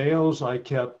 the males I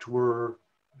kept were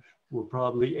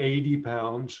probably 80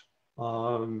 pounds.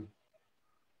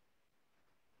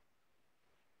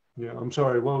 Yeah, I'm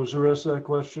sorry, what was the rest of that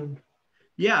question?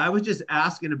 Yeah, I was just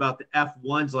asking about the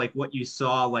F1s, like what you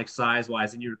saw, like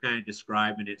size-wise, and you were kind of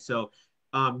describing it. So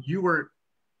you weren't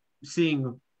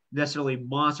seeing necessarily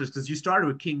monsters because you started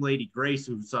with King Lady Grace,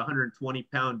 who's a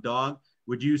 120-pound dog.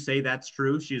 Would you say that's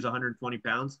true? She's 120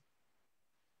 pounds?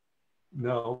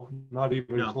 No, not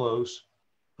even No. close.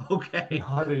 Okay.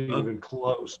 Not even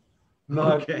close.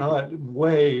 Okay. Not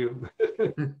way.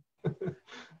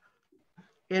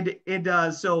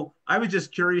 And so I was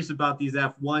just curious about these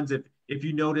F1s. If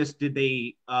you noticed, did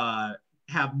they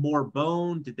have more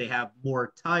bone? Did they have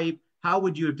more type? How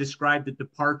would you have described the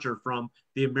departure from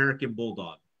the American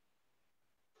Bulldog?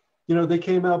 You know, they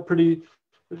came out pretty,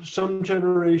 some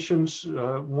generations,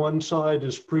 one side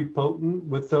is prepotent.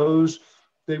 With those,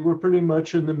 they were pretty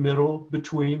much in the middle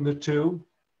between the two.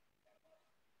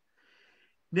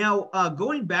 Now,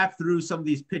 going back through some of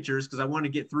these pictures, because I want to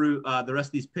get through the rest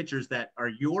of these pictures that are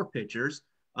your pictures.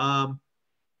 I'm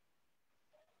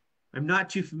not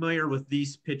too familiar with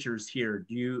these pictures here.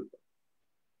 Do you?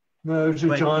 No, those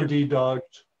are John D.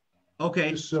 dogs.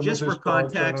 Okay, Some just of for his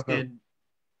dogs, I context don't know.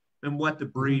 and what the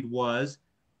breed was.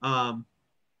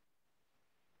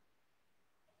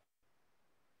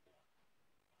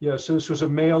 Yes, this was a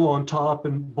male on top,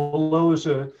 and below is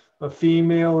a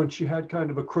female, and she had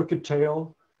kind of a crooked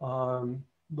tail, a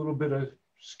little bit of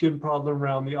skin problem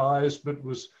around the eyes, but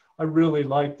I really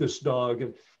liked this dog.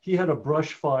 And he had a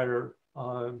brush fire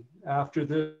after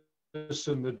this,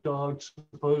 and the dog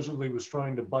supposedly was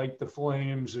trying to bite the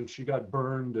flames, and she got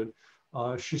burned, and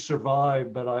she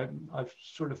survived, but I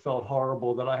sort of felt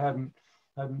horrible that I hadn't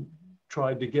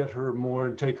tried to get her more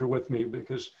and take her with me,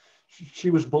 because she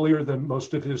was bullier than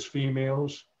most of his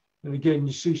females. And again,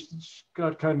 you see, she's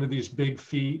got kind of these big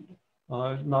feet,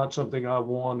 not something I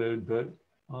wanted, but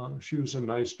she was a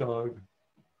nice dog.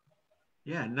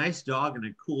 Yeah, nice dog and a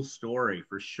cool story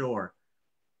for sure.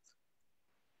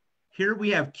 Here we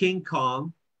have King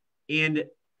Kong and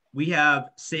we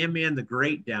have Sandman the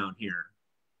Great down here.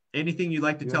 Anything you'd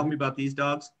like to tell me about these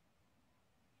dogs?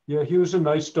 Yeah, he was a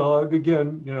nice dog.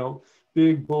 Again, you know,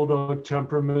 big bulldog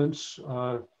temperaments.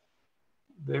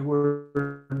 They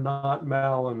were not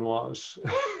Malinois.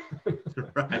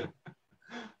 Right.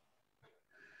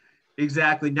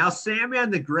 Exactly. Now,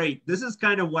 Sandman the Great, this is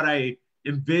kind of what I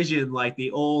envisioned, like the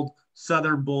old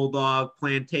Southern Bulldog,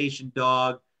 plantation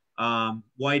dog,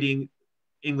 white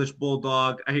English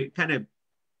Bulldog. I kind of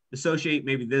associate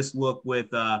maybe this look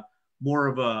with more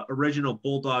of a original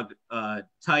Bulldog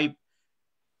type.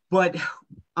 But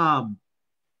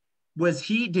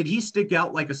did he stick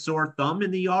out like a sore thumb in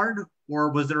the yard, or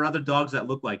was there other dogs that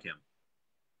looked like him?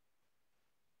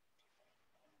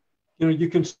 You know, you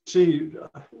can see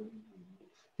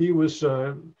he was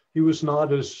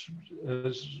not as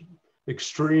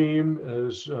extreme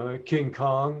as King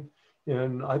Kong,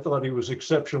 and I thought he was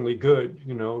exceptionally good.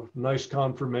 You know, nice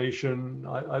conformation.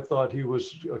 I thought he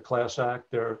was a class act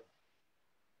there.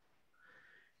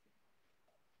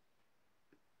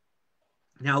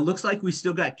 Now it looks like we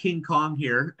still got King Kong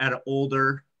here at an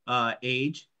older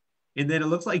age. And then it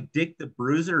looks like Dick the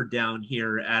Bruiser down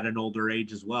here at an older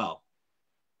age as well.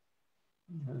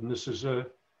 And this is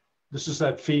This is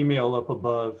that female up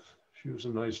above. She was a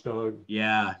nice dog.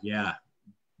 Yeah, yeah,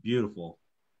 beautiful.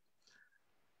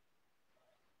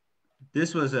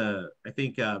 This was I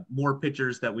think more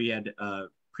pictures that we had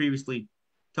previously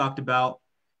talked about.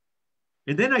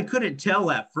 And then I couldn't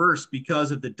tell at first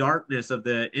because of the darkness of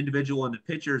the individual in the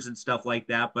pictures and stuff like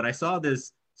that. But I saw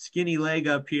this skinny leg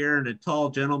up here and a tall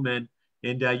gentleman.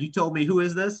 And you told me, who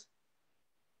is this?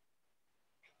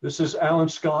 This is Alan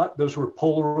Scott. Those were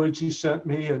Polaroids he sent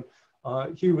me, and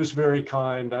he was very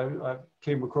kind. I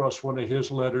came across one of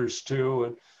his letters too,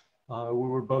 and we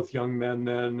were both young men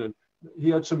then, and he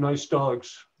had some nice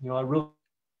dogs. You know, I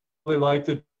really liked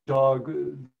the dog,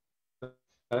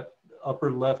 that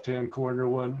upper left-hand corner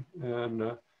one,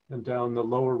 and down the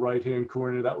lower right-hand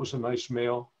corner, that was a nice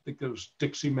male. I think it was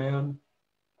Dixie Man.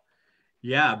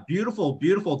 Yeah, beautiful,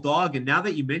 beautiful dog. And now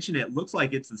that you mention it, it looks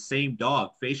like it's the same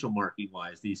dog, facial marking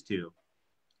wise, these two.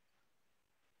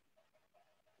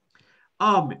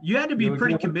 You had to be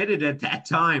pretty committed at that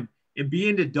time and be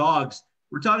into dogs.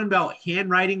 We're talking about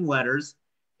handwriting letters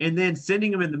and then sending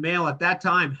them in the mail at that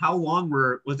time. How long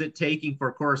was it taking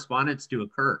for correspondence to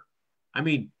occur? I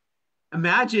mean,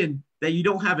 imagine that you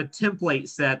don't have a template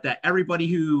set that everybody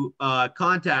who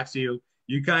contacts you,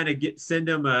 you kind of send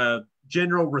them a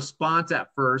general response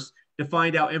at first to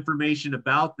find out information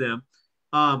about them.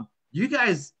 You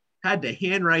guys had to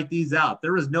handwrite these out.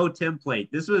 There was no template.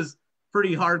 This was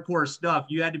pretty hardcore stuff.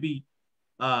 You had to be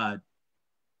quite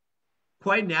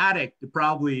an addict to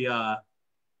probably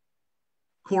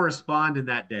correspond in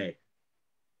that day.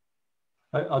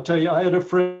 I'll tell you, I had a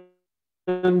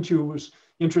friend who was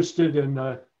interested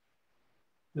in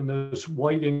those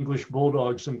white English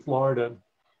Bulldogs in Florida.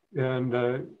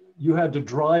 And you had to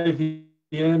drive in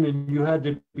and you had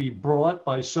to be brought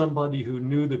by somebody who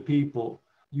knew the people.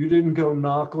 You didn't go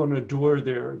knock on a door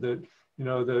there. That, you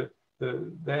know, the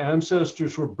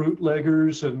ancestors were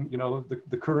bootleggers, and, you know,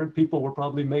 the current people were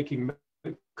probably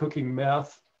cooking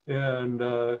meth. And,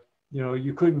 you know,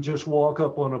 you couldn't just walk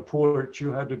up on a porch.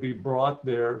 You had to be brought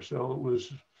there. So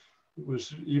it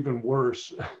was even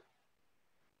worse.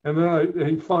 And then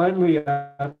he finally,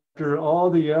 after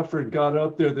all the effort, got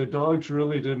up there. The dogs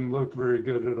really didn't look very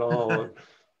good at all.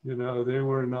 You know, they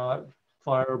were not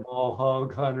fireball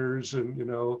hog hunters, and, you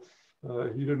know,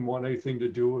 he didn't want anything to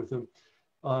do with them.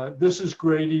 This is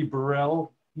Grady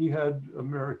Burrell. He had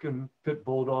American Pit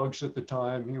Bulldogs at the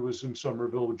time. He was in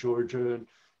Somerville, Georgia, and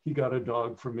he got a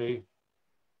dog for me.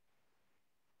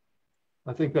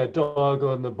 I think that dog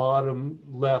on the bottom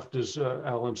left is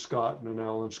Alan Scott, and an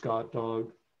Alan Scott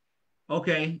dog.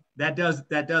 Okay, that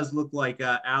does look like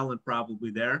Alan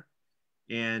probably there.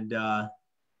 And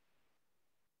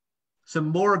some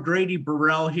more Grady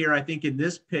Burrell here, I think, in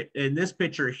this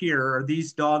picture here. Are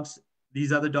these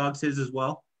other dogs his as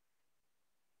well?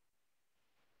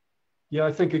 Yeah,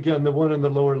 I think, again, the one in the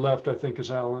lower left, I think,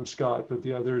 is Alan Scott, but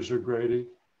the others are Grady.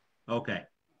 Okay.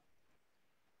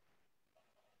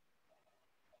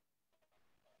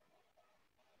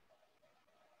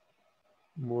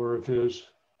 More of his.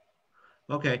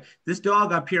 Okay, this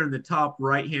dog up here in the top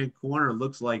right-hand corner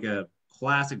looks like a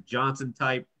classic Johnson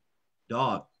type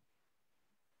dog.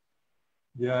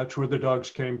 Yeah, that's where the dogs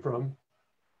came from.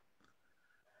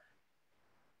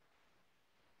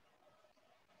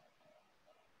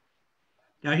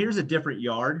 Now here's a different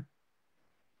yard.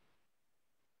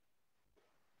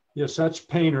 Yes, that's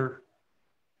Painter.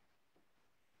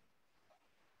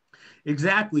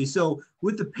 Exactly. So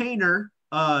with the Painter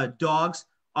dogs,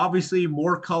 obviously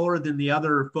more color than the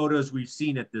other photos we've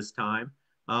seen at this time,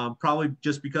 probably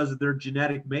just because of their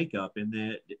genetic makeup and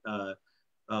the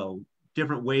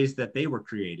different ways that they were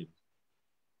created.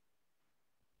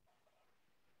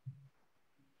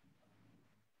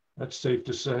 That's safe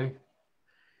to say.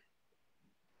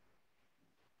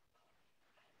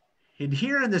 And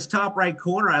here in this top right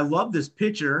corner, I love this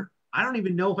picture. I don't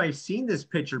even know if I've seen this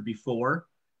picture before.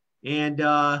 And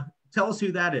tell us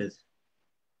who that is.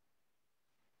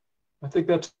 I think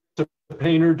that's the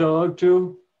Painter dog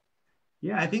too.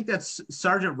 Yeah, I think that's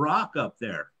Sergeant Rock up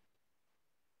there.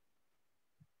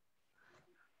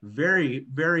 Very,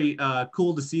 very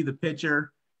cool to see the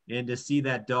picture and to see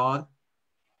that dog.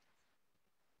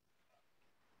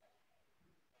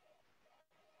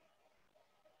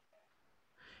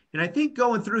 And I think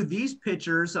going through these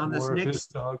pictures on this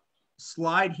next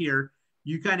slide here,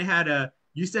 you kind of had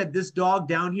you said this dog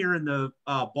down here in the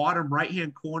bottom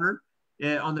right-hand corner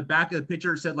on the back of the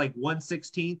picture, it said like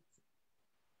 1/16.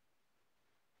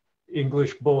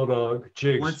 English Bulldog,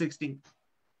 jigs. 1/16.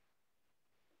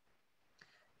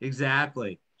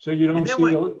 Exactly. So you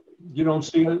don't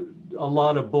see a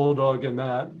lot of Bulldog in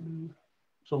that.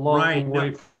 It's a long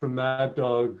way from that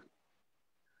dog.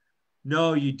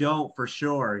 No, you don't for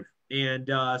sure. And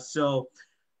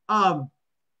um,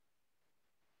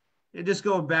 and just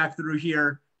going back through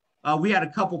here, we had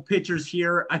a couple pictures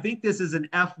here. I think this is an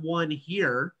F1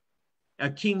 here, a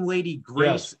King Lady Yes,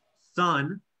 Grace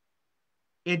son.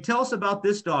 And tell us about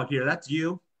this dog here. That's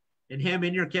you and him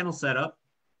in your kennel setup.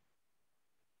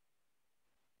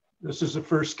 this is the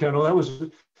first kennel.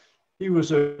 He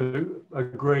was a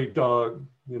great dog,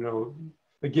 you know.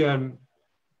 Again,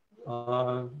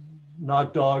 uh,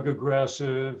 not dog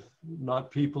aggressive, not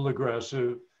people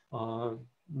aggressive, uh,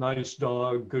 nice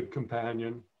dog, good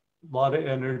companion, a lot of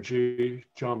energy,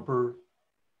 jumper.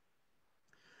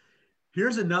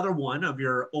 Here's another one of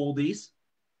your oldies.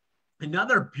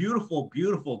 Another beautiful,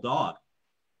 beautiful dog.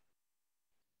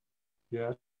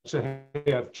 Yeah, it's a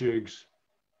half jigs.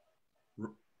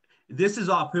 This is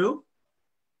off who?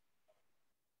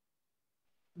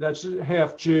 That's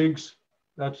half jigs.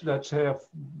 That's half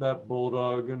that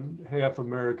bulldog and half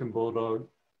American bulldog.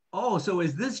 Oh, so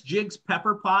is this Jig's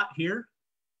Pepper Pot here?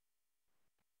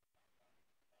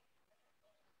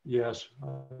 Yes, I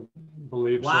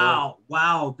believe so. Wow,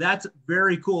 wow, that's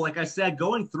very cool. Like I said,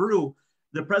 going through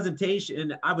the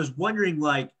presentation, I was wondering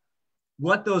like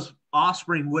what those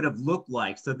offspring would have looked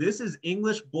like. So this is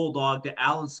English Bulldog to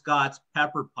Alan Scott's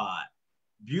Pepper Pot.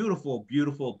 Beautiful,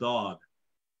 beautiful dog.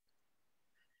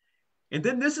 And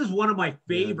then this is one of my Yeah, not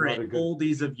favorite a good.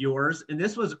 oldies of yours, and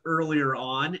this was earlier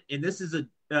on. And this is a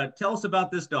tell us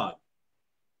about this dog.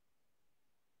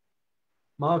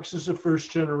 Mox is a first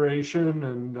generation,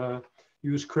 and he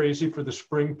was crazy for the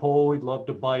spring pole. He loved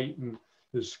to bite, and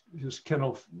his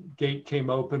kennel gate came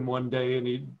open one day, and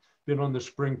he'd been on the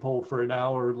spring pole for an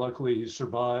hour. Luckily, he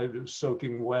survived. It was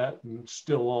soaking wet and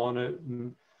still on it,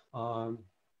 and um,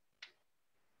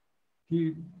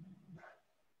 he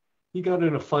he got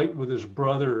in a fight with his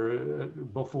brother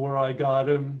before I got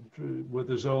him with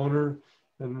his owner,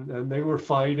 and they were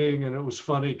fighting, and it was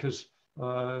funny because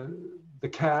the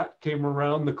cat came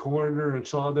around the corner and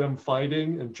saw them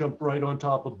fighting and jumped right on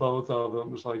top of both of them.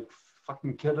 It was like,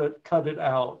 fucking cut it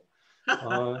out.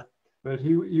 But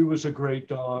he was a great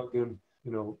dog, and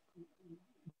you know,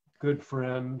 good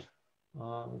friend.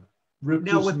 Ripped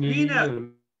Now, his with being knee a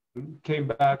and came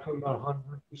back from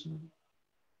 100%.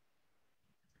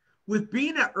 with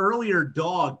being an earlier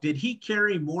dog, did he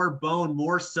carry more bone,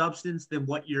 more substance than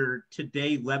what your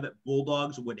today Leavitt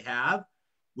Bulldogs would have?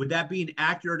 Would that be an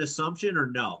accurate assumption or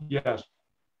no? Yes,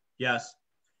 Yes.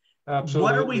 What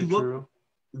are we absolutely true.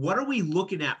 what are we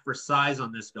looking at for size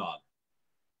on this dog?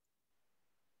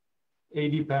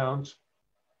 80 pounds.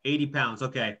 80 pounds.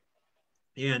 Okay.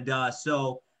 And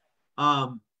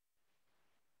um,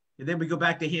 and then we go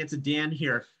back to Hanson Dan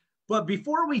here. But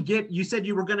before we get, you said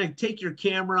you were going to take your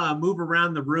camera and move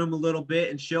around the room a little bit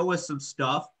and show us some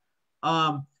stuff.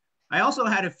 I also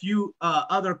had a few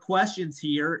other questions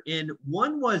here. And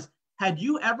one was, had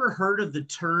you ever heard of the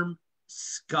term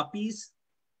scuppies?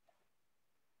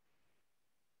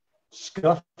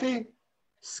 Scuffy?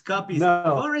 Scuppies. The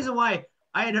No. only reason why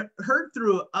I had heard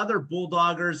through other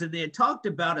bulldoggers, and they had talked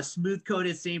about a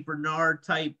smooth-coated Saint Bernard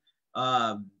type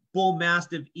bull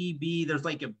mastiff EB. There's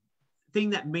like a thing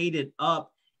that made it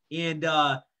up, and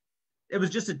it was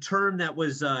just a term that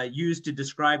was used to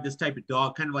describe this type of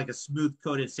dog, kind of like a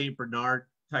smooth-coated Saint Bernard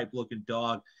type looking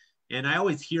dog. And I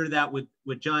always hear that with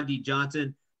John D.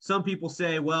 Johnson. Some people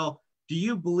say, well, do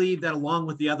you believe that along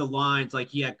with the other lines, like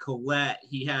he had Colette,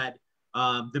 he had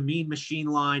the Mean Machine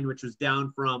line, which was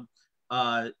down from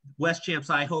West Champ's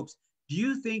High Hopes. Do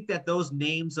you think that those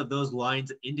names of those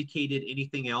lines indicated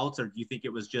anything else, or do you think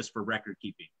it was just for record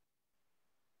keeping?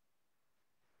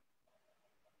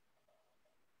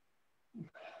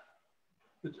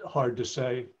 It's hard to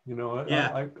say, you know,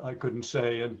 Yeah, I couldn't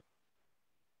say. And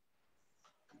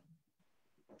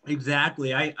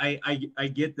exactly. I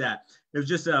get that. It was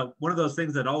just one of those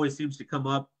things that always seems to come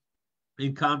up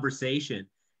in conversation.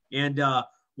 And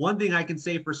one thing I can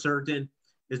say for certain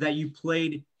is that you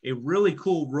played a really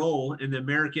cool role in the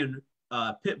American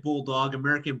Pit Bulldog,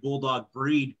 American Bulldog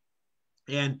breed.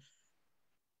 And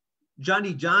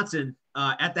Johnny Johnson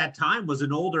at that time was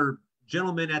an older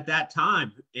gentleman at that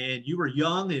time, and you were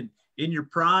young and in your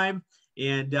prime,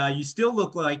 and you still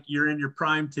look like you're in your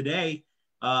prime today.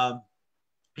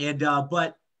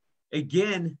 But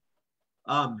again,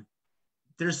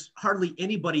 there's hardly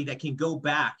anybody that can go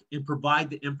back and provide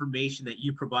the information that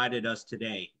you provided us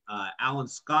today. Alan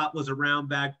Scott was around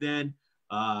back then,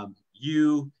 but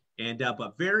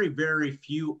very, very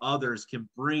few others can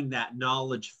bring that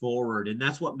knowledge forward. And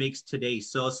that's what makes today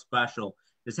so special,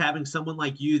 is having someone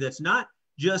like you that's not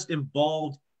just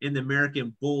involved in the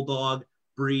American Bulldog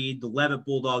breed, the Leavitt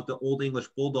Bulldog, the Olde English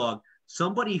Bulldog,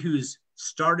 somebody who's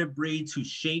started breeds, who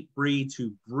shaped breeds,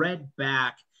 who bred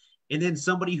back, and then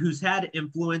somebody who's had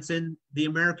influence in the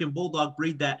American Bulldog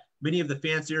breed that many of the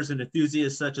fanciers and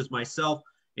enthusiasts such as myself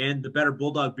and the Better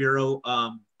Bulldog Bureau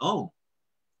own.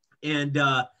 And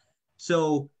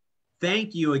so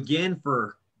thank you again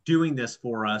for doing this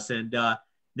for us. And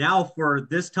now for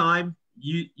this time,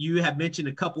 you have mentioned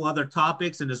a couple other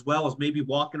topics, and as well as maybe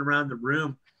walking around the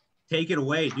room. Take it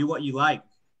away. Do what you like.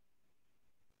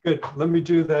 Good. Let me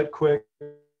do that quick.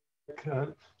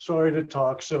 Sorry to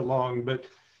talk so long, but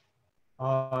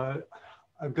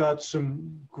I've got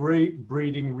some great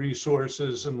breeding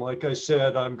resources. And like I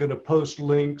said, I'm going to post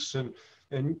links, and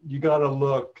you got to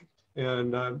look.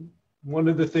 And one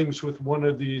of the things with one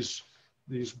of these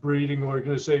breeding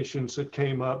organizations that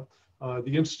came up,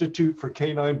 the Institute for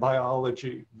Canine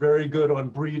Biology, very good on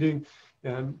breeding.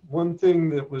 And one thing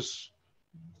that was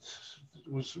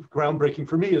groundbreaking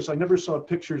for me is I never saw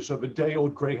pictures of a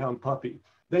day-old greyhound puppy.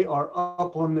 They are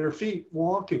up on their feet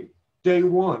walking day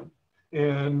one.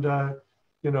 And,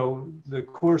 you know, the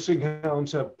coursing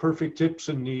hounds have perfect hips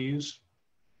and knees.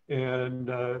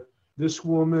 And this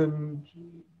woman,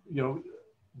 you know,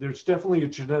 there's definitely a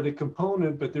genetic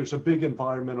component, but there's a big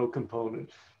environmental component.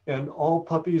 And all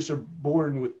puppies are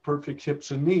born with perfect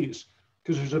hips and knees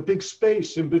because there's a big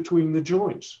space in between the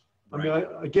joints. Right.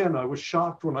 I mean, I was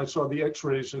shocked when I saw the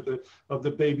x-rays of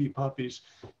the baby puppies.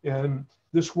 And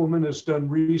this woman has done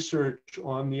research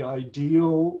on the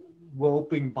ideal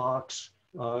whelping box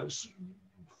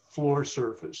floor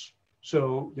surface.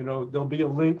 So, you know, there'll be a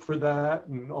link for that,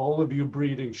 and all of you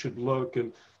breeding should look.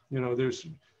 And, you know, there's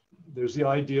the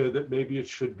idea that maybe it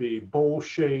should be bowl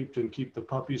shaped and keep the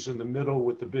puppies in the middle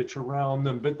with the bitch around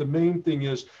them. But the main thing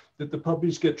is that the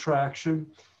puppies get traction,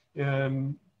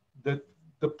 and that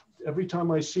every time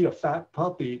I see a fat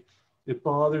puppy, it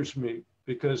bothers me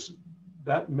because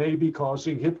that may be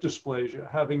causing hip dysplasia,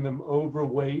 having them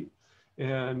overweight.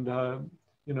 And,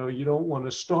 you know, you don't want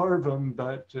to starve them,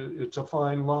 but it's a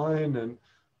fine line. And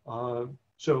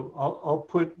so I'll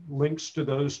put links to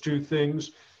those two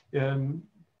things. And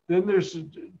then there's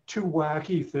two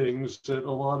wacky things that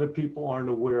a lot of people aren't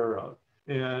aware of.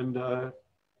 And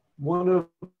one of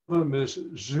them is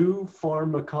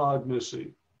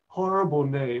zoopharmacognosy. Horrible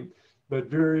name, but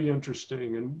very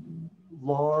interesting. And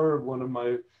Laura, one of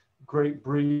my great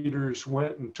breeders,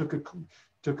 went and took a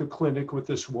clinic with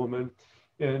this woman,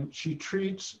 and she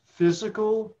treats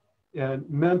physical and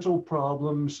mental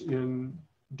problems in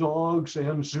dogs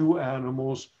and zoo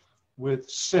animals with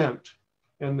scent.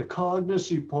 And the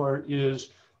cognosy part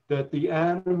is that the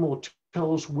animal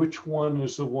tells which one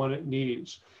is the one it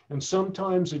needs. And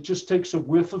sometimes it just takes a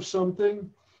whiff of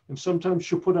something, and sometimes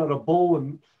she'll put out a bowl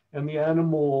and the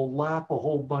animal will lap a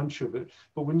whole bunch of it.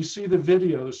 But when you see the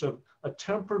videos of a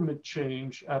temperament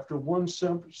change after one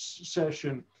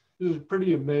session, this is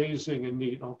pretty amazing and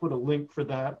neat. I'll put a link for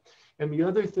that. And the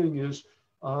other thing is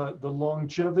the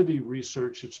longevity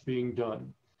research that's being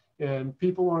done. And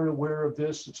people aren't aware of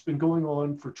this. It's been going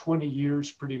on for 20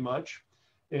 years pretty much.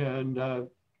 And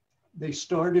they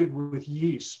started with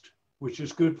yeast, which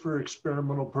is good for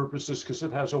experimental purposes because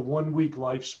it has a 1 week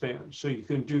lifespan. So you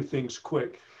can do things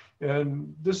quick.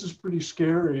 And this is pretty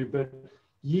scary, but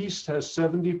yeast has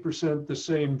 70% the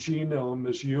same genome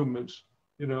as humans.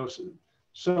 You know,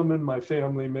 some in my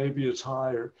family, maybe it's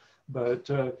higher. But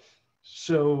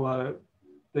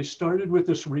they started with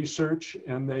this research,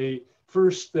 and they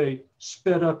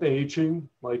sped up aging,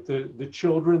 like the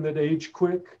children that age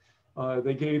quick.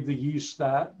 They gave the yeast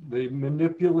that. They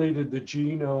manipulated the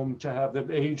genome to have them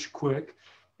age quick.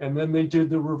 And then they did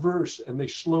the reverse, and they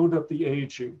slowed up the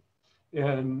aging.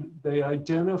 And they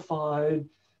identified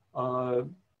a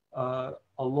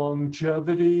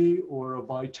longevity or a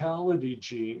vitality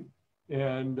gene.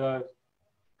 And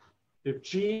if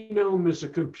genome is a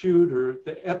computer,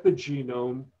 the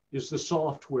epigenome is the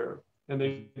software. And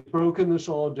they've broken this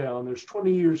all down. There's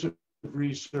 20 years of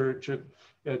research at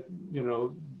you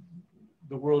know,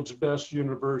 the world's best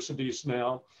universities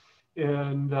now.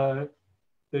 And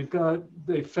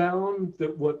they found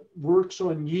that what works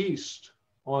on yeast,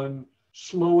 on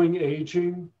slowing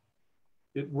aging,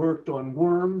 it worked on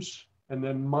worms, and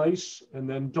then mice, and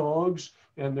then dogs,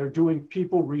 and they're doing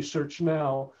people research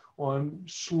now on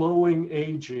slowing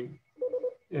aging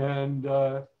and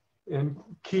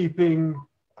keeping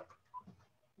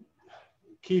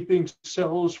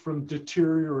cells from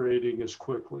deteriorating as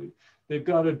quickly. They've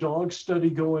got a dog study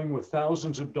going with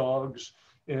thousands of dogs,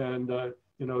 and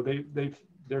you know,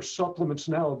 there's supplements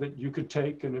now that you could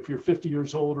take, and if you're 50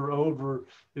 years old or over,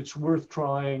 it's worth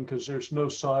trying because there's no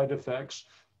side effects.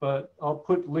 But I'll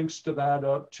put links to that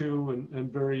up too,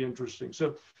 and very interesting.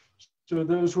 So So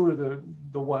those were the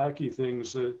wacky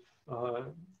things. That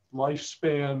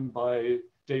Lifespan by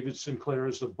David Sinclair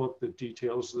is the book that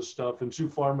details this stuff, and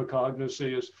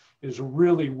zoopharmacognosy is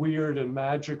really weird and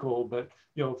magical, but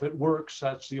you know, if it works,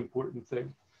 that's the important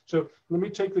thing. So let me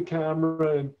take the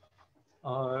camera and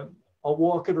I'll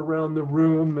walk it around the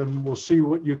room and we'll see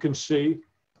what you can see.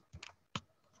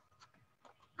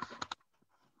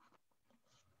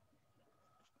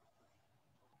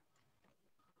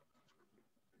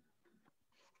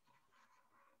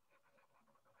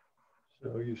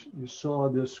 So you saw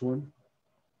this one.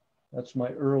 That's my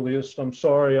earliest. I'm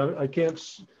sorry, I can't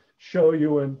show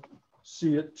you and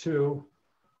see it too.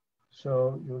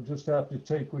 So you'll just have to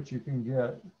take what you can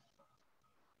get.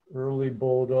 Early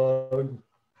Bulldog.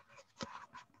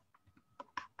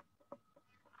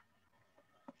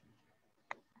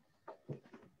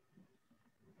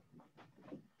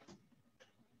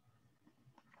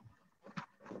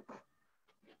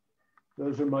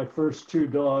 Those are my first two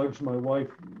dogs. My wife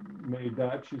made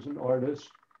that. She's an artist.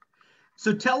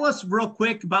 So tell us real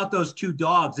quick about those two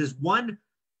dogs. Is one,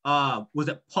 was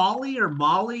it Polly or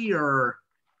Molly or?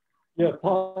 Yeah,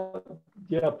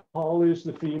 Polly's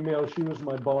the female. She was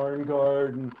my barn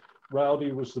guard, and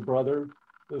Rowdy was the brother.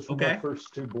 Those were my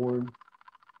first two born.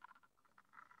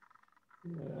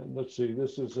 And let's see,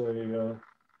 this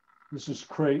is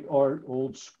crate art,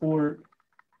 old sport,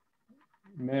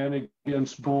 man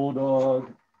against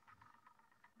bulldog,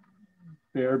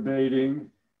 bear baiting,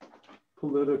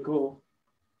 political.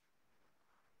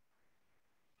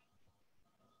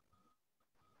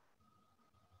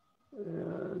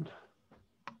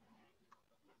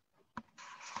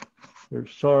 And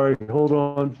sorry, hold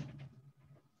on.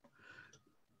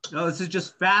 No, this is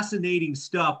just fascinating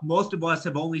stuff. Most of us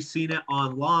have only seen it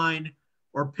online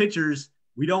or pictures.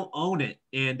 We don't own it.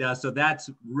 And so that's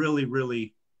really,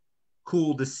 really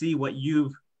cool to see what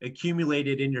you've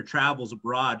accumulated in your travels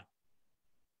abroad.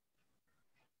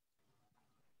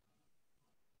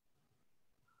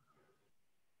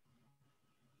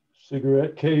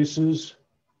 Cigarette cases.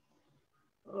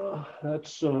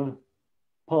 That's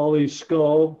Polly's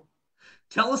skull.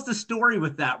 Tell us the story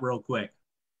with that real quick.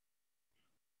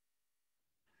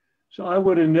 So I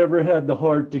would have never had the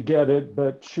heart to get it,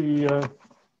 but she,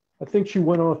 I think she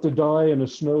went off to die in a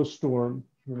snowstorm.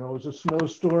 You know, it was a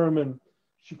snowstorm and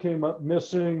she came up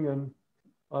missing, and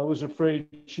I was afraid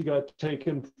she got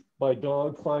taken by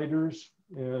dog fighters.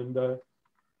 And, you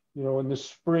know, in the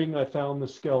spring, I found the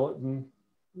skeleton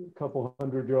a couple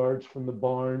 100 yards from the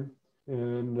barn.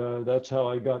 And that's how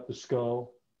I got the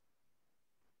skull.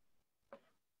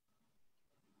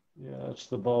 Yeah, that's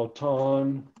the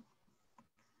Balton.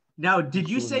 Now, did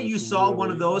you say you saw really,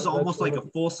 one of those almost like a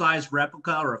full-size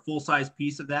replica or a full-size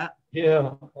piece of that?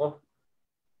 Yeah.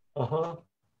 Uh-huh.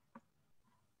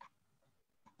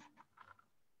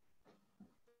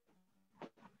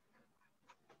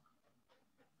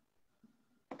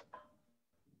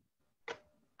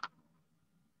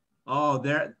 Oh,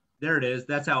 there it is.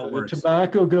 That's how it works. The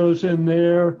tobacco goes in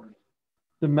there.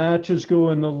 The matches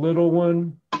go in the little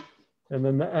one. And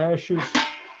then the ashes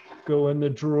go in the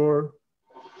drawer.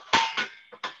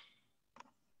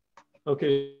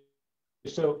 Okay,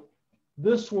 so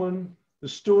this one, the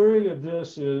story of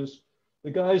this is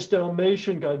the guy's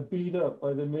Dalmatian got beat up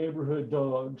by the neighborhood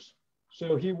dogs.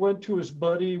 So he went to his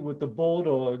buddy with the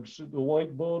bulldogs, the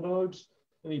white bulldogs,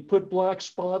 and he put black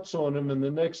spots on him. And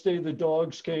the next day the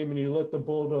dogs came and he let the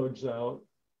bulldogs out.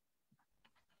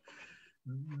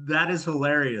 That is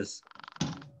hilarious.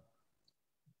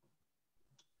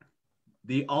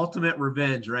 The ultimate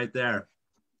revenge right there.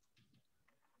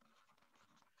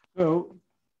 So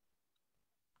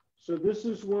this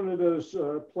is one of those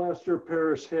plaster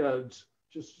Paris heads,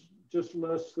 just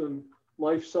less than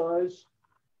life size.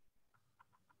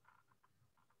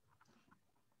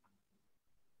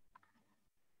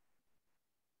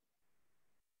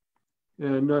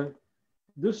 And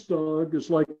this dog is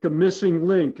like a missing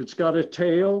link. It's got a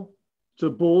tail. It's a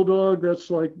bulldog. That's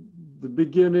like the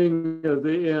beginning of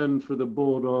the end for the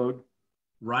bulldog.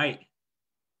 Right.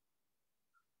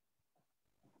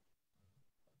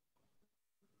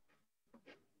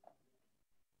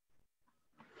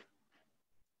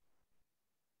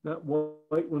 That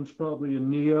white one's probably a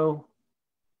Neo.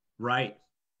 Right.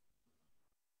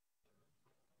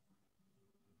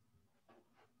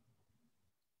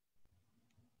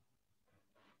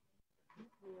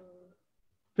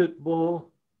 Pit bull.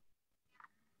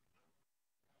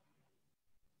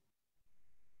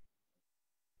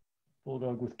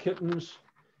 Bulldog with kittens.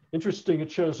 Interesting,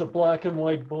 it shows a black and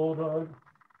white bulldog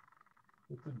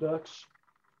with the ducks.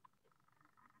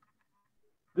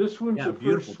 This one's a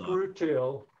first screw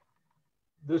tail.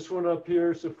 This one up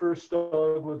here is the first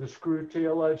dog with a screw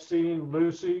tail I've seen,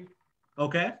 Lucy.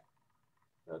 Okay.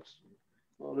 That's,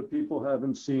 a lot of people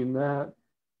haven't seen that.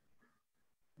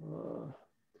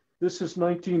 This is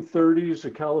 1930s,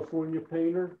 a California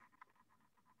painter.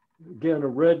 Again, a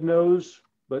red nose,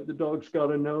 but the dog's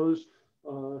got a nose.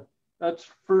 That's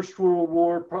First World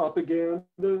War propaganda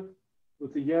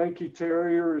with the Yankee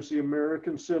Terrier as the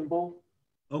American symbol.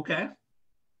 Okay.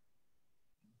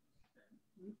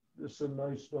 This is a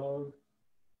nice dog.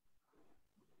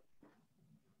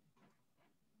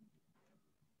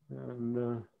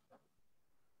 And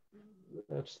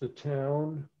that's the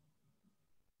town.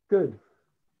 Good.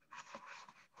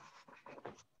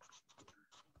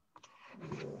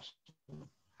 Yes.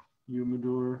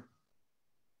 Humidor.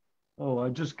 Oh, I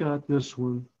just got this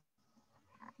one.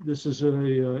 This is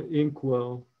a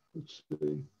inkwell. Let's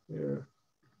see there.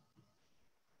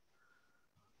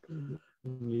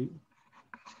 Neat.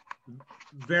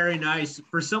 Very nice.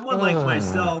 For someone like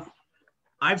myself,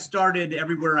 I've started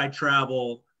everywhere I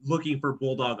travel looking for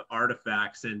Bulldog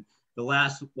artifacts. And the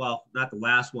last, well, not the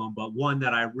last one, but one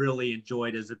that I really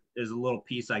enjoyed is a little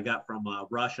piece I got from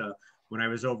Russia when I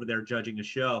was over there judging a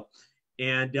show.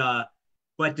 And,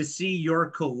 but to see your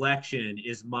collection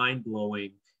is mind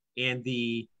blowing. And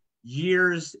the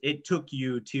years it took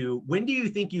you to, when do you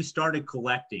think you started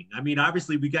collecting? I mean,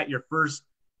 obviously we got your first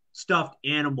stuffed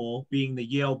animal being the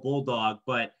Yale Bulldog,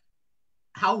 but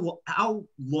how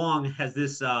long has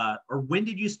this, or when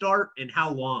did you start and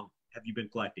how long have you been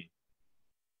collecting?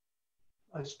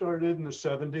 I started in the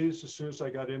 70s as soon as I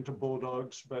got into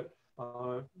Bulldogs, but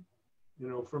you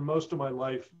know, for most of my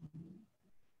life,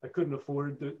 I couldn't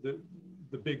afford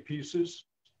the big pieces,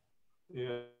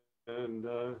 and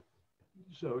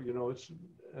so you know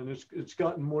it's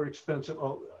gotten more expensive.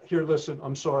 Oh, here, listen,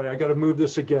 I'm sorry, I got to move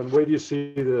this again. Wait till you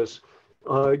see this.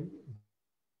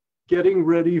 Getting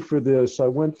ready for this, I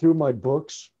went through my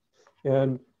books,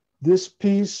 and this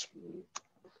piece,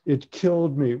 it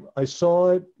killed me. I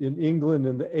saw it in England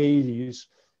in the 80s,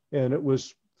 and it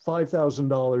was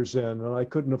 $5,000 in, and I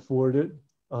couldn't afford it.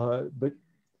 But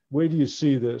wait till you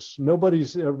see this.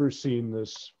 Nobody's ever seen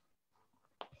this.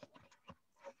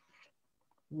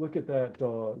 Look at that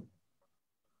dog.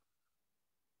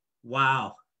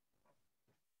 Wow.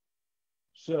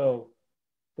 So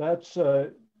that's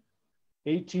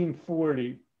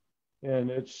 1840, and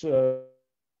it's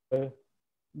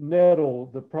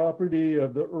Nettle, the property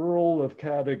of the Earl of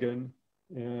Cadogan,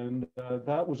 and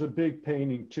that was a big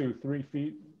painting too, 3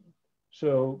 feet.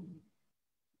 So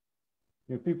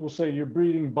you know, people say you're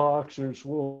breeding boxers.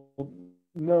 Well,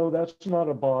 no, that's not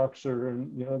a boxer,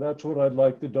 and you know that's what I'd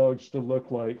like the dogs to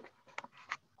look like.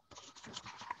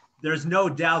 There's no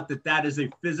doubt that that is a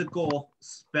physical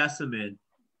specimen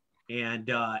and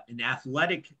an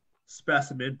athletic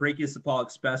specimen,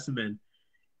 brachiocephalic specimen.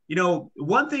 You know,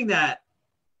 one thing that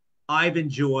I've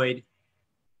enjoyed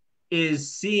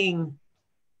is seeing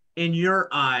in your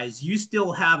eyes, you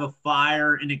still have a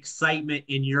fire and excitement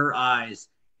in your eyes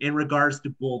in regards to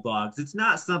Bulldogs. It's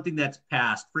not something that's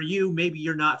passed. For you, maybe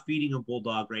you're not feeding a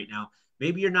Bulldog right now.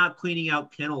 Maybe you're not cleaning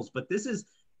out kennels, but this has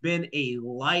been a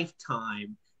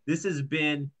lifetime. This has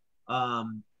been a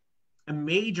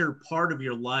major part of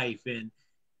your life. And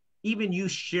even you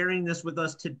sharing this with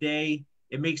us today,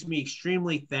 it makes me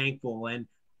extremely thankful. And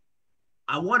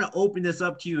I want to open this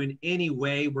up to you in any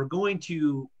way. We're going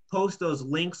to post those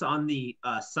links on the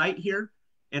site here.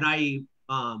 And I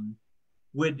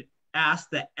would ask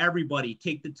that everybody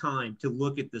take the time to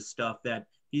look at this stuff that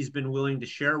he's been willing to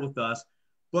share with us.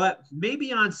 But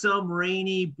maybe on some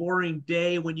rainy, boring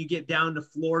day when you get down to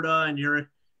Florida and you're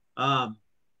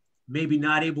maybe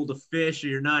not able to fish or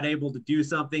you're not able to do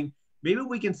something, maybe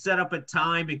we can set up a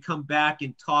time and come back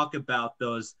and talk about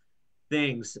those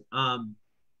things. The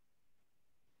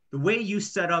way you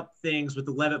set up things with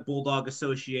the Leavitt Bulldog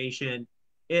Association,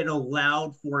 it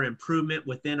allowed for improvement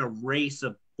within a race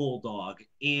of Bulldog.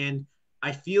 And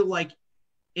I feel like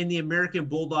in the American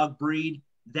Bulldog breed,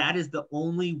 that is the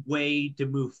only way to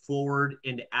move forward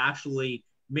and to actually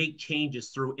make changes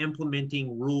through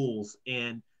implementing rules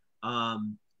and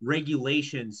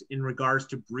regulations in regards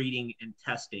to breeding and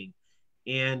testing.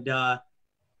 And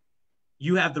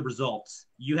you have the results,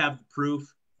 you have the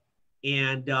proof,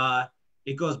 and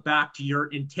it goes back to your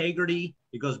integrity.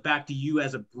 It goes back to you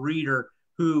as a breeder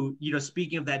who, you know,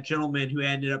 speaking of that gentleman who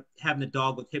ended up having a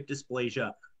dog with hip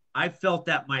dysplasia, I felt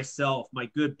that myself. My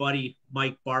good buddy,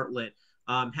 Mike Bartlett,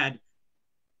 had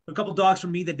a couple dogs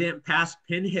from me that didn't pass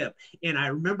pin hip. And I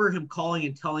remember him calling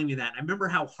and telling me that. I remember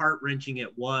how heart-wrenching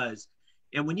it was.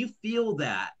 And when you feel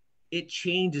that, it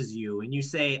changes you and you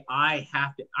say, I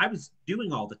have to. I was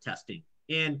doing all the testing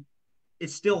and it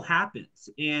still happens.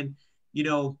 And, you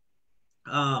know,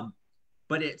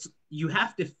 but you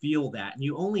have to feel that, and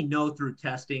you only know through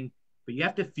testing, but you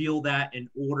have to feel that in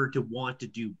order to want to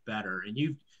do better. And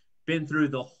you've been through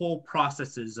the whole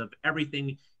processes of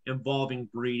everything involving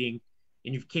breeding,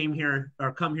 and you've come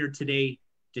here today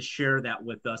to share that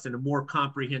with us in a more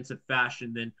comprehensive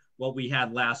fashion than what we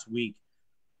had last week.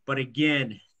 But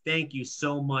again, thank you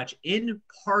so much. In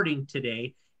parting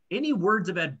today, any words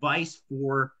of advice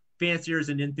for fanciers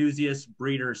and enthusiast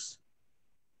breeders?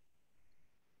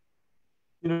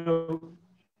 You know,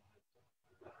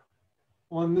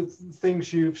 on the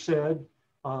things you've said,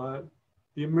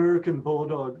 the American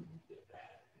Bulldog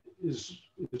is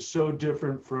so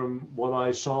different from what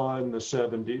I saw in the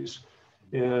 70s.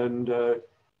 And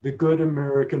the good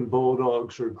American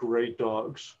Bulldogs are great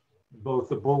dogs, both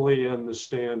the bully and the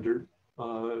standard.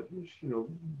 You know,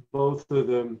 both of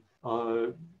them,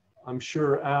 I'm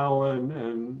sure Alan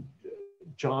and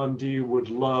John D would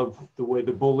love the way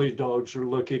the bully dogs are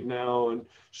looking now, and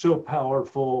so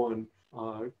powerful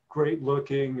and great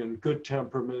looking and good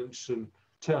temperaments and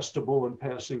testable and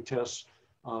passing tests.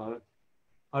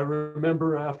 I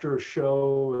remember after a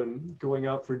show and going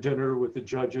out for dinner with the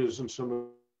judges and some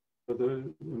of the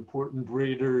important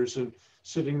breeders and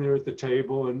sitting there at the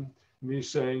table and me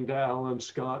saying to Alan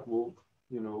Scott, well,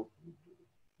 you know,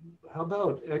 how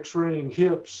about x-raying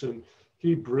hips? And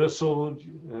he bristled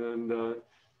and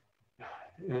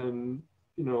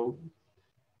you know,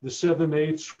 the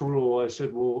 7/8 rule, I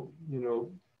said, well, you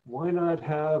know, why not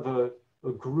have a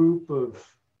group of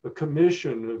a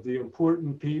commission of the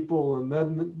important people and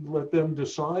then let them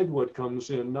decide what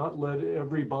comes in, not let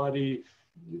everybody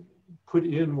put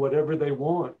in whatever they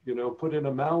want, you know, put in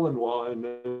a Malinois and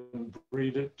then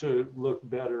breed it to look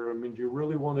better. I mean, do you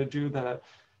really want to do that?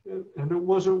 And it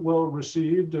wasn't well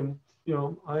received. And, you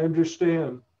know, I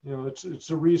understand, you know, it's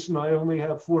the reason I only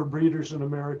have 4 breeders in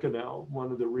America now.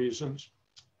 One of the reasons.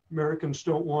 Americans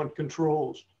don't want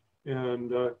controls.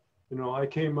 And, you know, I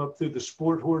came up through the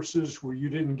sport horses where you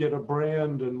didn't get a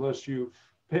brand unless you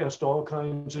passed all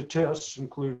kinds of tests,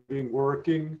 including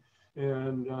working.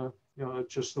 And, you know,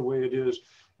 it's just the way it is.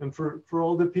 And for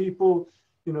all the people,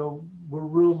 you know, we're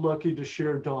real lucky to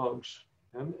share dogs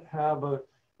and have a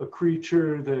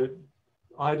creature that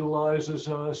idolizes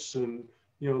us and,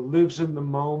 you know, lives in the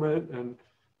moment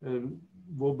and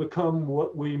will become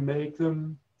what we make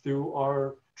them through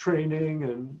our training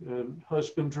and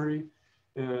husbandry.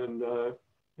 And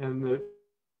that,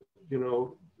 you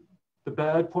know, the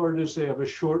bad part is they have a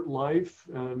short life,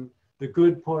 and the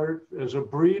good part as a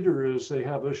breeder is they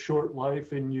have a short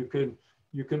life, and you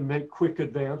can make quick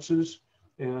advances,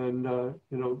 and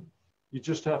you know, you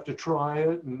just have to try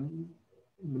it. And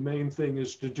the main thing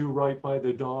is to do right by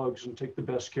the dogs and take the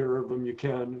best care of them you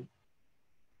can.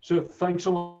 So thanks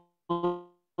a lot.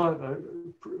 I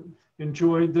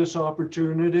enjoyed this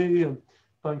opportunity, and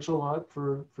thanks a lot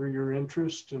for your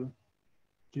interest, and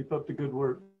keep up the good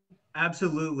work.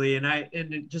 Absolutely.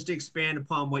 And just to expand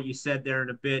upon what you said there in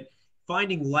a bit,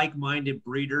 finding like-minded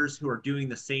breeders who are doing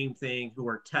the same thing, who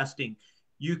are testing,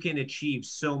 you can achieve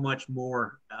so much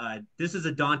more. This is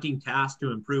a daunting task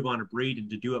to improve on a breed and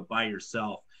to do it by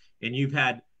yourself. And you've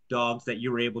had dogs that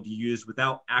you were able to use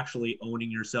without actually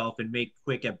owning yourself and make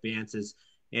quick advances.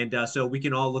 And so we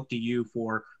can all look to you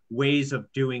for ways of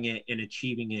doing it and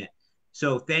achieving it.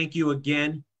 So thank you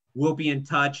again. We'll be in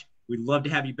touch. We'd love to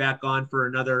have you back on for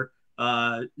another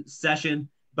session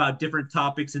about different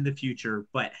topics in the future.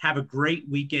 But have a great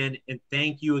weekend, and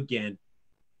thank you again.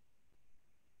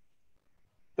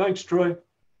 Thanks, Troy.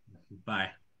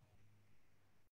 Bye.